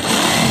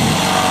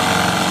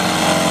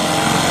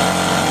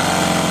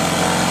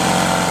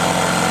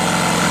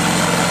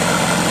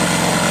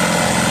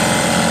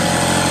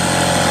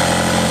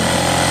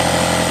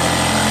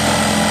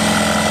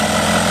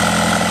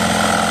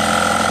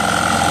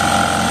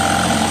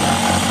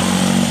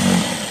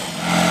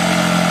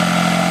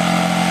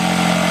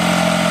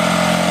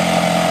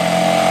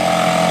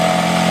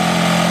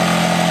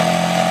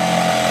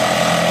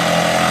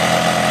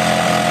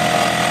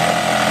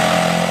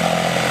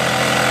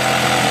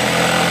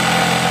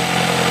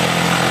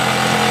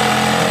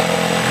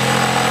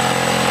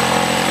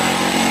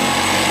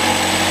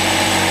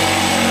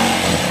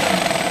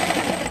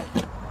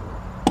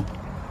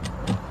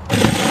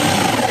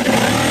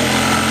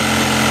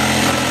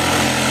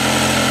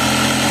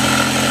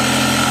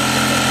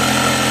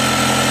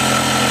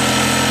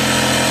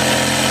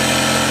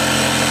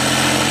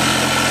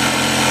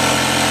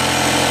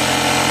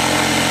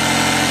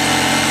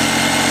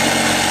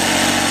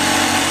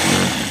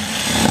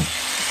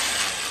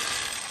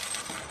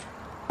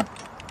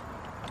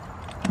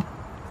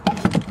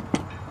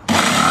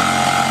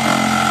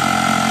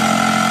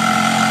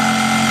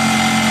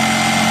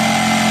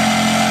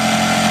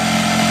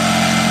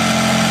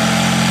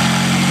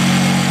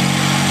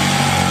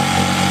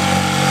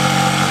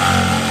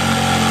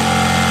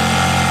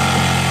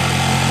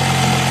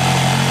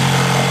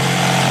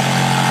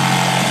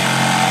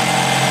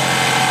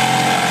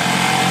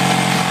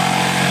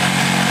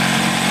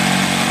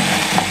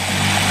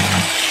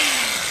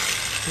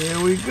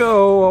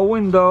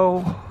 window.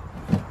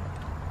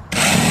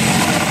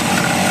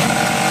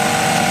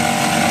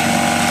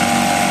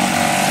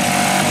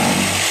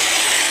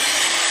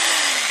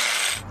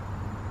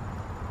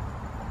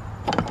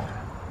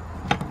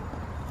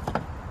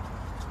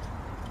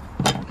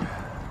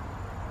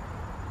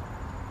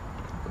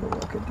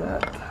 Look at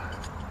that.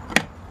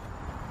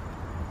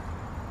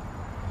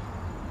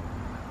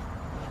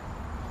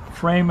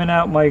 Framing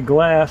out my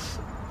glass,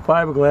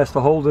 fiberglass, to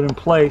hold it in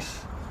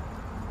place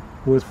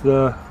with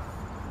the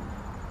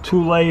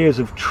 2 layers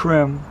of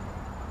trim.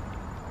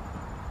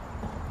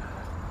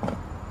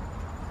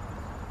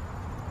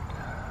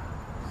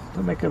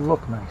 To make it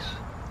look nice.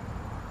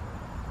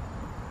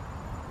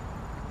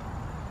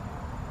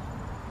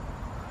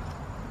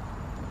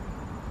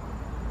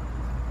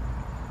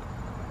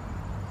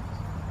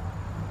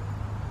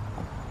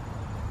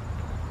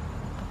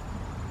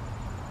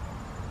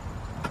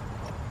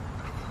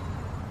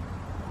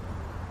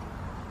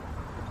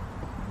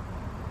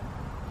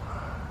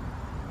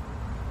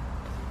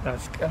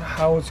 That's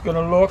how it's going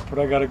to look, but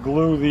I got to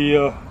glue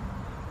the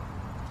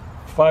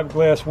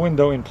fiberglass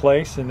window in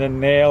place and then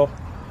nail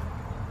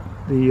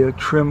the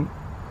trim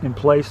in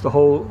place to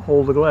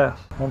hold the glass.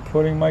 I'm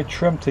putting my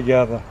trim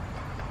together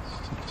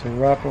to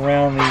wrap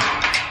around the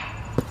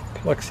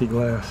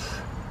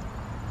plexiglass.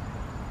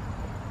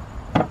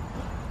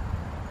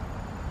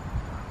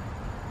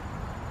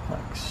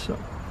 Like so.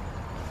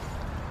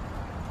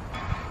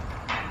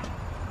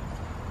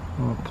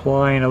 I'm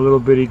applying a little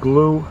bitty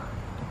glue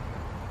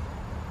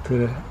to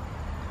the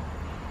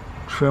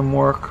trim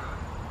work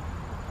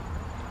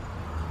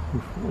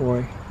before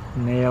I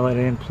nail it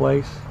in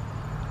place.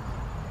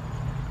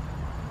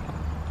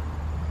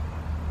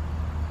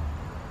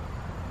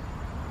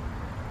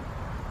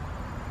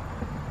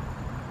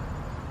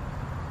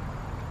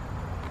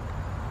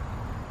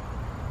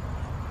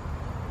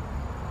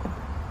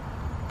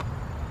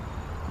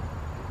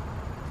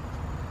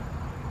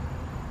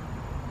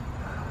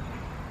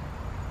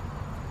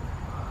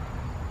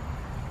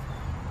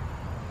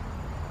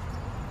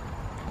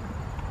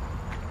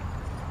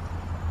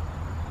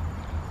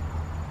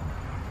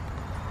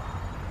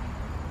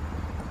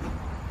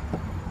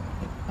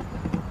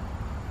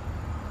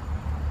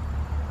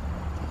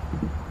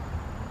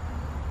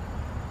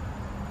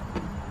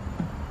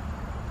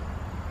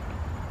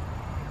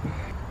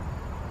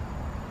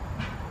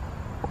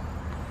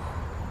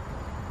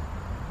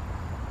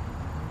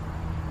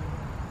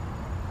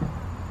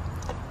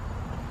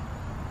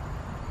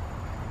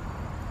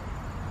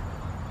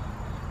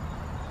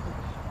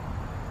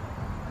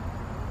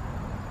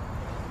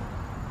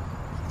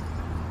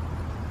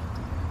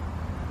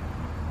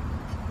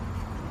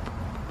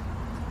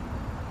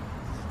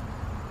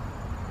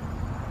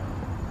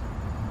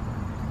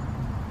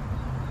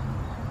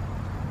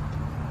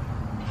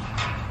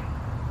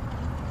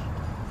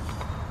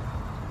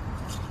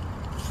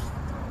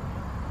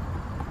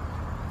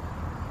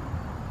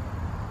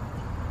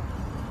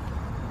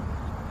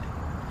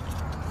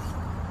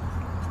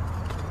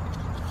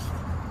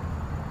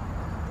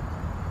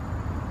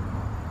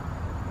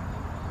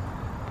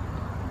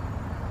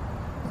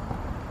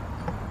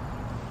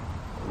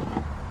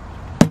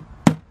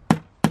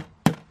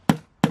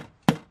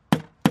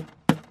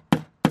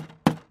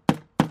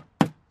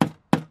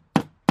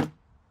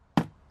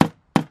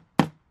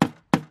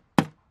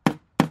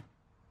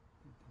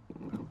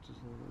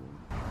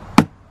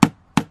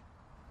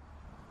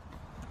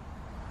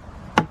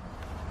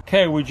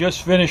 Okay, we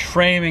just finished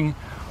framing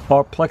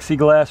our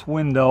plexiglass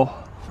window.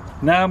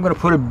 Now I'm going to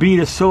put a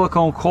bead of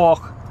silicone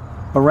caulk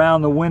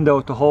around the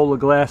window to hold the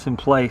glass in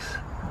place.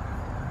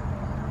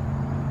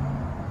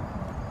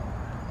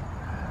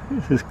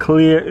 This is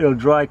clear, it'll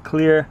dry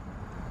clear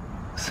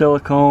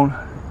silicone.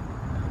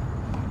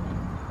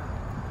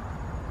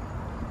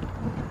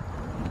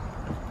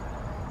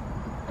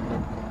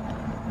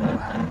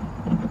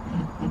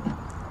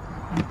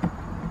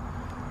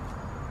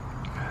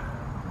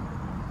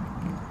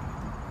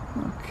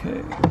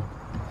 Okay,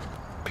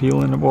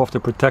 peeling them off the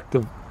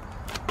protective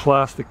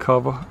plastic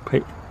cover.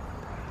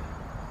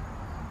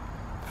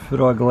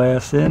 Fit our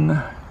glass in.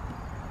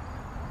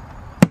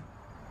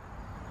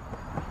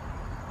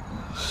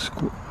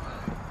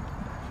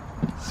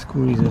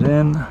 Squeeze it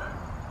in.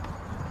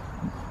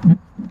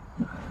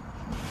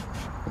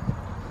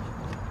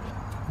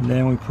 And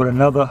then we put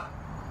another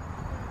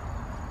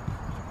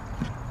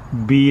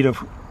bead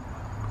of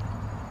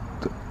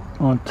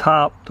on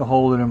top to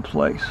hold it in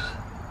place.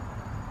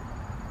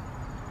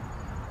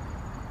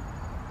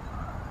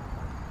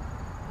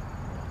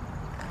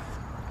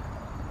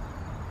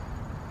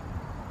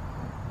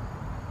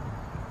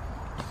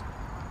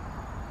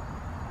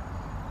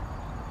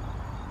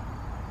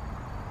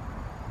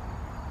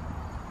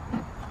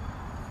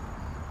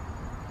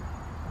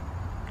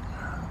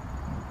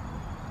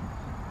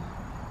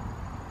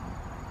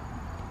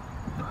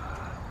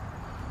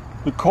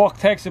 The caulk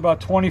takes about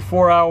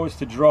 24 hours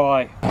to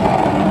dry.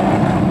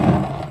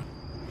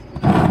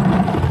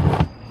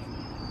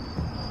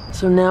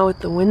 So now with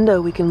the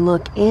window we can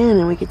look in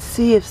and we can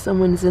see if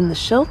someone's in the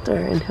shelter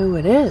and who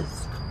it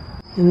is.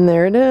 And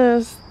there it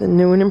is, the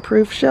new and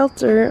improved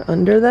shelter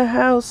under the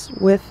house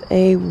with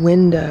a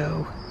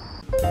window.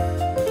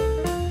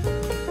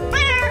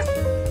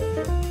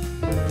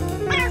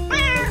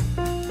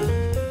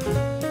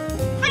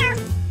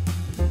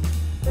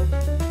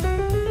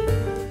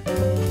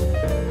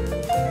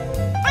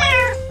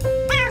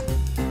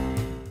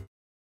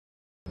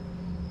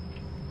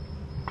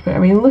 I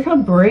mean, look how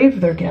brave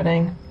they're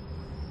getting.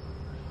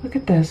 Look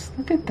at this,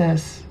 look at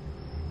this.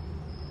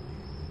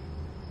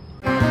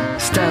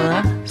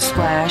 Stella,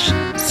 Splash,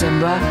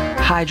 Simba,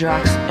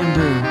 Hydrox, and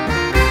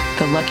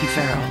Boo, the Lucky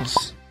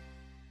Ferals.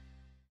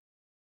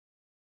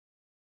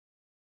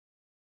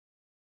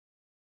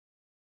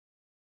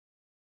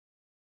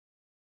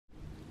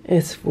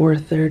 It's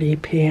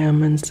 4:30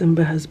 p.m. and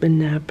Simba has been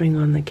napping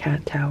on the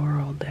cat tower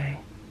all day.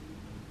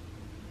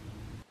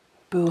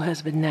 Boo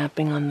has been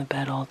napping on the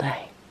bed all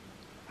day.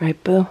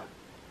 Right, Boo?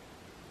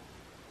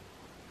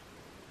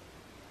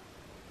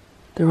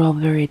 They're all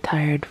very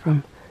tired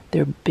from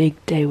their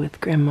big day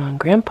with Grandma and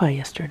Grandpa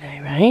yesterday,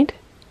 right?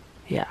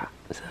 Yeah,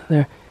 so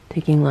they're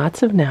taking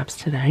lots of naps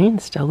today, and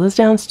Stella's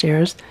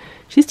downstairs.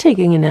 She's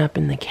taking a nap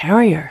in the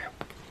carrier,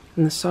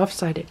 in the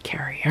soft-sided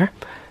carrier.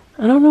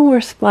 I don't know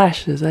where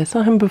Splash is. I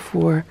saw him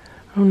before.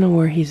 I don't know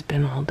where he's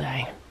been all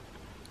day.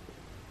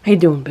 How you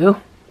doing, Boo?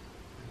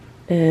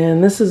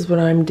 And this is what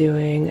I'm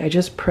doing. I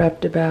just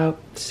prepped about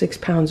 6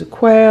 pounds of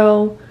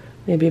quail,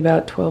 maybe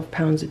about 12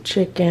 pounds of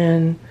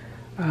chicken,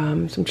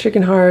 some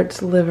chicken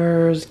hearts,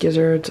 livers,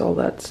 gizzards, all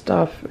that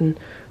stuff, and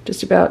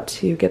just about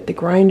to get the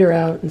grinder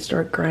out and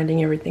start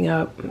grinding everything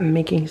up and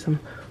making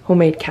some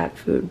homemade cat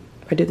food.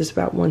 I do this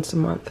about once a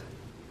month.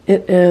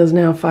 It is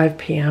now 5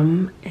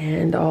 p.m.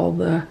 and all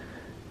the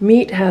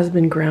meat has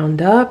been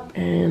ground up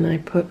and I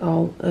put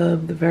all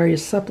of the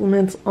various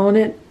supplements on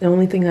it. The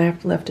only thing I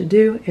have left to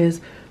do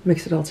is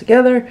mix it all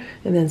together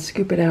and then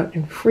scoop it out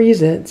and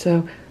freeze it.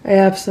 So I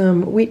have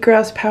some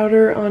wheatgrass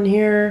powder on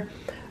here.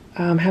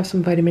 Have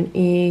some vitamin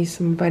E,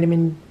 some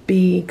vitamin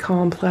B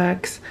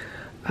complex.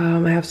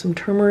 I have some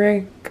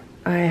turmeric.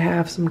 I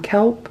have some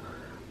kelp.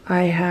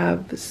 I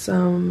have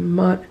some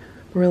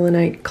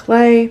montmorillonite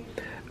clay.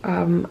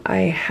 I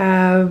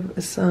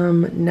have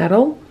some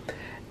nettle.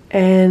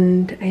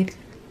 And I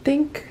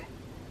think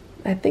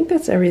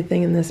that's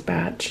everything in this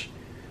batch.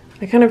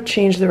 I kind of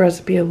change the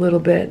recipe a little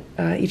bit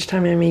each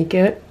time I make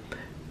it.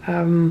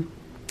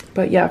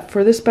 But yeah,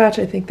 for this batch,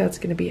 I think that's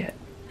going to be it.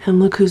 And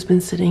look who's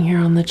been sitting here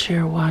on the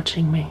chair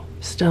watching me.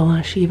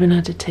 Stella. She even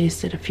had to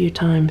taste it a few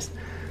times.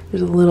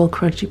 There's a little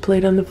crunchy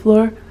plate on the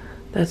floor.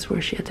 That's where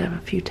she had to have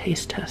a few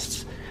taste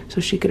tests so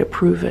she could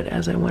approve it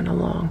as I went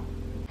along.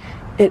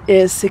 It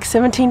is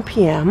 6:17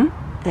 p.m.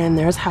 and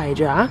there's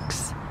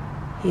Hydrox.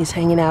 He's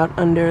hanging out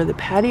under the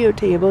patio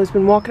table. He's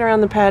been walking around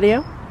the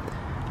patio.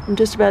 I'm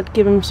just about to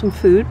give him some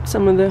food,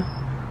 some of the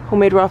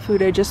homemade raw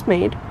food I just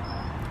made.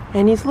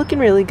 And he's looking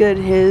really good.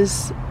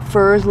 His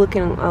fur is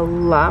looking a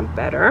lot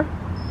better.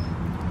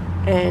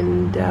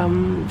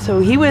 And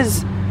so he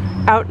was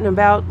out and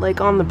about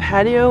like on the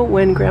patio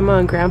when Grandma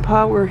and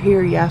Grandpa were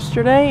here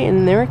yesterday,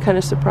 and they were kind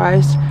of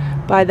surprised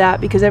by that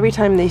because every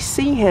time they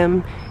see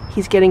him,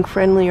 he's getting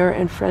friendlier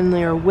and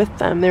friendlier with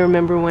them. They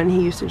remember when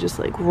he used to just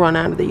like run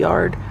out of the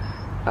yard,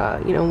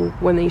 you know,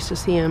 when they used to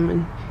see him,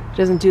 and he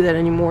doesn't do that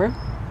anymore.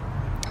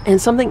 And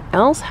something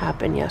else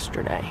happened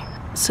yesterday.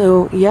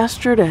 So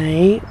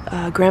yesterday,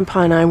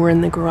 Grandpa and I were in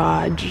the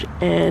garage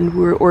and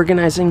we were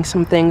organizing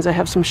some things. I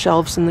have some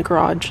shelves in the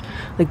garage,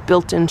 like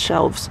built-in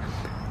shelves.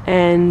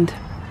 And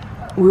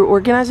we were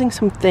organizing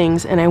some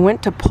things and I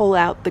went to pull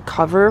out the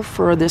cover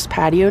for this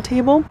patio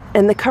table.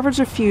 And the cover's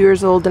a few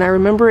years old and I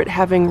remember it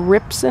having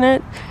rips in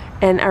it.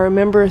 And I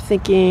remember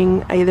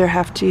thinking I either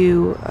have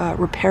to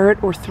repair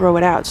it or throw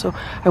it out. So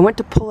I went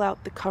to pull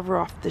out the cover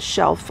off the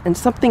shelf and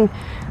something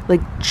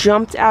like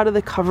jumped out of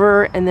the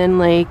cover and then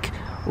like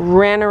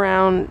ran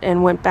around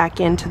and went back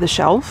into the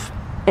shelf.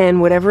 And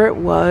whatever it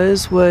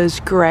was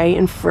gray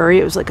and furry.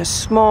 It was like a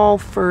small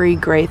furry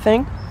gray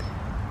thing.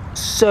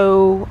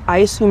 So I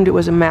assumed it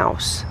was a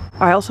mouse.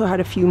 I also had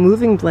a few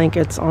moving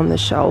blankets on the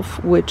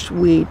shelf, which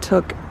we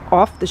took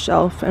off the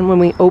shelf. And when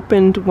we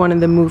opened one of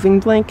the moving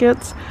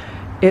blankets,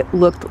 it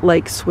looked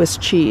like Swiss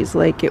cheese,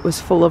 like it was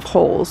full of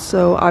holes.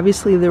 So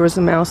obviously there was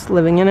a mouse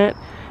living in it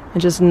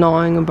and just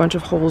gnawing a bunch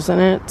of holes in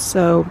it.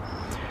 So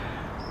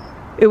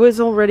it was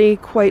already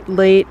quite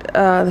late.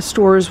 The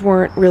stores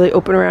weren't really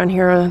open around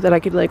here that I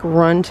could like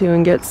run to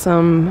and get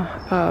some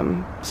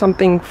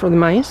something for the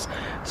mice.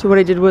 So what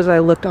I did was I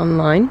looked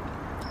online,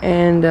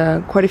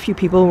 and quite a few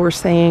people were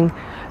saying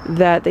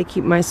that they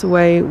keep mice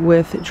away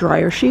with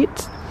dryer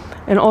sheets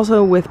and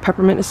also with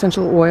peppermint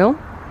essential oil.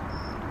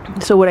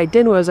 So what I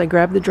did was I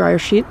grabbed the dryer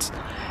sheets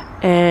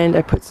and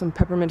I put some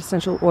peppermint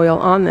essential oil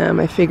on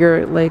them. I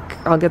figure like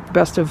I'll get the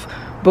best of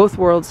both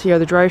worlds here,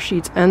 the dryer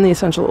sheets and the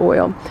essential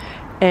oil.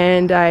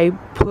 And I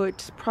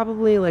put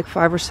probably like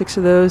 5 or 6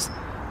 of those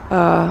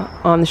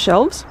on the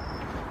shelves.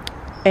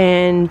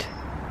 And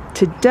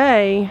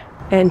today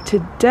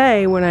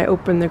when I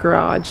opened the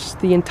garage,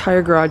 the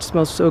entire garage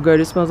smells so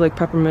good. It smells like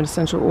peppermint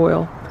essential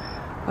oil.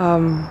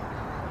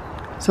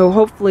 So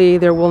hopefully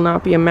there will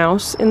not be a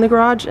mouse in the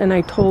garage, and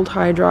I told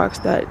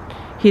Hydrox that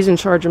he's in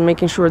charge of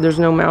making sure there's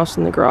no mouse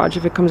in the garage.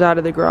 If it comes out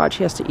of the garage,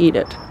 he has to eat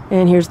it.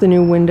 And here's the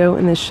new window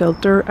in this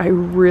shelter. I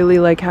really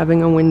like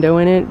having a window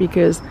in it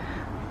because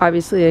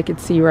obviously I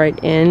could see right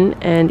in,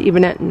 and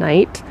even at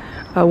night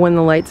when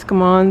the lights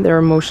come on, there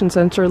are motion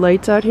sensor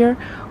lights out here.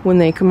 When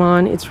they come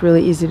on, it's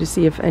really easy to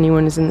see if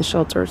anyone is in the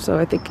shelter, so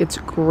I think it's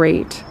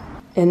great.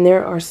 And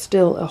there are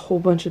still a whole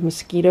bunch of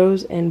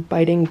mosquitoes and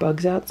biting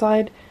bugs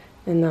outside,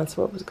 and that's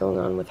what was going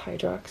on with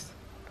Hydrox.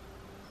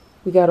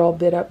 We got all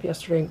bit up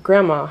yesterday.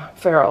 Grandma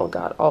Farrell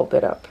got all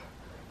bit up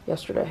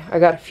yesterday. I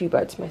got a few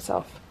bites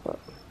myself, but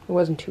it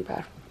wasn't too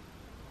bad.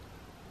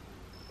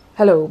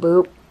 Hello,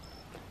 Boo.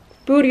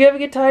 Boo, do you ever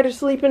get tired of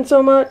sleeping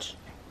so much?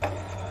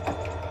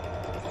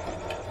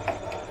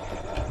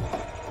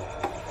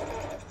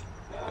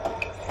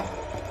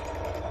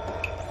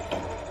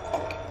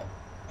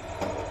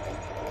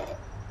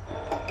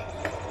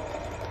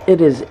 It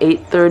is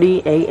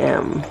 8:30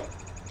 a.m.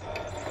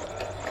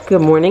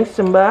 Good morning,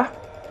 Simba.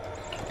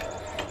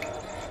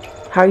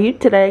 How are you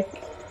today?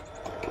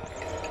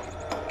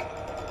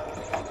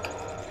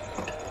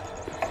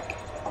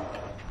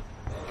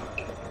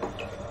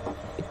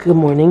 Good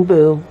morning,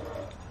 Boo.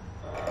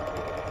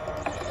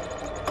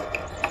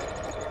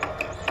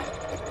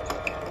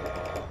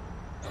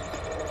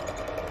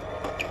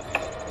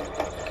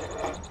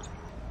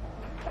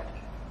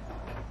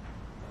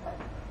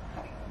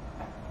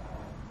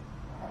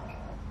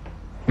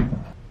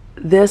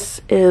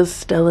 This is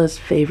Stella's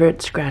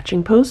favorite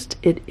scratching post.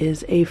 It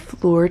is a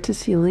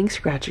floor-to-ceiling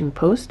scratching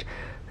post.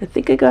 I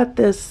think I got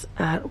this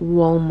at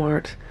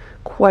Walmart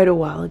quite a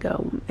while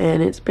ago,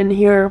 and it's been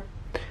here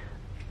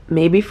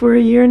maybe for a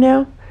year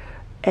now,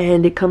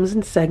 and it comes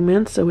in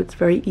segments, so it's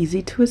very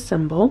easy to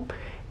assemble.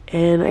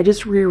 And I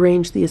just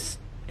rearranged the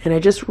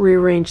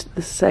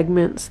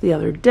segments the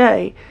other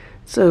day,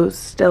 so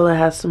Stella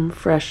has some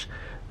fresh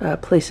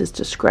places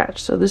to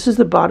scratch. So this is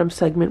the bottom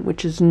segment,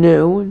 which is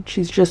new, and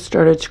she's just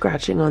started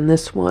scratching on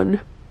this one.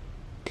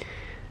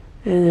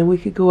 And then we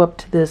could go up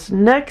to this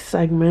next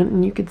segment,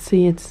 and you can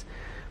see it's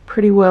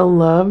pretty well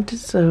loved,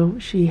 so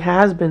she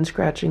has been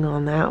scratching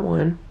on that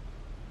one.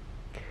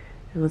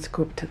 And let's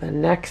go up to the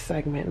next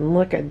segment, and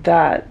look at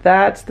that.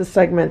 That's the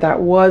segment that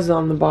was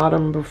on the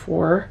bottom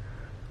before,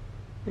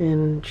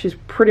 and she's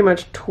pretty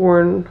much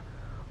torn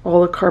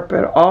all the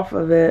carpet off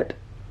of it,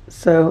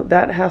 so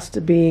that has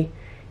to be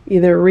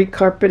either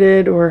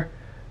recarpeted or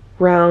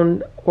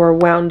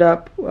wound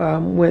up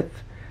with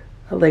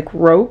like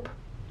rope.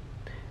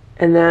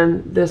 And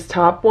then this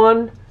top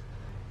one,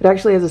 it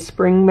actually has a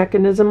spring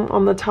mechanism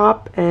on the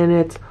top, and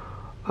it's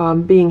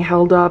being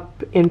held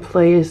up in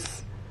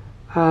place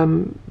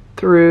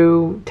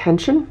through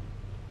tension.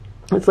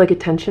 It's like a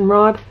tension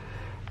rod,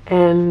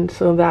 and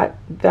so that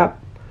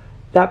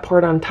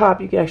part on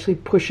top, you can actually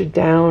push it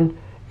down,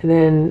 and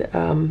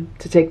then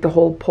to take the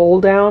whole pole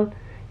down,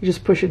 you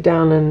just push it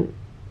down and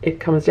it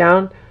comes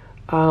down.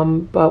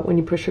 But when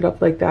you push it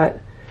up like that,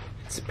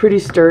 it's pretty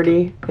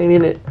sturdy. I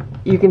mean,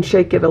 you can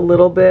shake it a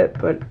little bit,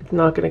 but it's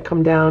not going to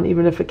come down.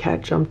 Even if a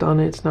cat jumped on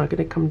it, it's not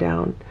going to come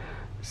down.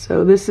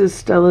 So this is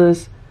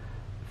Stella's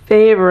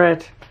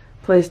favorite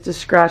place to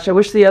scratch. I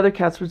wish the other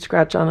cats would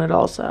scratch on it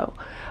also.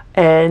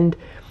 And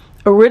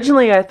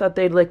originally I thought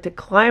they'd like to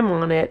climb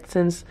on it,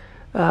 since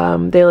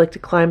they like to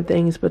climb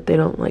things, but they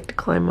don't like to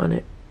climb on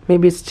it.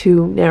 Maybe it's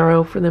too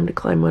narrow for them to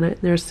climb on it.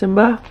 And there's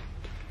Simba.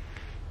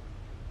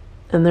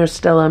 And there's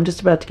Stella. I'm just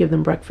about to give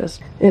them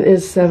breakfast. It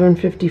is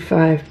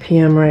 7:55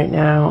 p.m. right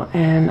now,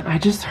 and I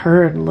just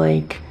heard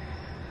like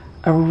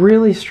a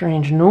really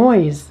strange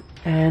noise,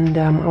 and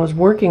I was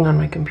working on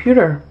my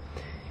computer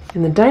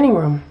in the dining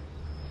room.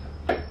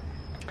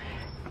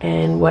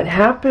 And what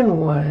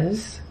happened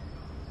was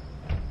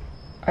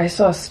I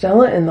saw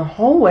Stella in the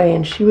hallway,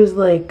 and she was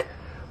like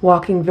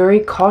walking very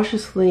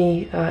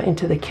cautiously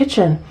into the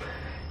kitchen.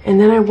 And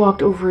then I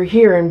walked over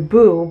here, and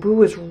Boo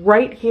was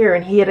right here,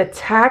 and he had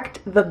attacked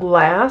the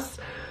glass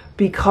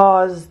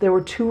because there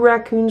were two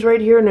raccoons right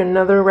here and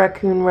another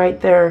raccoon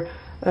right there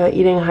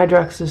eating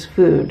Hydrox's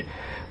food.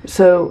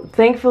 So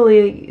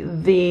thankfully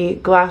the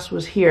glass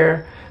was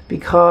here,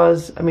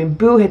 because I mean,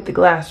 Boo hit the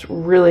glass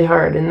really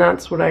hard, and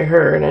that's what I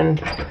heard. And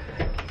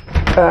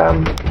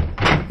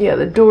yeah,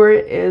 the door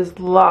is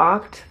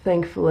locked,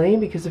 thankfully,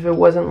 because if it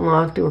wasn't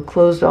locked or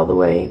closed all the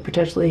way,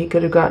 potentially he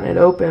could have gotten it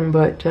open.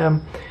 But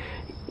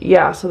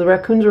yeah, so the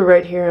raccoons were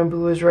right here and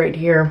Boo was right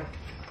here.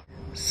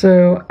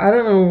 So I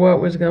don't know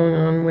what was going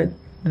on with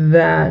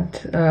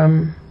that.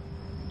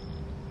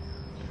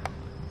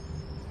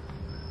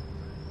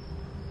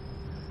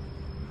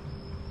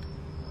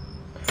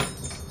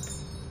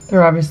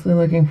 They're obviously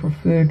looking for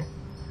food.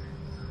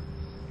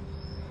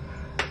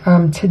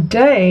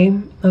 Today,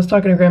 I was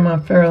talking to Grandma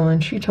Farrell,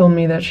 and she told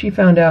me that she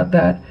found out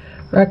that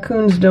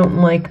raccoons don't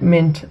like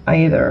mint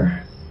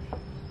either.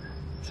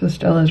 So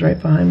Stella's right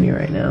behind me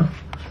right now.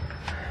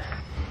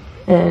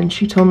 And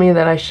she told me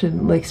that I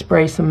should like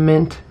spray some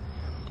mint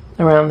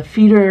around the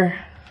feeder.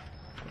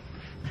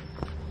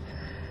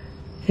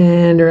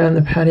 and around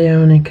the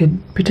patio, and I could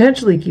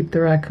potentially keep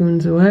the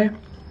raccoons away.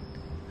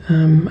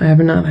 I have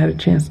not had a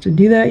chance to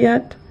do that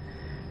yet,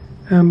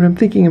 but I'm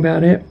thinking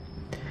about it.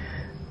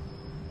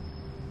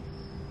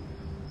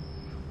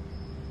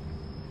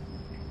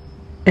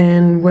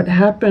 And what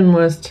happened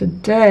was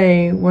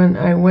today, when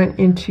I went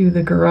into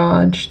the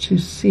garage to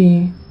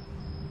see...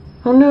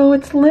 Oh no,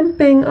 it's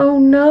limping! Oh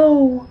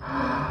no!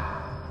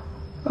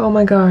 Oh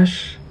my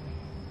gosh.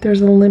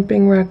 There's a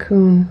limping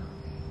raccoon.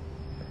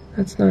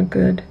 That's not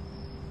good.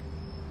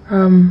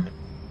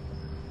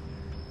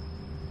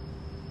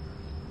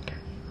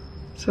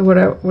 So what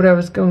I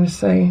was going to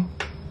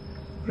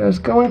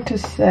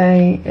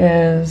say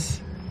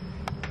is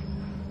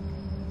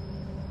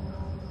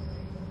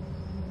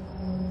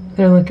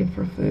they're looking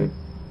for food.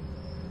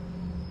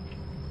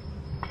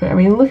 I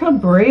mean, look how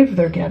brave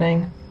they're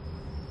getting.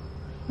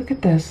 Look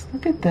at this.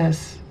 Look at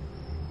this.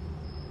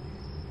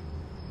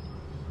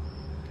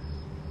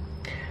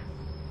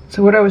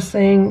 So what I was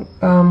saying,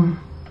 so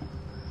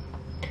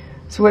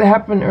what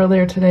happened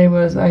earlier today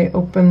was I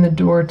opened the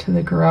door to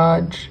the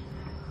garage,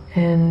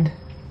 and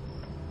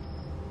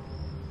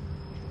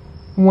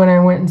when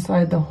I went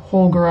inside, the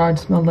whole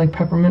garage smelled like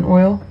peppermint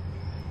oil.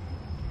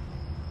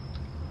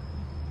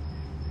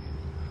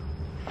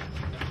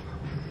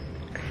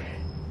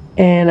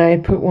 And I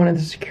had put one of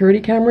the security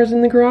cameras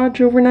in the garage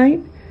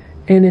overnight,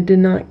 and it did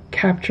not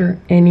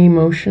capture any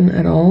motion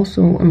at all.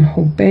 So I'm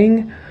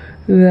hoping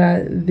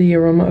that the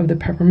aroma of the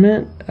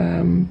peppermint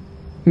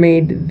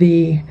made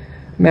the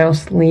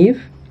mouse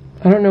leave.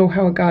 I don't know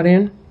how it got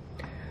in.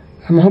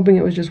 I'm hoping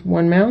it was just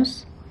one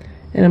mouse,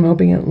 and I'm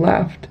hoping it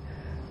left.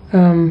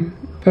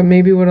 But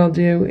maybe what I'll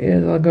do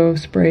is I'll go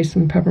spray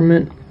some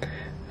peppermint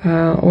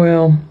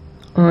oil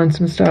on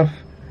some stuff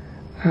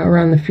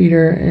around the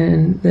feeder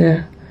and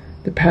the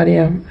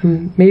patio,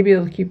 and maybe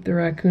it'll keep the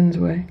raccoons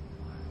away.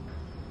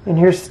 And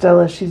here's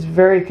Stella. She's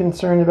very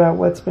concerned about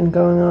what's been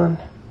going on.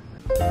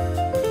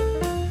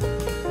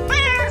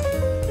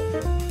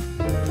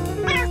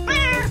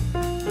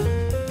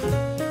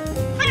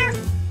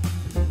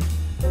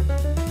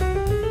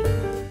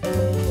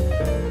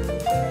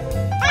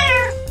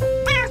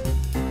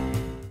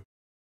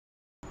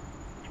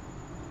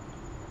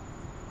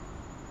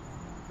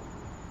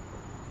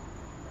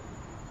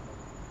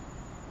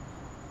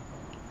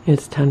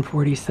 It's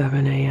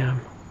 10:47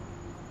 a.m.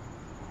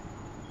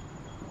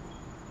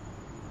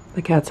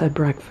 The cats had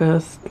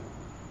breakfast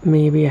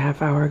maybe a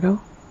half hour ago.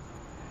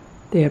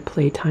 They had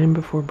playtime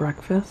before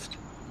breakfast.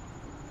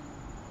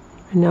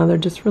 And now they're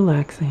just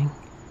relaxing.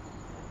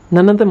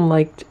 None of them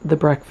liked the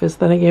breakfast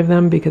that I gave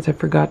them because I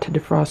forgot to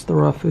defrost the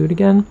raw food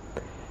again.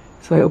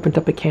 So I opened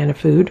up a can of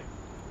food.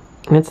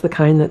 And it's the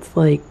kind that's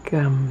like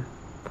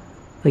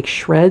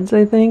shreds,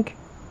 I think.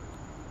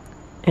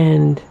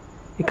 And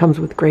it comes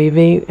with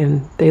gravy,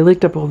 and they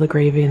licked up all the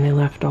gravy and they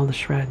left all the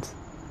shreds.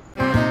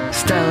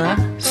 Stella,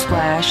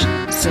 Splash,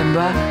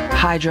 Simba,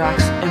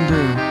 Hydrox, and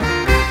Boo,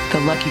 the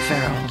Lucky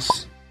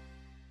Ferals.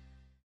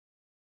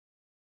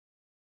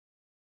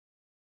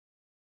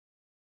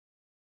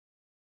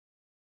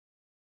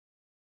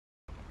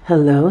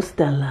 Hello,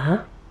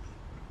 Stella.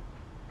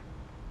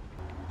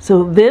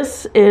 So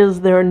this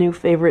is their new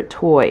favorite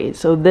toy.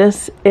 So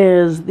this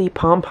is the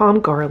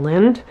pom-pom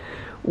garland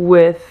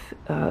with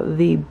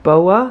the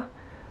boa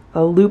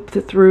looped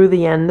through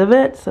the end of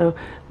it. So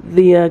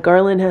the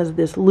garland has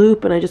this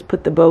loop, and I just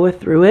put the boa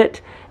through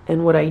it.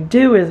 And what I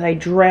do is I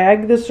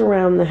drag this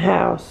around the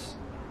house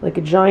like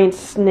a giant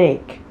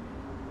snake.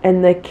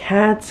 And the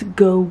cats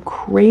go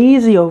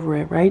crazy over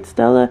it, right,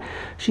 Stella?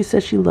 She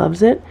says she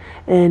loves it.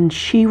 And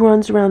she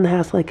runs around the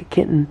house like a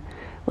kitten.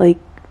 Like,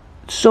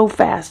 so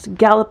fast,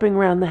 galloping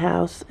around the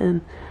house.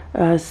 And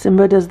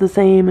Simba does the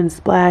same, and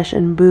Splash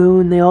and Boo.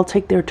 And they all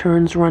take their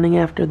turns running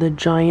after the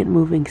giant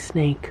moving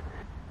snake.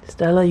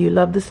 Stella, you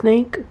love the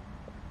snake?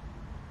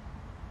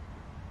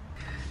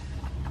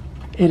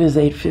 It is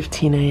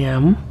 8:15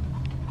 a.m.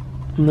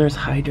 And there's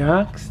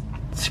Hydrox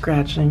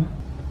scratching.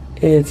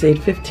 It's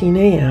 8:15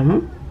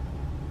 a.m.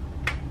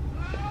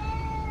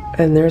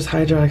 And there's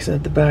Hydrox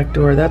at the back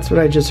door. That's what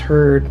I just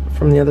heard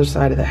from the other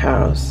side of the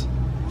house.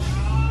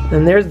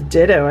 And there's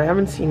Ditto. I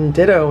haven't seen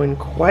Ditto in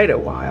quite a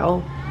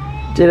while.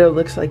 Ditto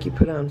looks like he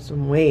put on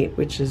some weight,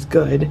 which is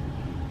good.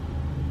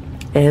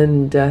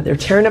 And they're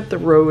tearing up the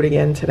road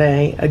again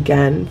today.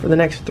 Again, for the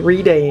next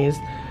 3 days,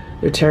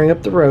 they're tearing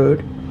up the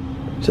road.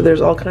 So there's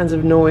all kinds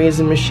of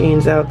noise and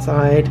machines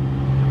outside.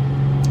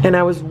 And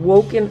I was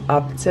woken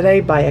up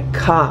today by a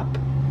cop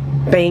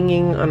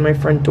banging on my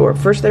front door.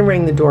 First they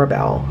rang the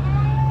doorbell,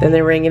 then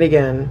they rang it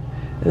again.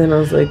 And then I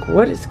was like,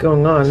 what is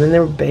going on? And then they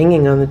were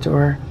banging on the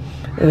door.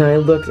 And I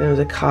looked, and it was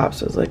a cop,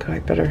 so I was like, oh, I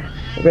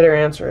better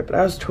answer it. But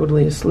I was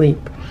totally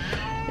asleep.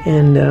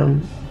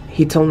 And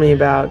he told me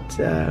about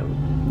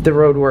the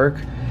road work.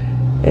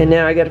 And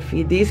now I gotta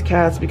feed these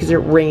cats because it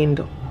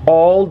rained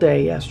all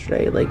day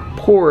yesterday, like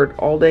poured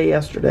all day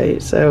yesterday.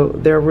 So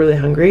they're really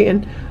hungry,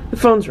 and the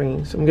phone's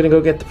ringing, so I'm gonna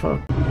go get the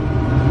phone.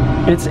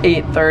 It's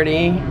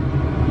 8:30.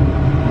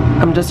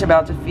 I'm just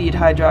about to feed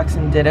Hydrox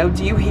and Ditto.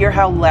 Do you hear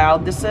how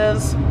loud this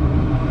is?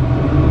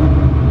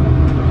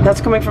 That's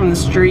coming from the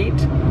street.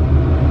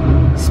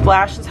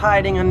 Splash is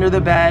hiding under the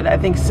bed. I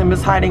think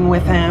Simba's hiding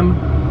with him.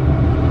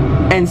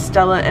 And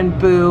Stella and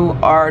Boo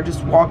are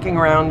just walking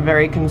around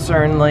very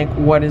concerned, like,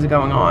 what is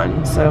going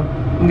on? So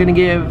I'm gonna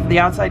give the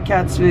outside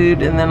cats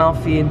food, and then I'll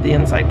feed the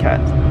inside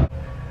cats.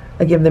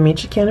 I give them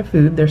each a can of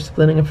food. They're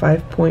splitting a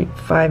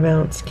 5.5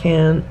 ounce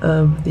can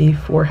of the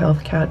 4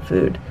 Health cat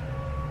food.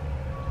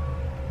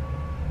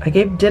 I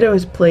gave Ditto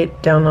his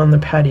plate down on the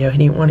patio. He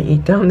didn't want to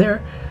eat down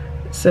there,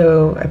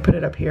 so I put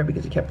it up here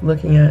because he kept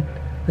looking at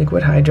like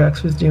what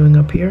Hydrox was doing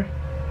up here.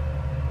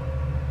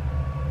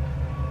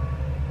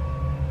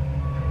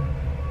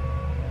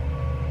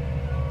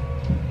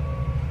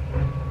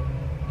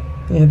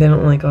 Yeah, they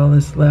don't like all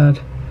this loud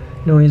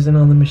noise and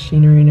all the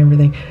machinery and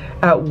everything.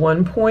 At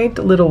one point,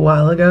 a little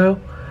while ago,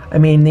 I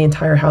mean, the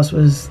entire house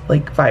was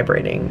like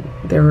vibrating.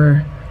 I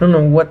don't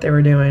know what they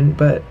were doing,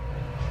 but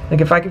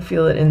like if I could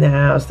feel it in the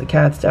house, the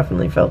cats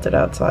definitely felt it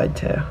outside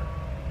too.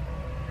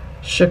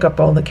 Shook up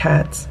all the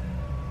cats.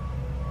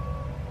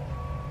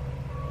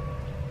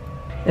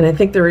 And I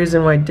think the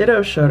reason why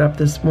Ditto showed up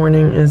this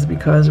morning is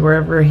because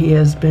wherever he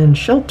has been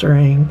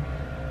sheltering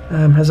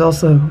has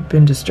also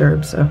been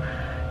disturbed. So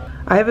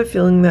I have a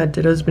feeling that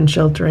Ditto's been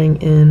sheltering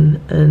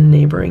in a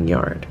neighboring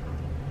yard.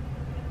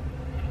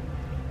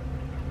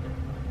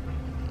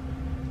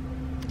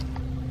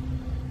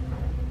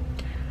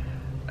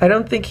 I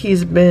don't think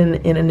he's been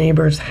in a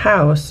neighbor's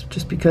house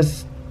just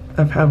because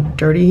of how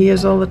dirty he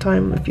is all the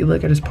time, if you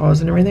look at his paws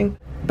and everything.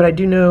 But I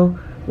do know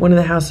one of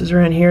the houses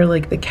around here,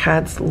 like the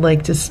cats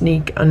like to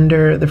sneak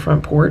under the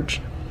front porch.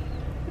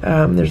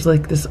 There's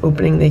like this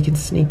opening they can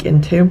sneak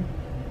into.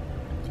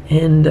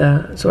 And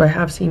so I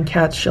have seen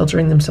cats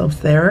sheltering themselves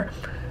there.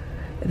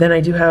 Then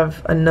I do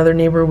have another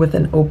neighbor with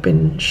an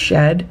open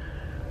shed.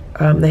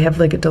 They have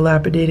like a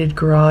dilapidated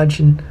garage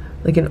and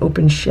like an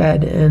open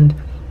shed, and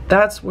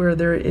that's where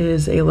there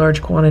is a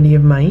large quantity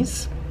of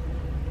mice.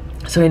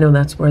 So I know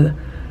that's where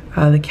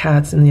the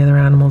cats and the other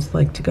animals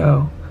like to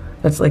go.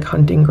 That's like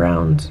hunting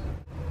grounds.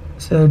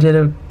 So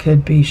Ditto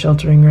could be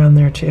sheltering around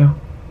there too.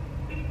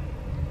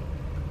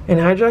 And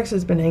Hydrox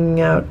has been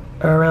hanging out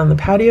around the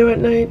patio at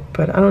night,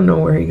 but I don't know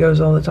where he goes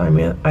all the time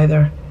yet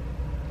either.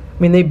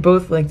 I mean, they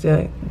both like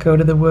to go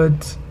to the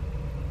woods.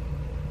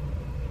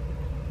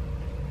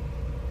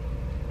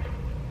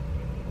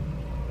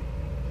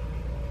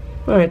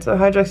 Alright, so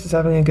Hydrox is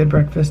having a good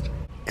breakfast.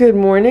 Good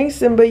morning,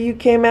 Simba. You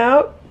came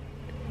out?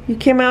 You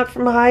came out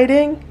from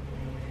hiding?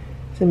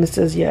 Simba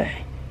says, yeah,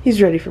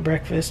 he's ready for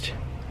breakfast.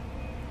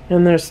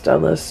 And there's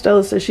Stella.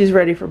 Stella says she's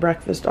ready for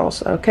breakfast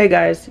also. Okay,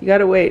 guys, you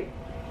gotta wait.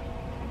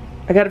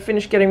 I gotta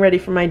finish getting ready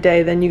for my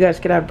day, then you guys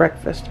could have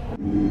breakfast.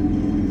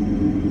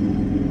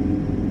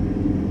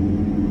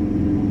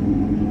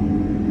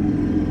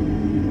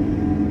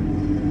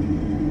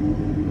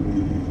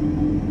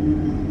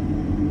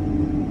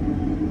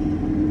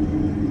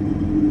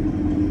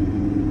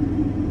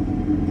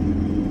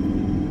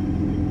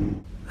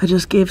 I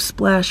just gave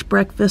Splash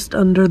breakfast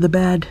under the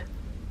bed.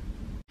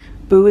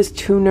 Boo is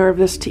too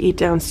nervous to eat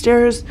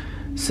downstairs,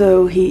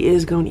 so he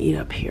is going to eat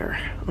up here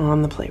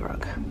on the play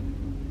rug.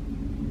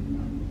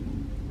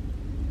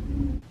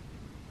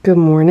 Good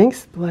morning,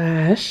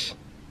 Splash.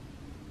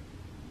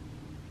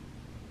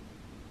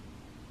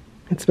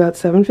 It's about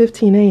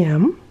 7:15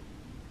 a.m.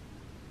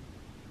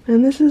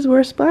 And this is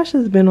where Splash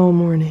has been all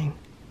morning.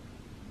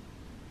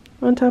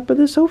 On top of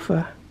the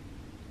sofa.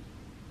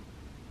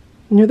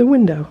 Near the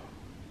window.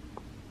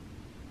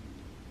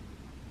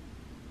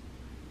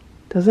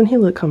 Doesn't he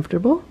look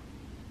comfortable?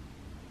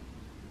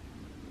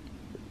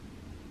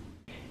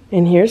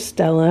 And here's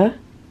Stella.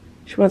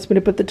 She wants me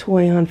to put the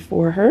toy on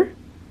for her.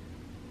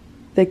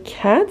 The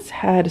cats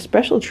had a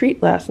special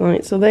treat last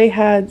night, so they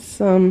had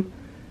some,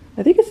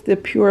 I think it's the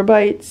Pure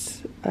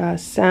Bites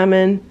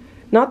salmon,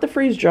 not the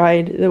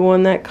freeze-dried, the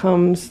one that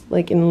comes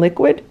like in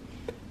liquid.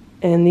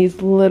 And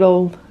these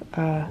little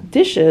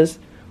dishes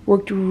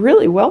worked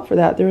really well for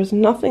that. There was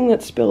nothing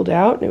that spilled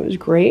out, and it was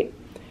great.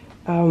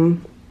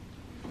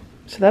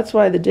 So that's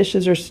why the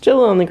dishes are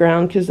still on the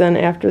ground, because then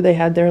after they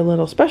had their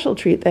little special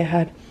treat, they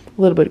had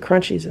a little bit of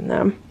crunchies in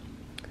them.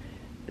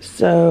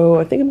 So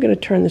I think I'm going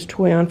to turn this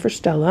toy on for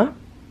Stella.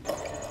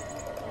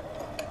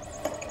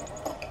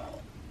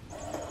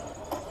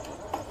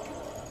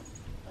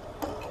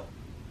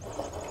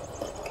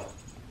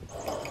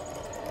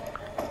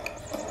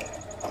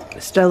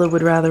 Stella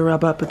would rather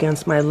rub up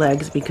against my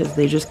legs because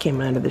they just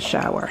came out of the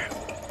shower.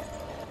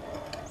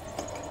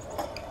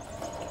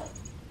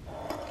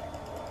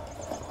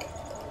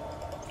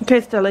 Okay,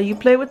 Stella, you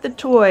play with the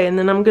toy, and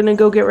then I'm gonna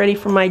go get ready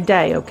for my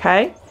day,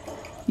 okay?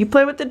 You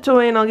play with the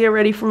toy, and I'll get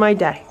ready for my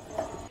day.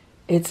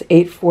 It's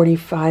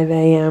 8:45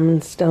 a.m.,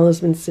 and Stella's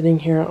been sitting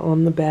here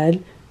on the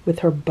bed with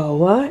her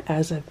boa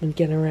as I've been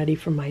getting ready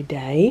for my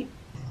day.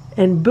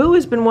 And Boo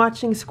has been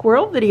watching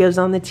squirrel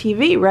videos on the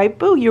TV, right,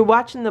 Boo? You're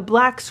watching the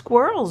black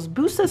squirrels.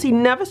 Boo says he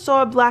never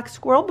saw a black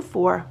squirrel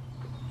before.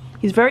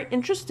 He's very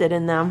interested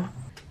in them.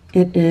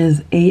 It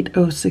is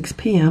 8:06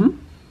 p.m.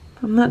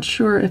 I'm not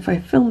sure if I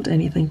filmed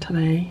anything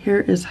today. Here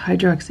is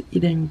Hydrox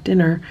eating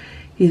dinner.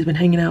 He's been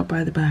hanging out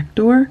by the back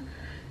door,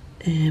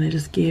 and I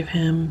just gave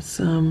him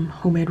some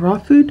homemade raw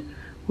food,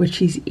 which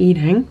he's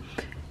eating.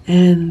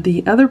 And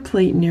the other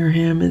plate near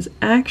him is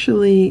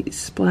actually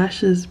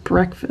Splash's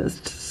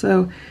breakfast.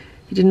 So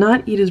he did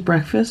not eat his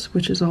breakfast,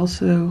 which is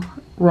also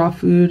raw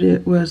food.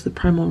 It was the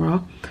primal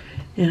raw,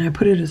 and I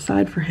put it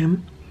aside for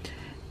him,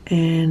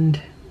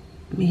 and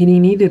he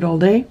didn't eat it all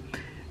day.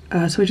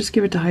 So I just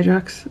give it to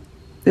Hydrox.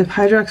 If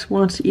Hydrox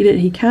wants to eat it,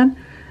 he can,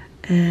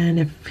 and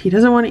if he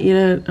doesn't want to eat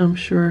it, I'm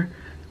sure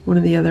one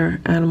of the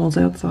other animals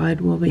outside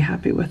will be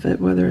happy with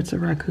it, whether it's a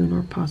raccoon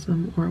or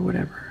possum or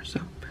whatever.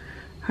 So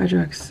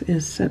Hydrox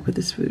is set with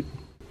his food.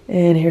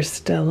 And here's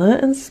Stella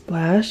and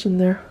Splash, and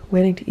they're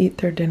waiting to eat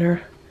their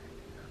dinner.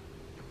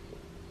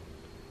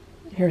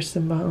 Here's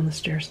Simba on the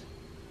stairs.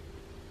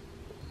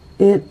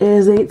 It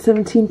is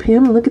 8:17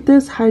 p.m. Look at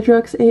this.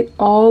 Hydrox ate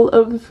all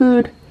of the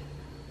food.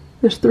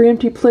 There's 3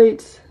 empty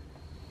plates.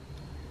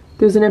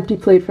 There's an empty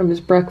plate from his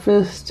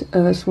breakfast.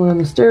 There's one on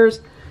the stairs.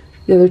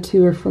 The other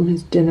 2 are from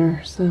his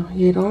dinner. So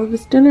he ate all of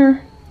his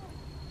dinner.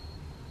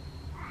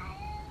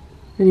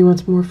 And he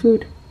wants more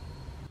food.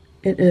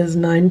 It is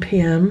 9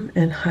 p.m.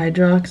 and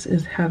Hydrox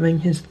is having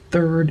his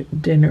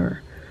 3rd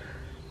dinner.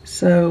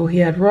 So he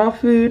had raw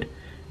food,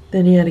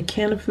 then he had a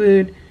can of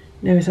food,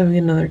 now he's having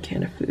another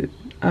can of food.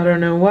 I don't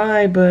know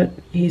why, but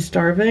he's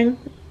starving.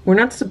 We're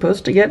not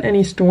supposed to get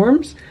any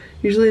storms.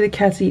 Usually the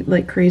cats eat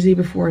like crazy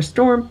before a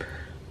storm,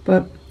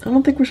 but I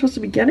don't think we're supposed to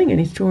be getting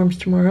any storms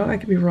tomorrow. I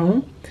could be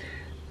wrong.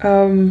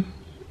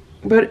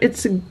 But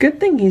it's a good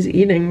thing he's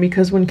eating,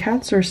 because when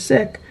cats are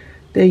sick,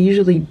 they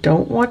usually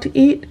don't want to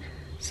eat.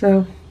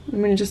 So, I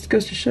mean, it just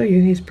goes to show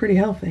you he's pretty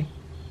healthy.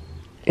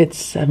 It's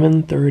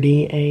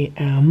 7:30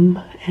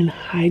 a.m. and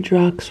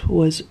Hydrox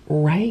was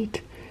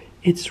right.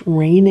 It's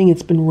raining.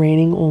 It's been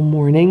raining all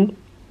morning.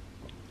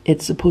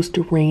 It's supposed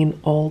to rain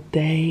all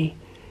day.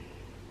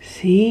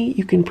 See,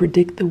 you can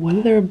predict the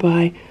weather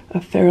by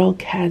a feral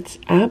cat's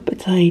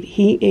appetite.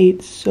 He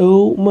ate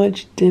so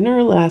much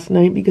dinner last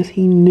night because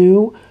he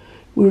knew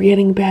we were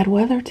getting bad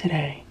weather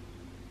today.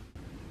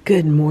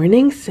 Good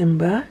morning,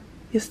 Simba.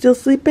 You still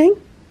sleeping?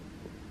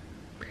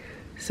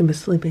 Simba's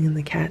sleeping in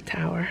the cat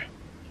tower.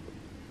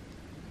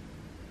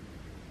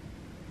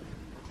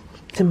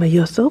 Simba,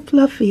 you're so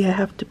fluffy, I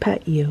have to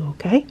pet you,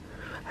 okay?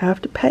 I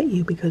have to pet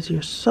you because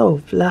you're so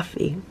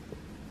fluffy.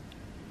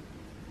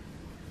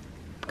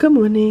 Good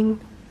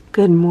morning.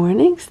 Good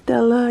morning,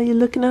 Stella. Are you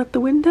looking out the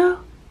window?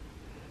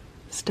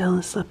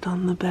 Stella slept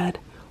on the bed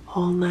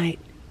all night.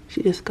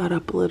 She just got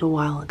up a little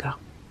while ago.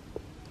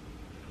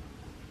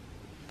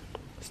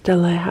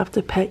 Stella, I have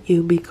to pet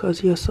you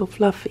because you're so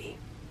fluffy.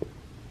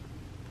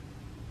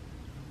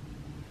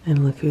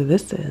 And look who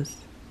this is.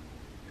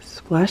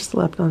 Splash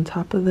slept on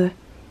top of the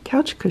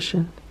couch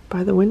cushion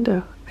by the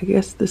window. I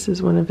guess this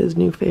is one of his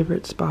new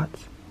favorite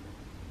spots.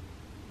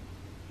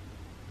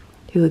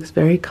 He looks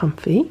very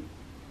comfy,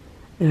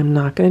 and I'm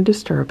not going to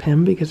disturb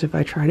him because if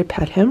I try to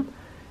pet him,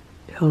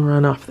 he'll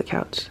run off the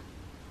couch.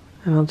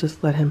 And I'll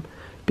just let him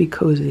be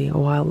cozy a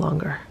while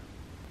longer.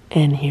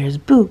 And here's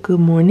Boo.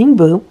 Good morning,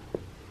 Boo.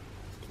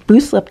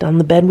 Boo slept on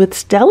the bed with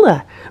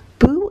Stella.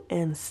 Boo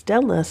and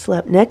Stella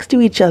slept next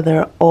to each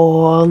other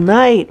all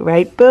night,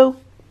 right, Boo?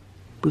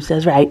 Boo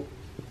says right.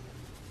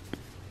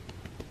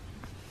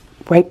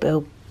 Right,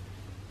 Boo.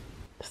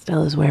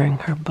 Stella's wearing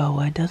her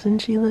boa. Doesn't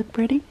she look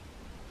pretty?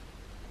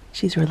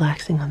 She's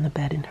relaxing on the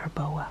bed in her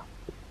boa.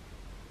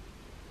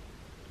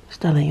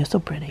 Stella, you're so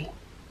pretty.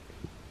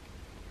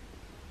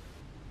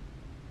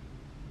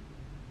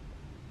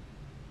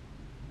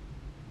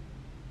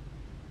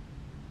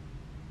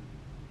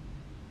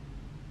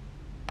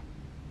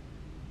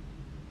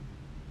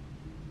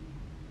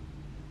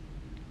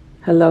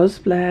 Hello,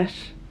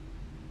 Splash.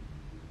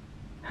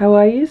 How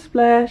are you,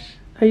 Splash?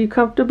 Are you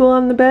comfortable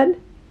on the bed?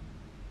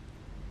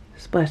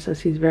 Splash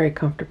says he's very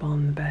comfortable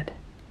on the bed.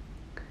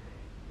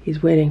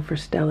 He's waiting for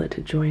Stella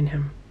to join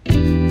him.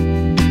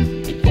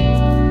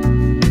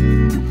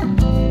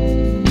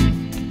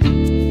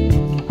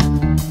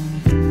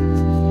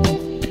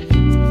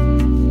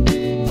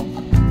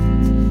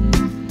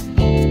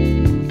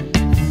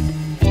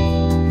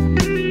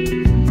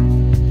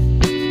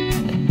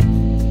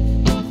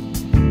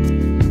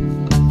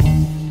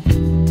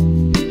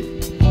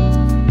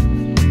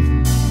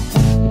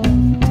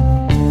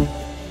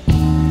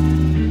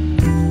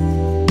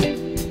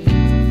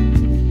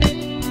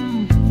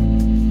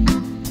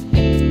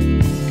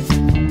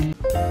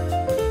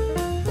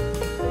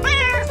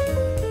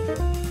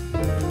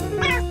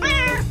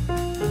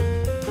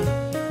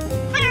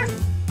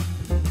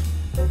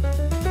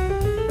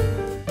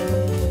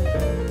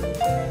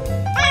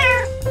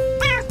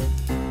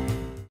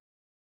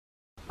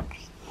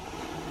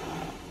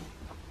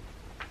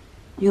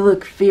 You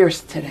look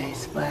fierce today,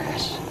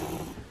 Splash.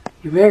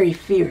 You're very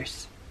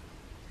fierce.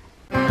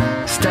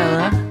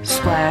 Stella,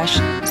 Splash,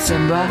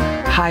 Simba,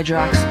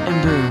 Hydrox,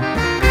 and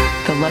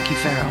Boo, the Lucky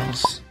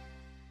Ferals.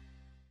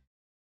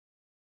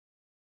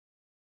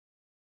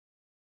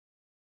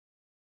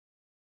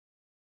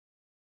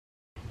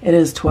 It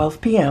is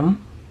 12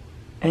 p.m.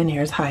 and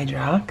here's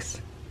Hydrox.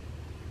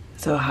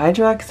 So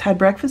Hydrox had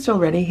breakfast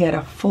already. He had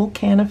a full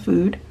can of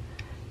food.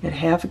 He had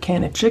half a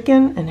can of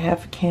chicken and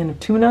half a can of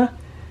tuna,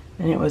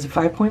 and it was a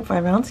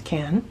 5.5 ounce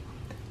can.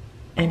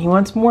 And he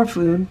wants more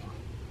food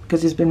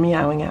because he's been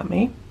meowing at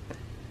me.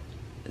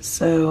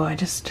 So I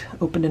just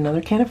opened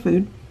another can of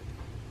food.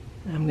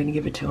 I'm going to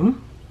give it to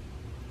him.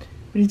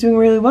 But he's doing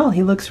really well.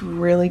 He looks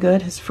really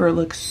good. His fur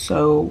looks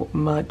so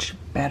much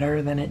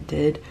better than it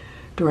did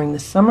during the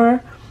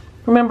summer.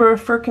 Remember,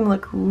 fur can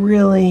look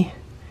really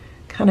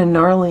kind of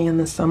gnarly in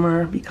the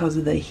summer because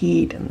of the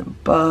heat and the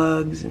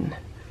bugs and,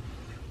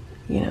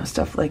 you know,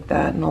 stuff like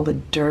that, and all the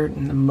dirt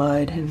and the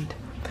mud. And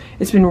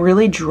it's been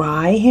really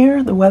dry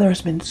here. The weather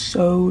has been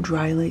so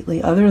dry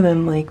lately. Other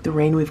than like the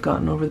rain we've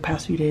gotten over the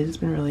past few days, it's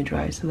been really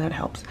dry, so that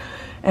helps.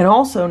 And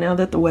also, now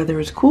that the weather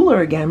is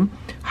cooler again,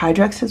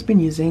 Hydrox has been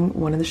using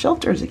one of the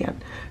shelters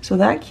again. So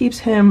that keeps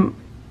him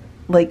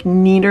like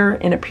neater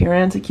in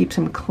appearance. It keeps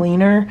him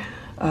cleaner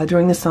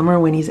during the summer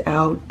when he's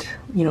out,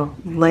 you know,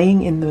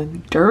 laying in the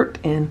dirt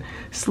and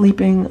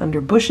sleeping under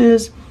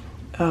bushes.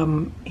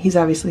 He's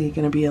obviously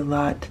going to be a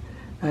lot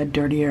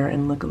dirtier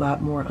and look a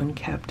lot more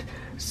unkept.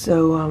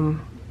 So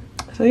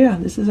yeah,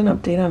 this is an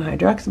update on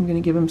Hydrox. I'm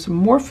going to give him some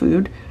more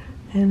food,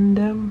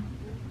 and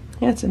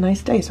yeah, it's a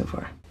nice day so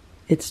far.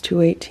 It's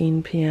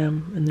 2:18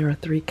 p.m. and there are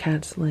 3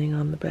 cats laying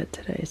on the bed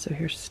today. So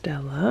here's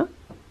Stella,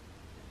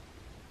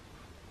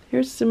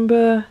 here's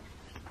Simba,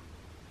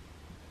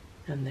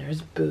 and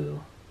there's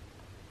Boo.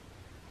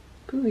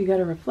 Boo, you got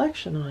a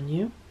reflection on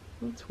you.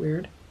 That's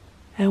weird.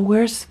 And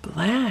where's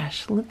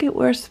Splash? Look at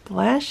where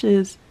Splash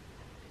is.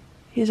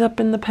 He's up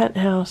in the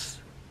penthouse.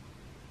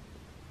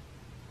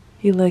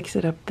 He likes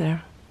it up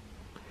there.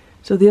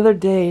 So the other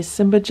day,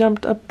 Simba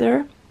jumped up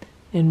there,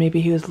 and maybe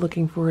he was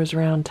looking for his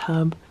round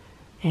tub,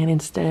 and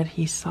instead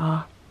he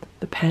saw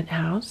the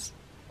penthouse,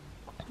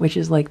 which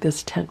is like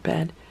this tent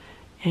bed,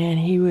 and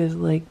he was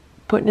like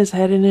putting his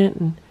head in it,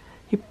 and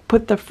he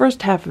put the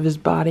first half of his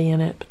body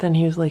in it, but then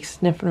he was like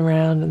sniffing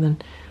around, and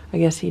then I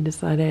guess he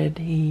decided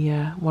he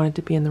wanted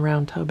to be in the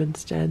round tub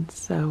instead,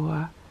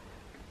 so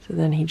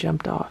then he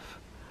jumped off.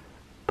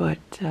 But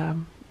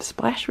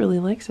Splash really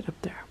likes it up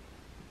there.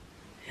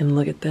 And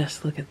look at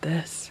this, look at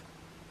this.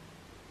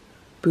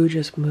 Boo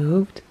just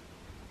moved,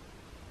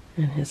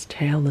 and his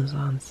tail is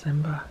on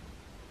Simba.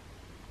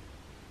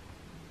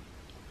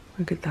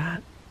 Look at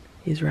that.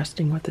 He's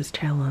resting with his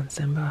tail on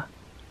Simba.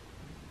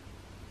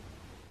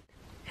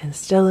 And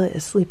Stella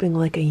is sleeping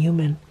like a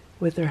human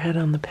with her head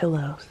on the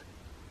pillows.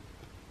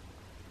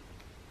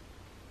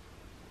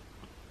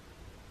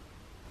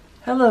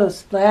 Hello,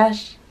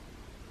 Splash.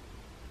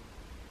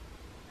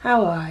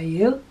 How are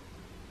you?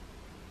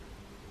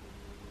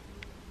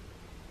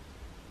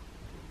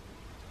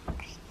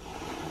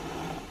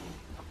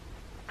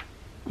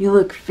 You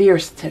look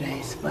fierce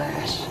today,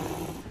 Splash.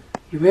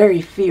 You're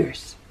very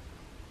fierce.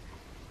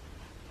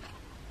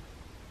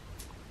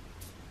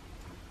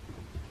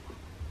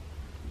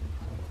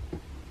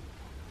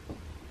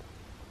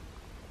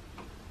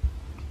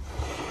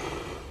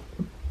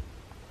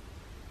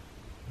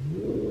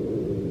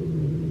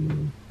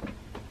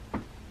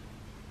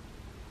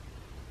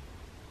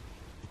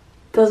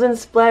 Doesn't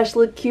Splash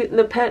look cute in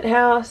the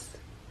penthouse?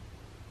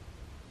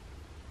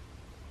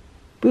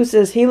 Boo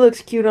says he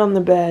looks cute on the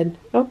bed.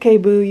 Okay,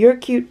 Boo, you're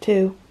cute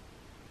too.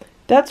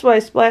 That's why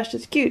Splash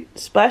is cute.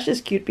 Splash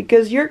is cute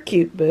because you're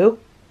cute, Boo.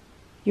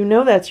 You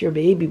know that's your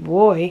baby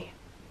boy.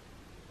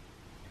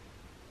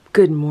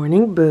 Good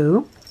morning,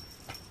 Boo.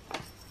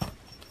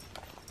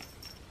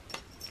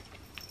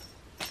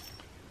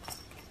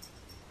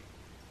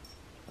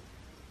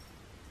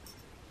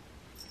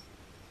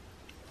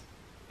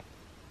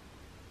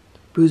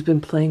 Boo's been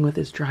playing with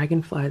his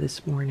dragonfly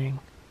this morning.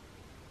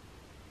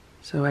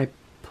 So I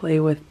play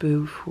with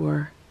Boo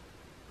for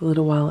a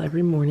little while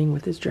every morning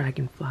with his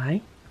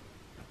dragonfly.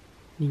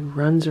 And he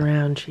runs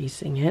around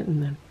chasing it,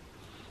 and then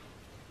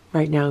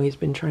right now he's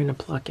been trying to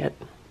pluck it.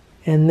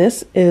 And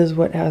this is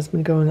what has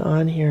been going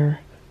on here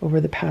over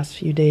the past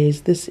few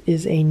days. This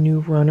is a new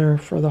runner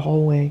for the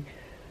hallway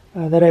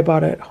that I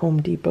bought at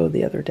Home Depot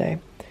the other day.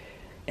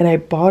 And I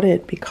bought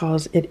it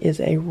because it is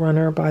a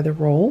runner by the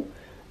roll.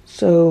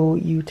 So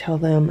you tell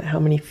them how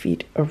many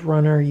feet of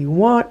runner you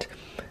want,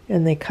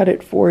 and they cut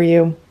it for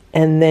you.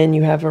 And then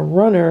you have a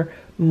runner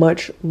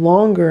much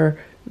longer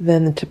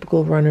than the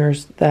typical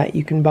runners that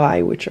you can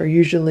buy, which are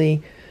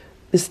usually,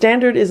 the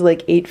standard is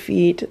like 8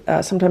 feet.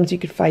 Sometimes you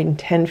could find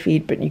 10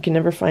 feet, but you can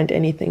never find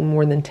anything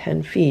more than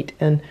 10 feet.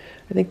 And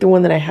I think the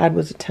one that I had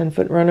was a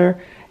 10-foot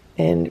runner,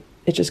 and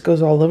it just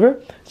goes all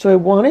over. So I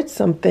wanted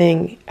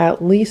something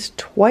at least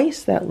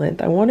twice that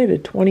length. I wanted a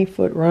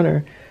 20-foot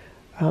runner.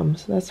 So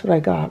that's what I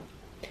got.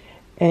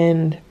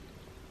 And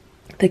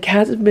the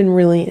cats have been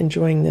really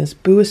enjoying this.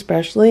 Boo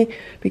especially,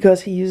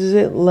 because he uses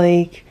it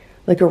like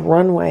a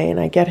runway, and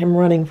I get him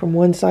running from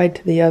one side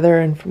to the other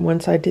and from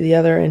one side to the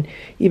other. And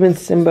even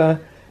Simba,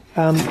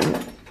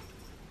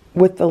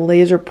 with the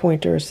laser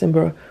pointer,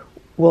 Simba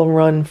will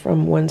run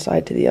from one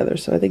side to the other.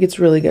 So I think it's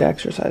really good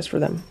exercise for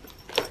them.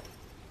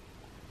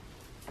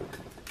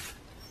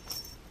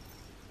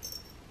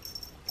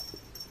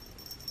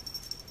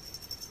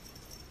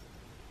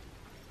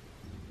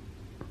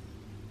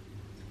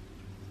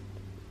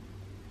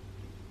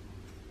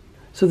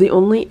 So the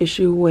only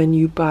issue when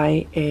you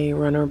buy a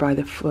runner by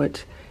the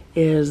foot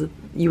is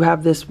you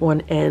have this one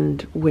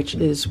end, which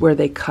is where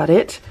they cut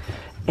it.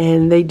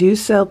 And they do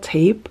sell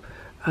tape.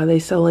 They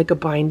sell like a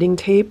binding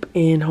tape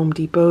in Home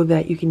Depot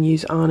that you can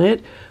use on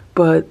it.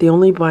 But the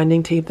only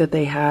binding tape that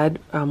they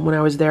had when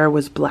I was there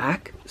was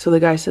black. So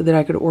the guy said that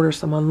I could order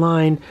some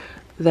online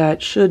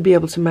that should be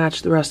able to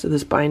match the rest of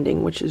this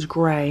binding, which is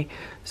gray.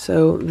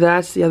 So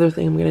that's the other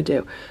thing I'm going to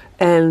do.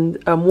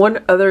 And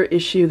one other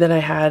issue that I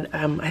had,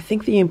 I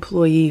think the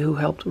employee who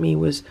helped me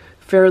was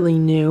fairly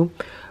new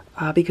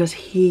because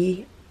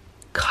he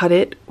cut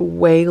it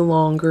way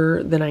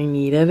longer than I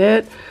needed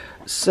it.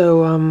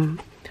 So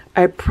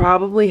I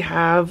probably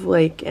have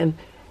like an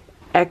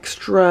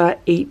extra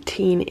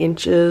 18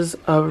 inches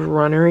of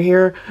runner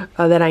here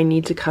that I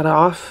need to cut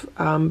off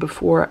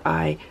before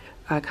I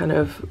kind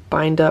of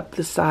bind up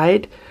the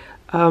side.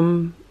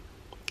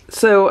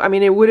 So, I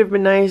mean, it would have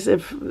been nice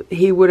if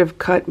he would have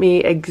cut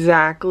me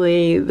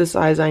exactly the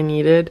size I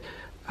needed.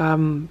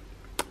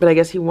 But I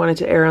guess he wanted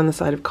to err on the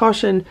side of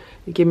caution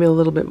and give me a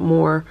little bit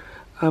more.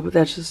 But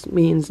that just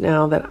means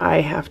now that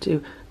I have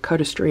to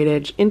cut a straight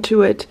edge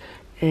into it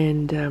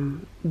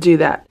and do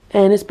that.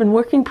 And it's been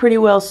working pretty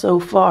well so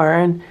far.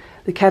 And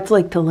the cats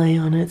like to lay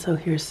on it. So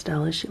here's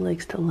Stella. She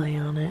likes to lay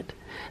on it.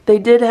 They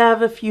did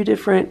have a few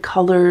different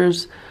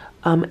colors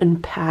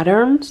and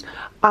patterns.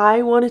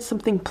 I wanted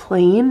something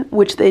plain,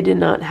 which they did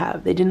not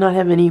have. They did not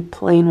have any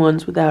plain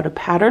ones without a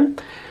pattern.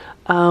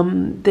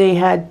 They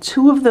had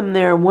two of them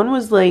there. One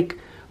was like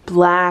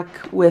black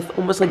with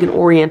almost like an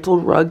oriental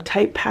rug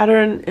type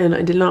pattern, and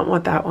I did not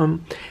want that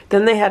one.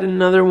 Then they had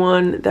another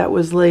one that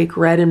was like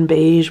red and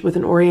beige with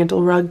an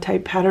oriental rug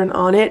type pattern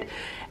on it,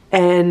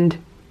 and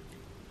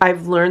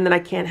I've learned that I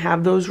can't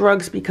have those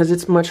rugs because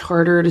it's much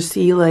harder to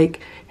see like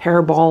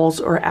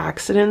hairballs or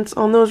accidents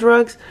on those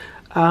rugs.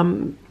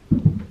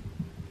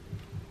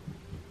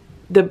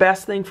 The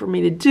best thing for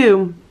me to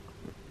do,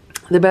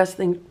 the best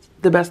thing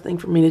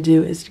for me to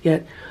do is to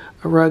get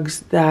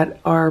rugs that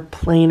are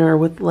plainer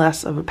with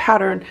less of a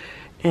pattern.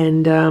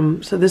 And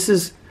so this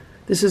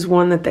is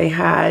one that they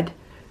had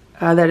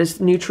that is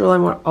neutral.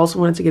 I also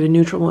wanted to get a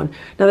neutral one.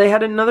 Now they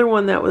had another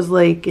one that was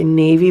like in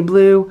navy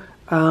blue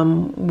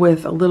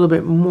with a little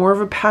bit more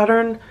of a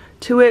pattern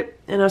to it,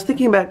 and I was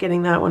thinking about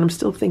getting that one. I'm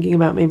still thinking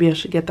about maybe I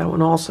should get that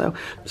one also.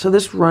 So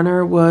this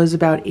runner was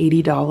about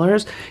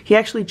 $80. He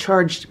actually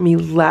charged me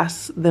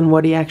less than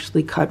what he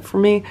actually cut for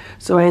me,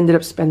 so I ended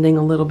up spending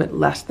a little bit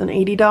less than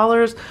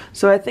 $80.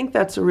 So I think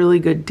that's a really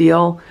good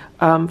deal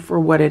for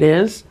what it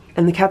is.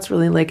 And the cats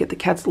really like it. The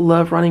cats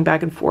love running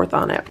back and forth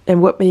on it.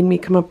 And what made me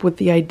come up with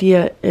the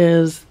idea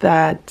is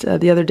that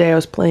the other day I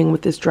was playing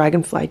with this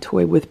dragonfly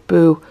toy with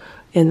Boo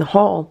in the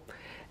hall.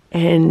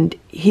 And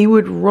he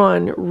would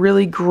run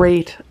really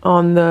great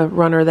on the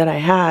runner that I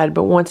had,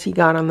 but once he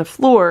got on the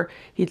floor,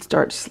 he'd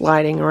start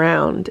sliding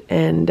around,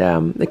 and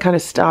it kind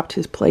of stopped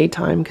his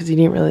playtime because he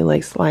didn't really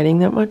like sliding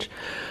that much.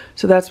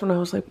 So that's when I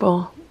was like,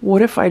 well,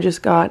 what if I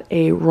just got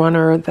a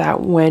runner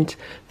that went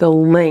the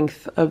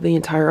length of the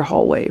entire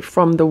hallway,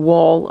 from the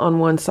wall on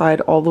one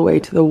side all the way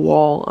to the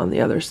wall on the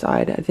other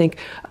side? I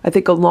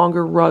think a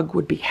longer rug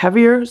would be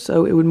heavier,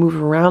 so it would move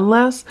around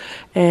less.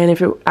 And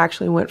if it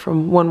actually went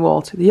from one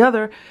wall to the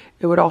other,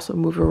 it would also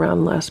move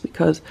around less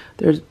because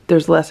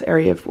there's less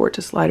area for it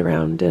to slide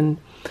around. And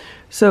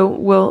so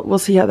we'll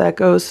see how that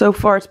goes. So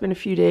far it's been a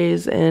few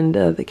days, and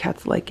the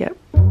cats like it.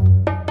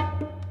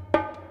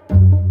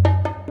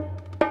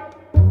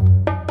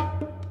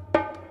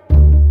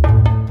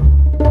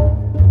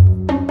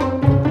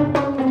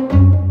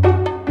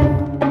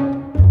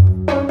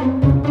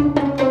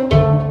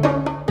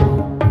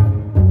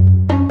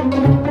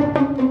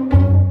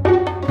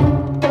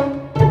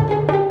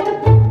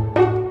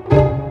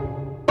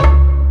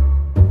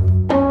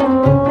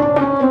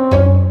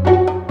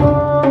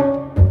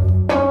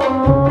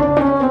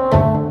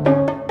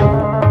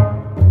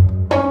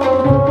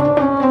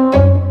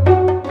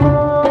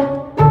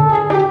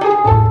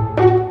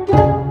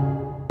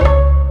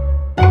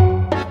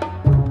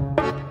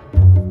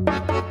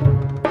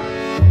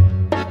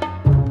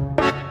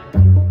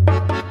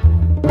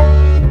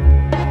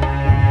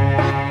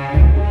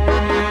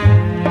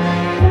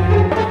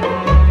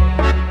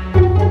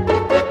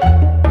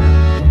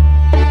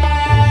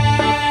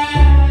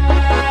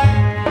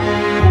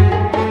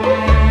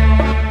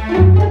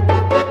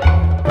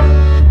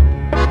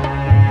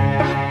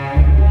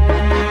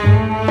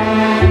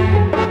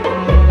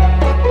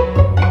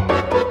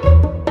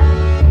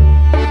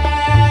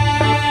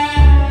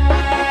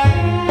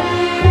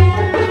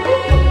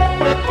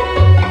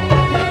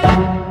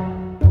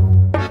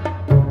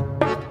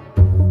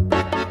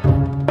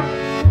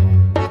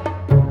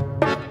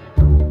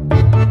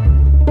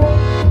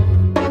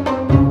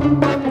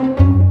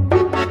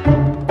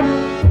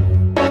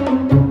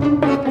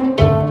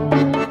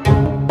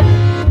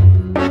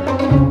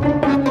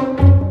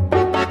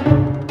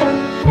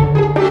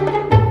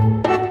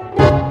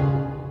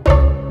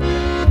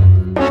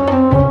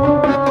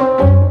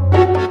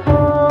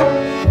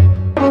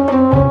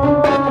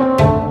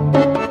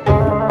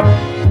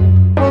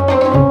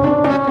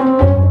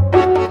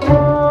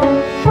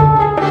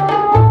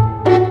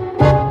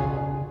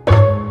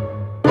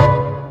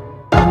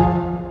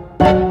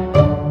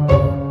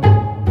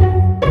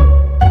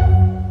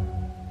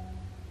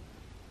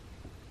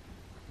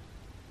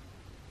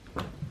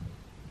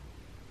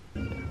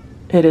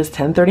 It is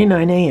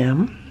 10:39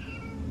 a.m.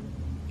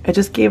 I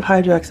just gave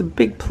Hydrox a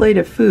big plate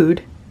of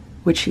food,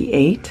 which he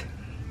ate.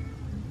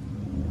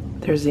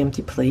 There's the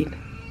empty plate.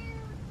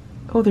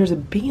 Oh, there's a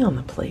bee on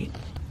the plate.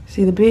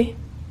 See the bee?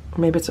 Or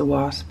maybe it's a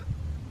wasp.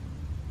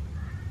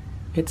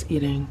 It's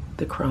eating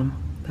the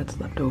crumb that's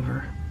left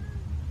over.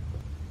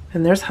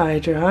 And there's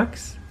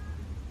Hydrox.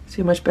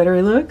 See how much better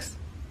he looks?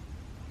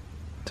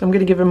 So I'm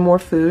gonna give him more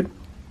food.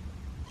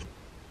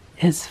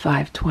 It's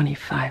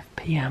 5:25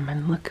 p.m.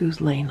 and look who's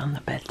laying on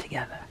the bed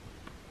together.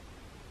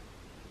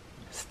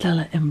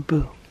 Stella and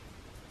Boo.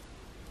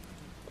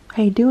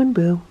 How you doing,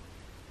 Boo?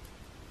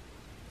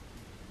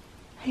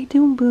 How you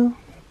doing, Boo?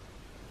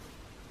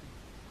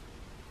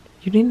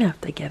 You didn't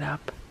have to get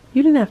up.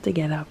 You didn't have to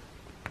get up.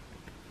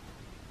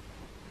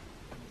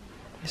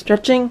 You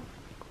stretching?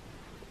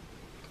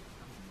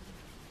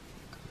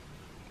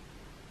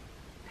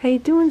 How you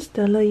doing,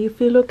 Stella? You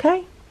feel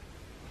okay?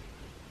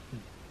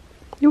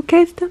 You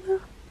okay, Stella?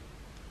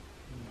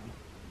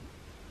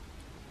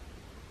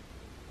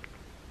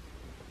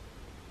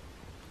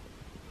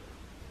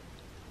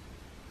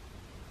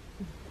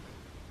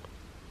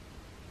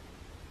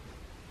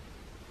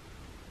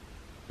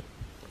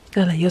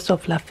 Stella, you're so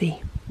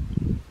fluffy.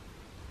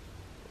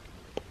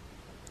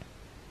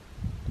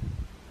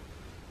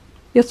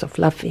 You're so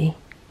fluffy.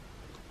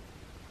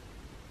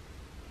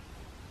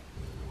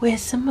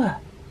 Where's Simba?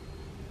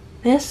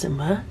 There's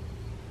Simba.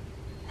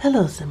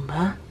 Hello,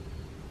 Simba.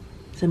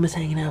 Simba's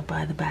hanging out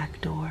by the back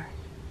door.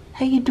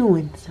 How you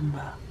doing,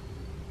 Simba?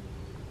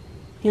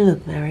 You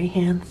look very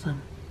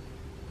handsome.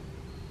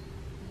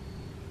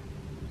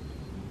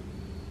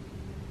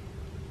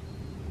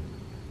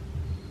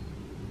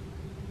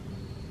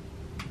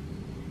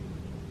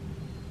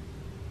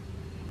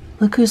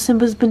 Look who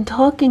Simba's been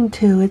talking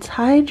to. It's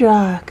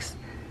Hydrox.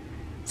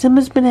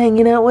 Simba's been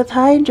hanging out with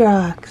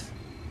Hydrox.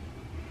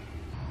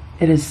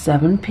 It is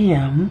 7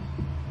 p.m.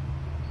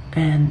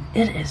 and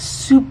it is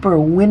super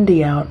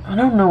windy out. I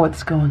don't know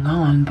what's going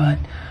on, but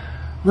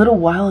a little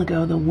while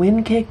ago the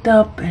wind kicked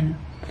up and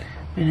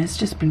it's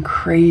just been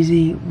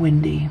crazy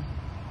windy.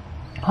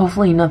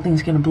 Hopefully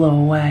nothing's gonna blow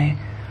away,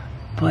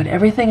 but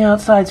everything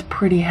outside's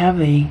pretty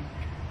heavy.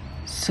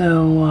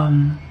 So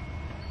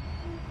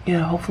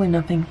yeah, hopefully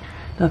nothing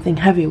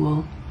heavy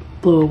will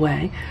blow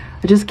away.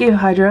 I just gave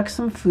Hydrox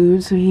some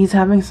food, so he's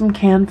having some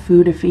canned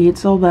food. If he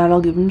eats all that,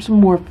 I'll give him some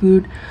more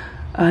food.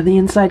 The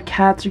inside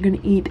cats are going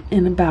to eat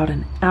in about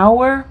an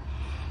hour.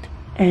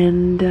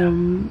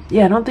 And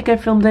yeah, I don't think I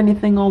filmed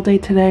anything all day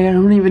today. I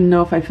don't even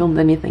know if I filmed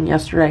anything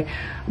yesterday.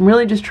 I'm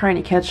really just trying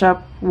to catch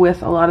up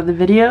with a lot of the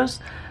videos.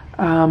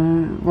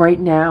 Right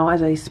now,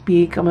 as I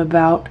speak, I'm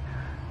about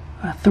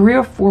 3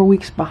 or 4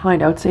 weeks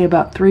behind. I would say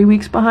about 3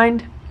 weeks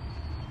behind.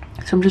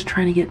 So I'm just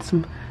trying to get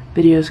some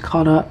videos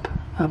caught up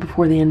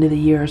before the end of the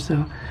year.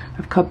 So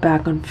I've cut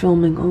back on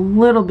filming a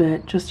little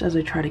bit just as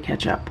I try to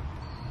catch up.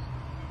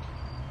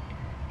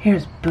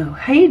 Here's Boo.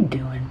 How you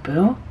doing,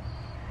 Boo?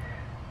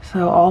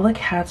 So all the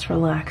cats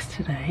relaxed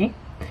today,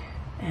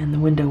 and the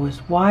window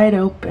was wide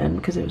open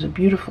because it was a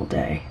beautiful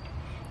day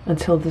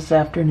until this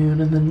afternoon,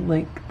 and then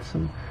like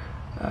some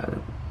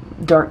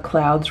dark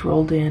clouds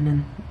rolled in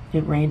and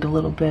it rained a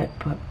little bit,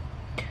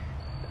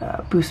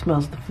 but Boo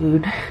smells the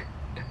food.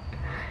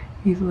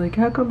 He's like,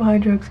 how come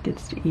Hydrox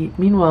gets to eat?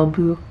 Meanwhile,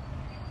 Boo,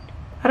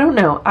 I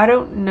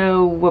don't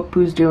know what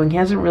Boo's doing. He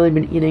hasn't really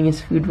been eating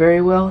his food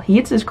very well. He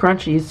eats his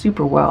crunchies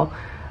super well,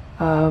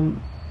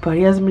 but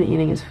he hasn't been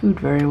eating his food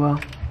very well.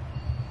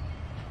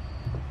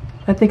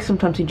 I think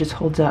sometimes he just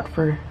holds out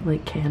for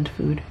like canned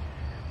food.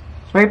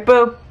 Right,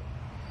 Boo?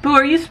 Boo,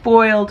 are you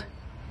spoiled?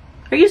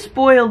 Are you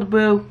spoiled,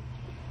 Boo?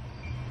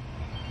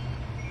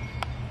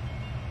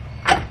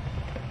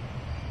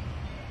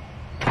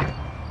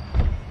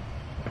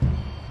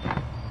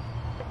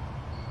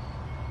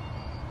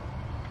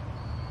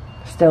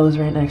 Stella's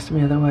right next to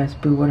me, otherwise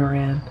Boo would have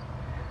ran.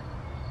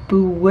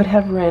 Boo would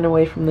have ran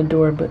away from the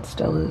door, but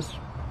Stella's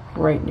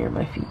right near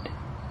my feet.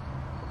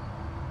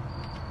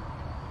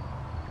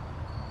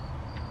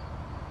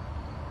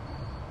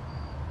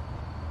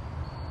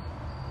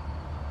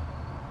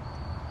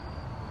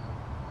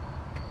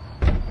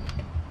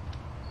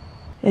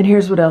 And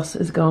here's what else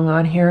is going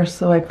on here.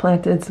 So I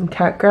planted some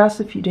cat grass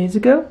a few days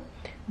ago.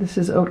 This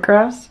is oat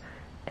grass,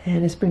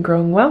 and it's been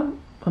growing well.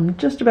 I'm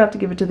just about to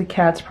give it to the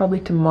cats, probably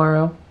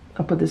tomorrow.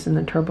 I'll put this in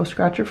the turbo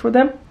scratcher for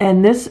them.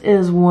 And this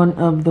is one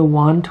of the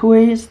wand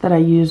toys that I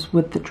used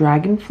with the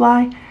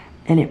dragonfly,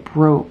 and it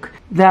broke.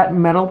 That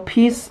metal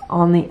piece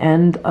on the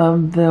end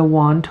of the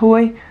wand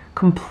toy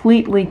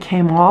completely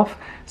came off,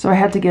 so I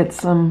had to get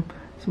some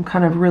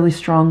kind of really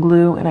strong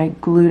glue, and I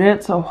glued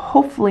it, so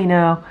hopefully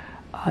now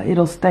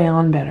it'll stay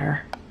on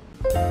better.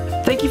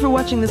 Thank you for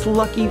watching this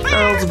Lucky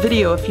Ferals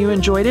video. If you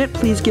enjoyed it,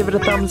 please give it a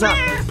thumbs up.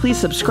 Please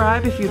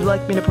subscribe if you'd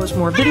like me to post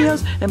more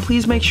videos, and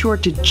please make sure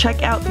to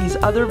check out these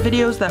other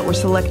videos that were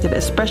selected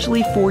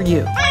especially for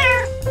you.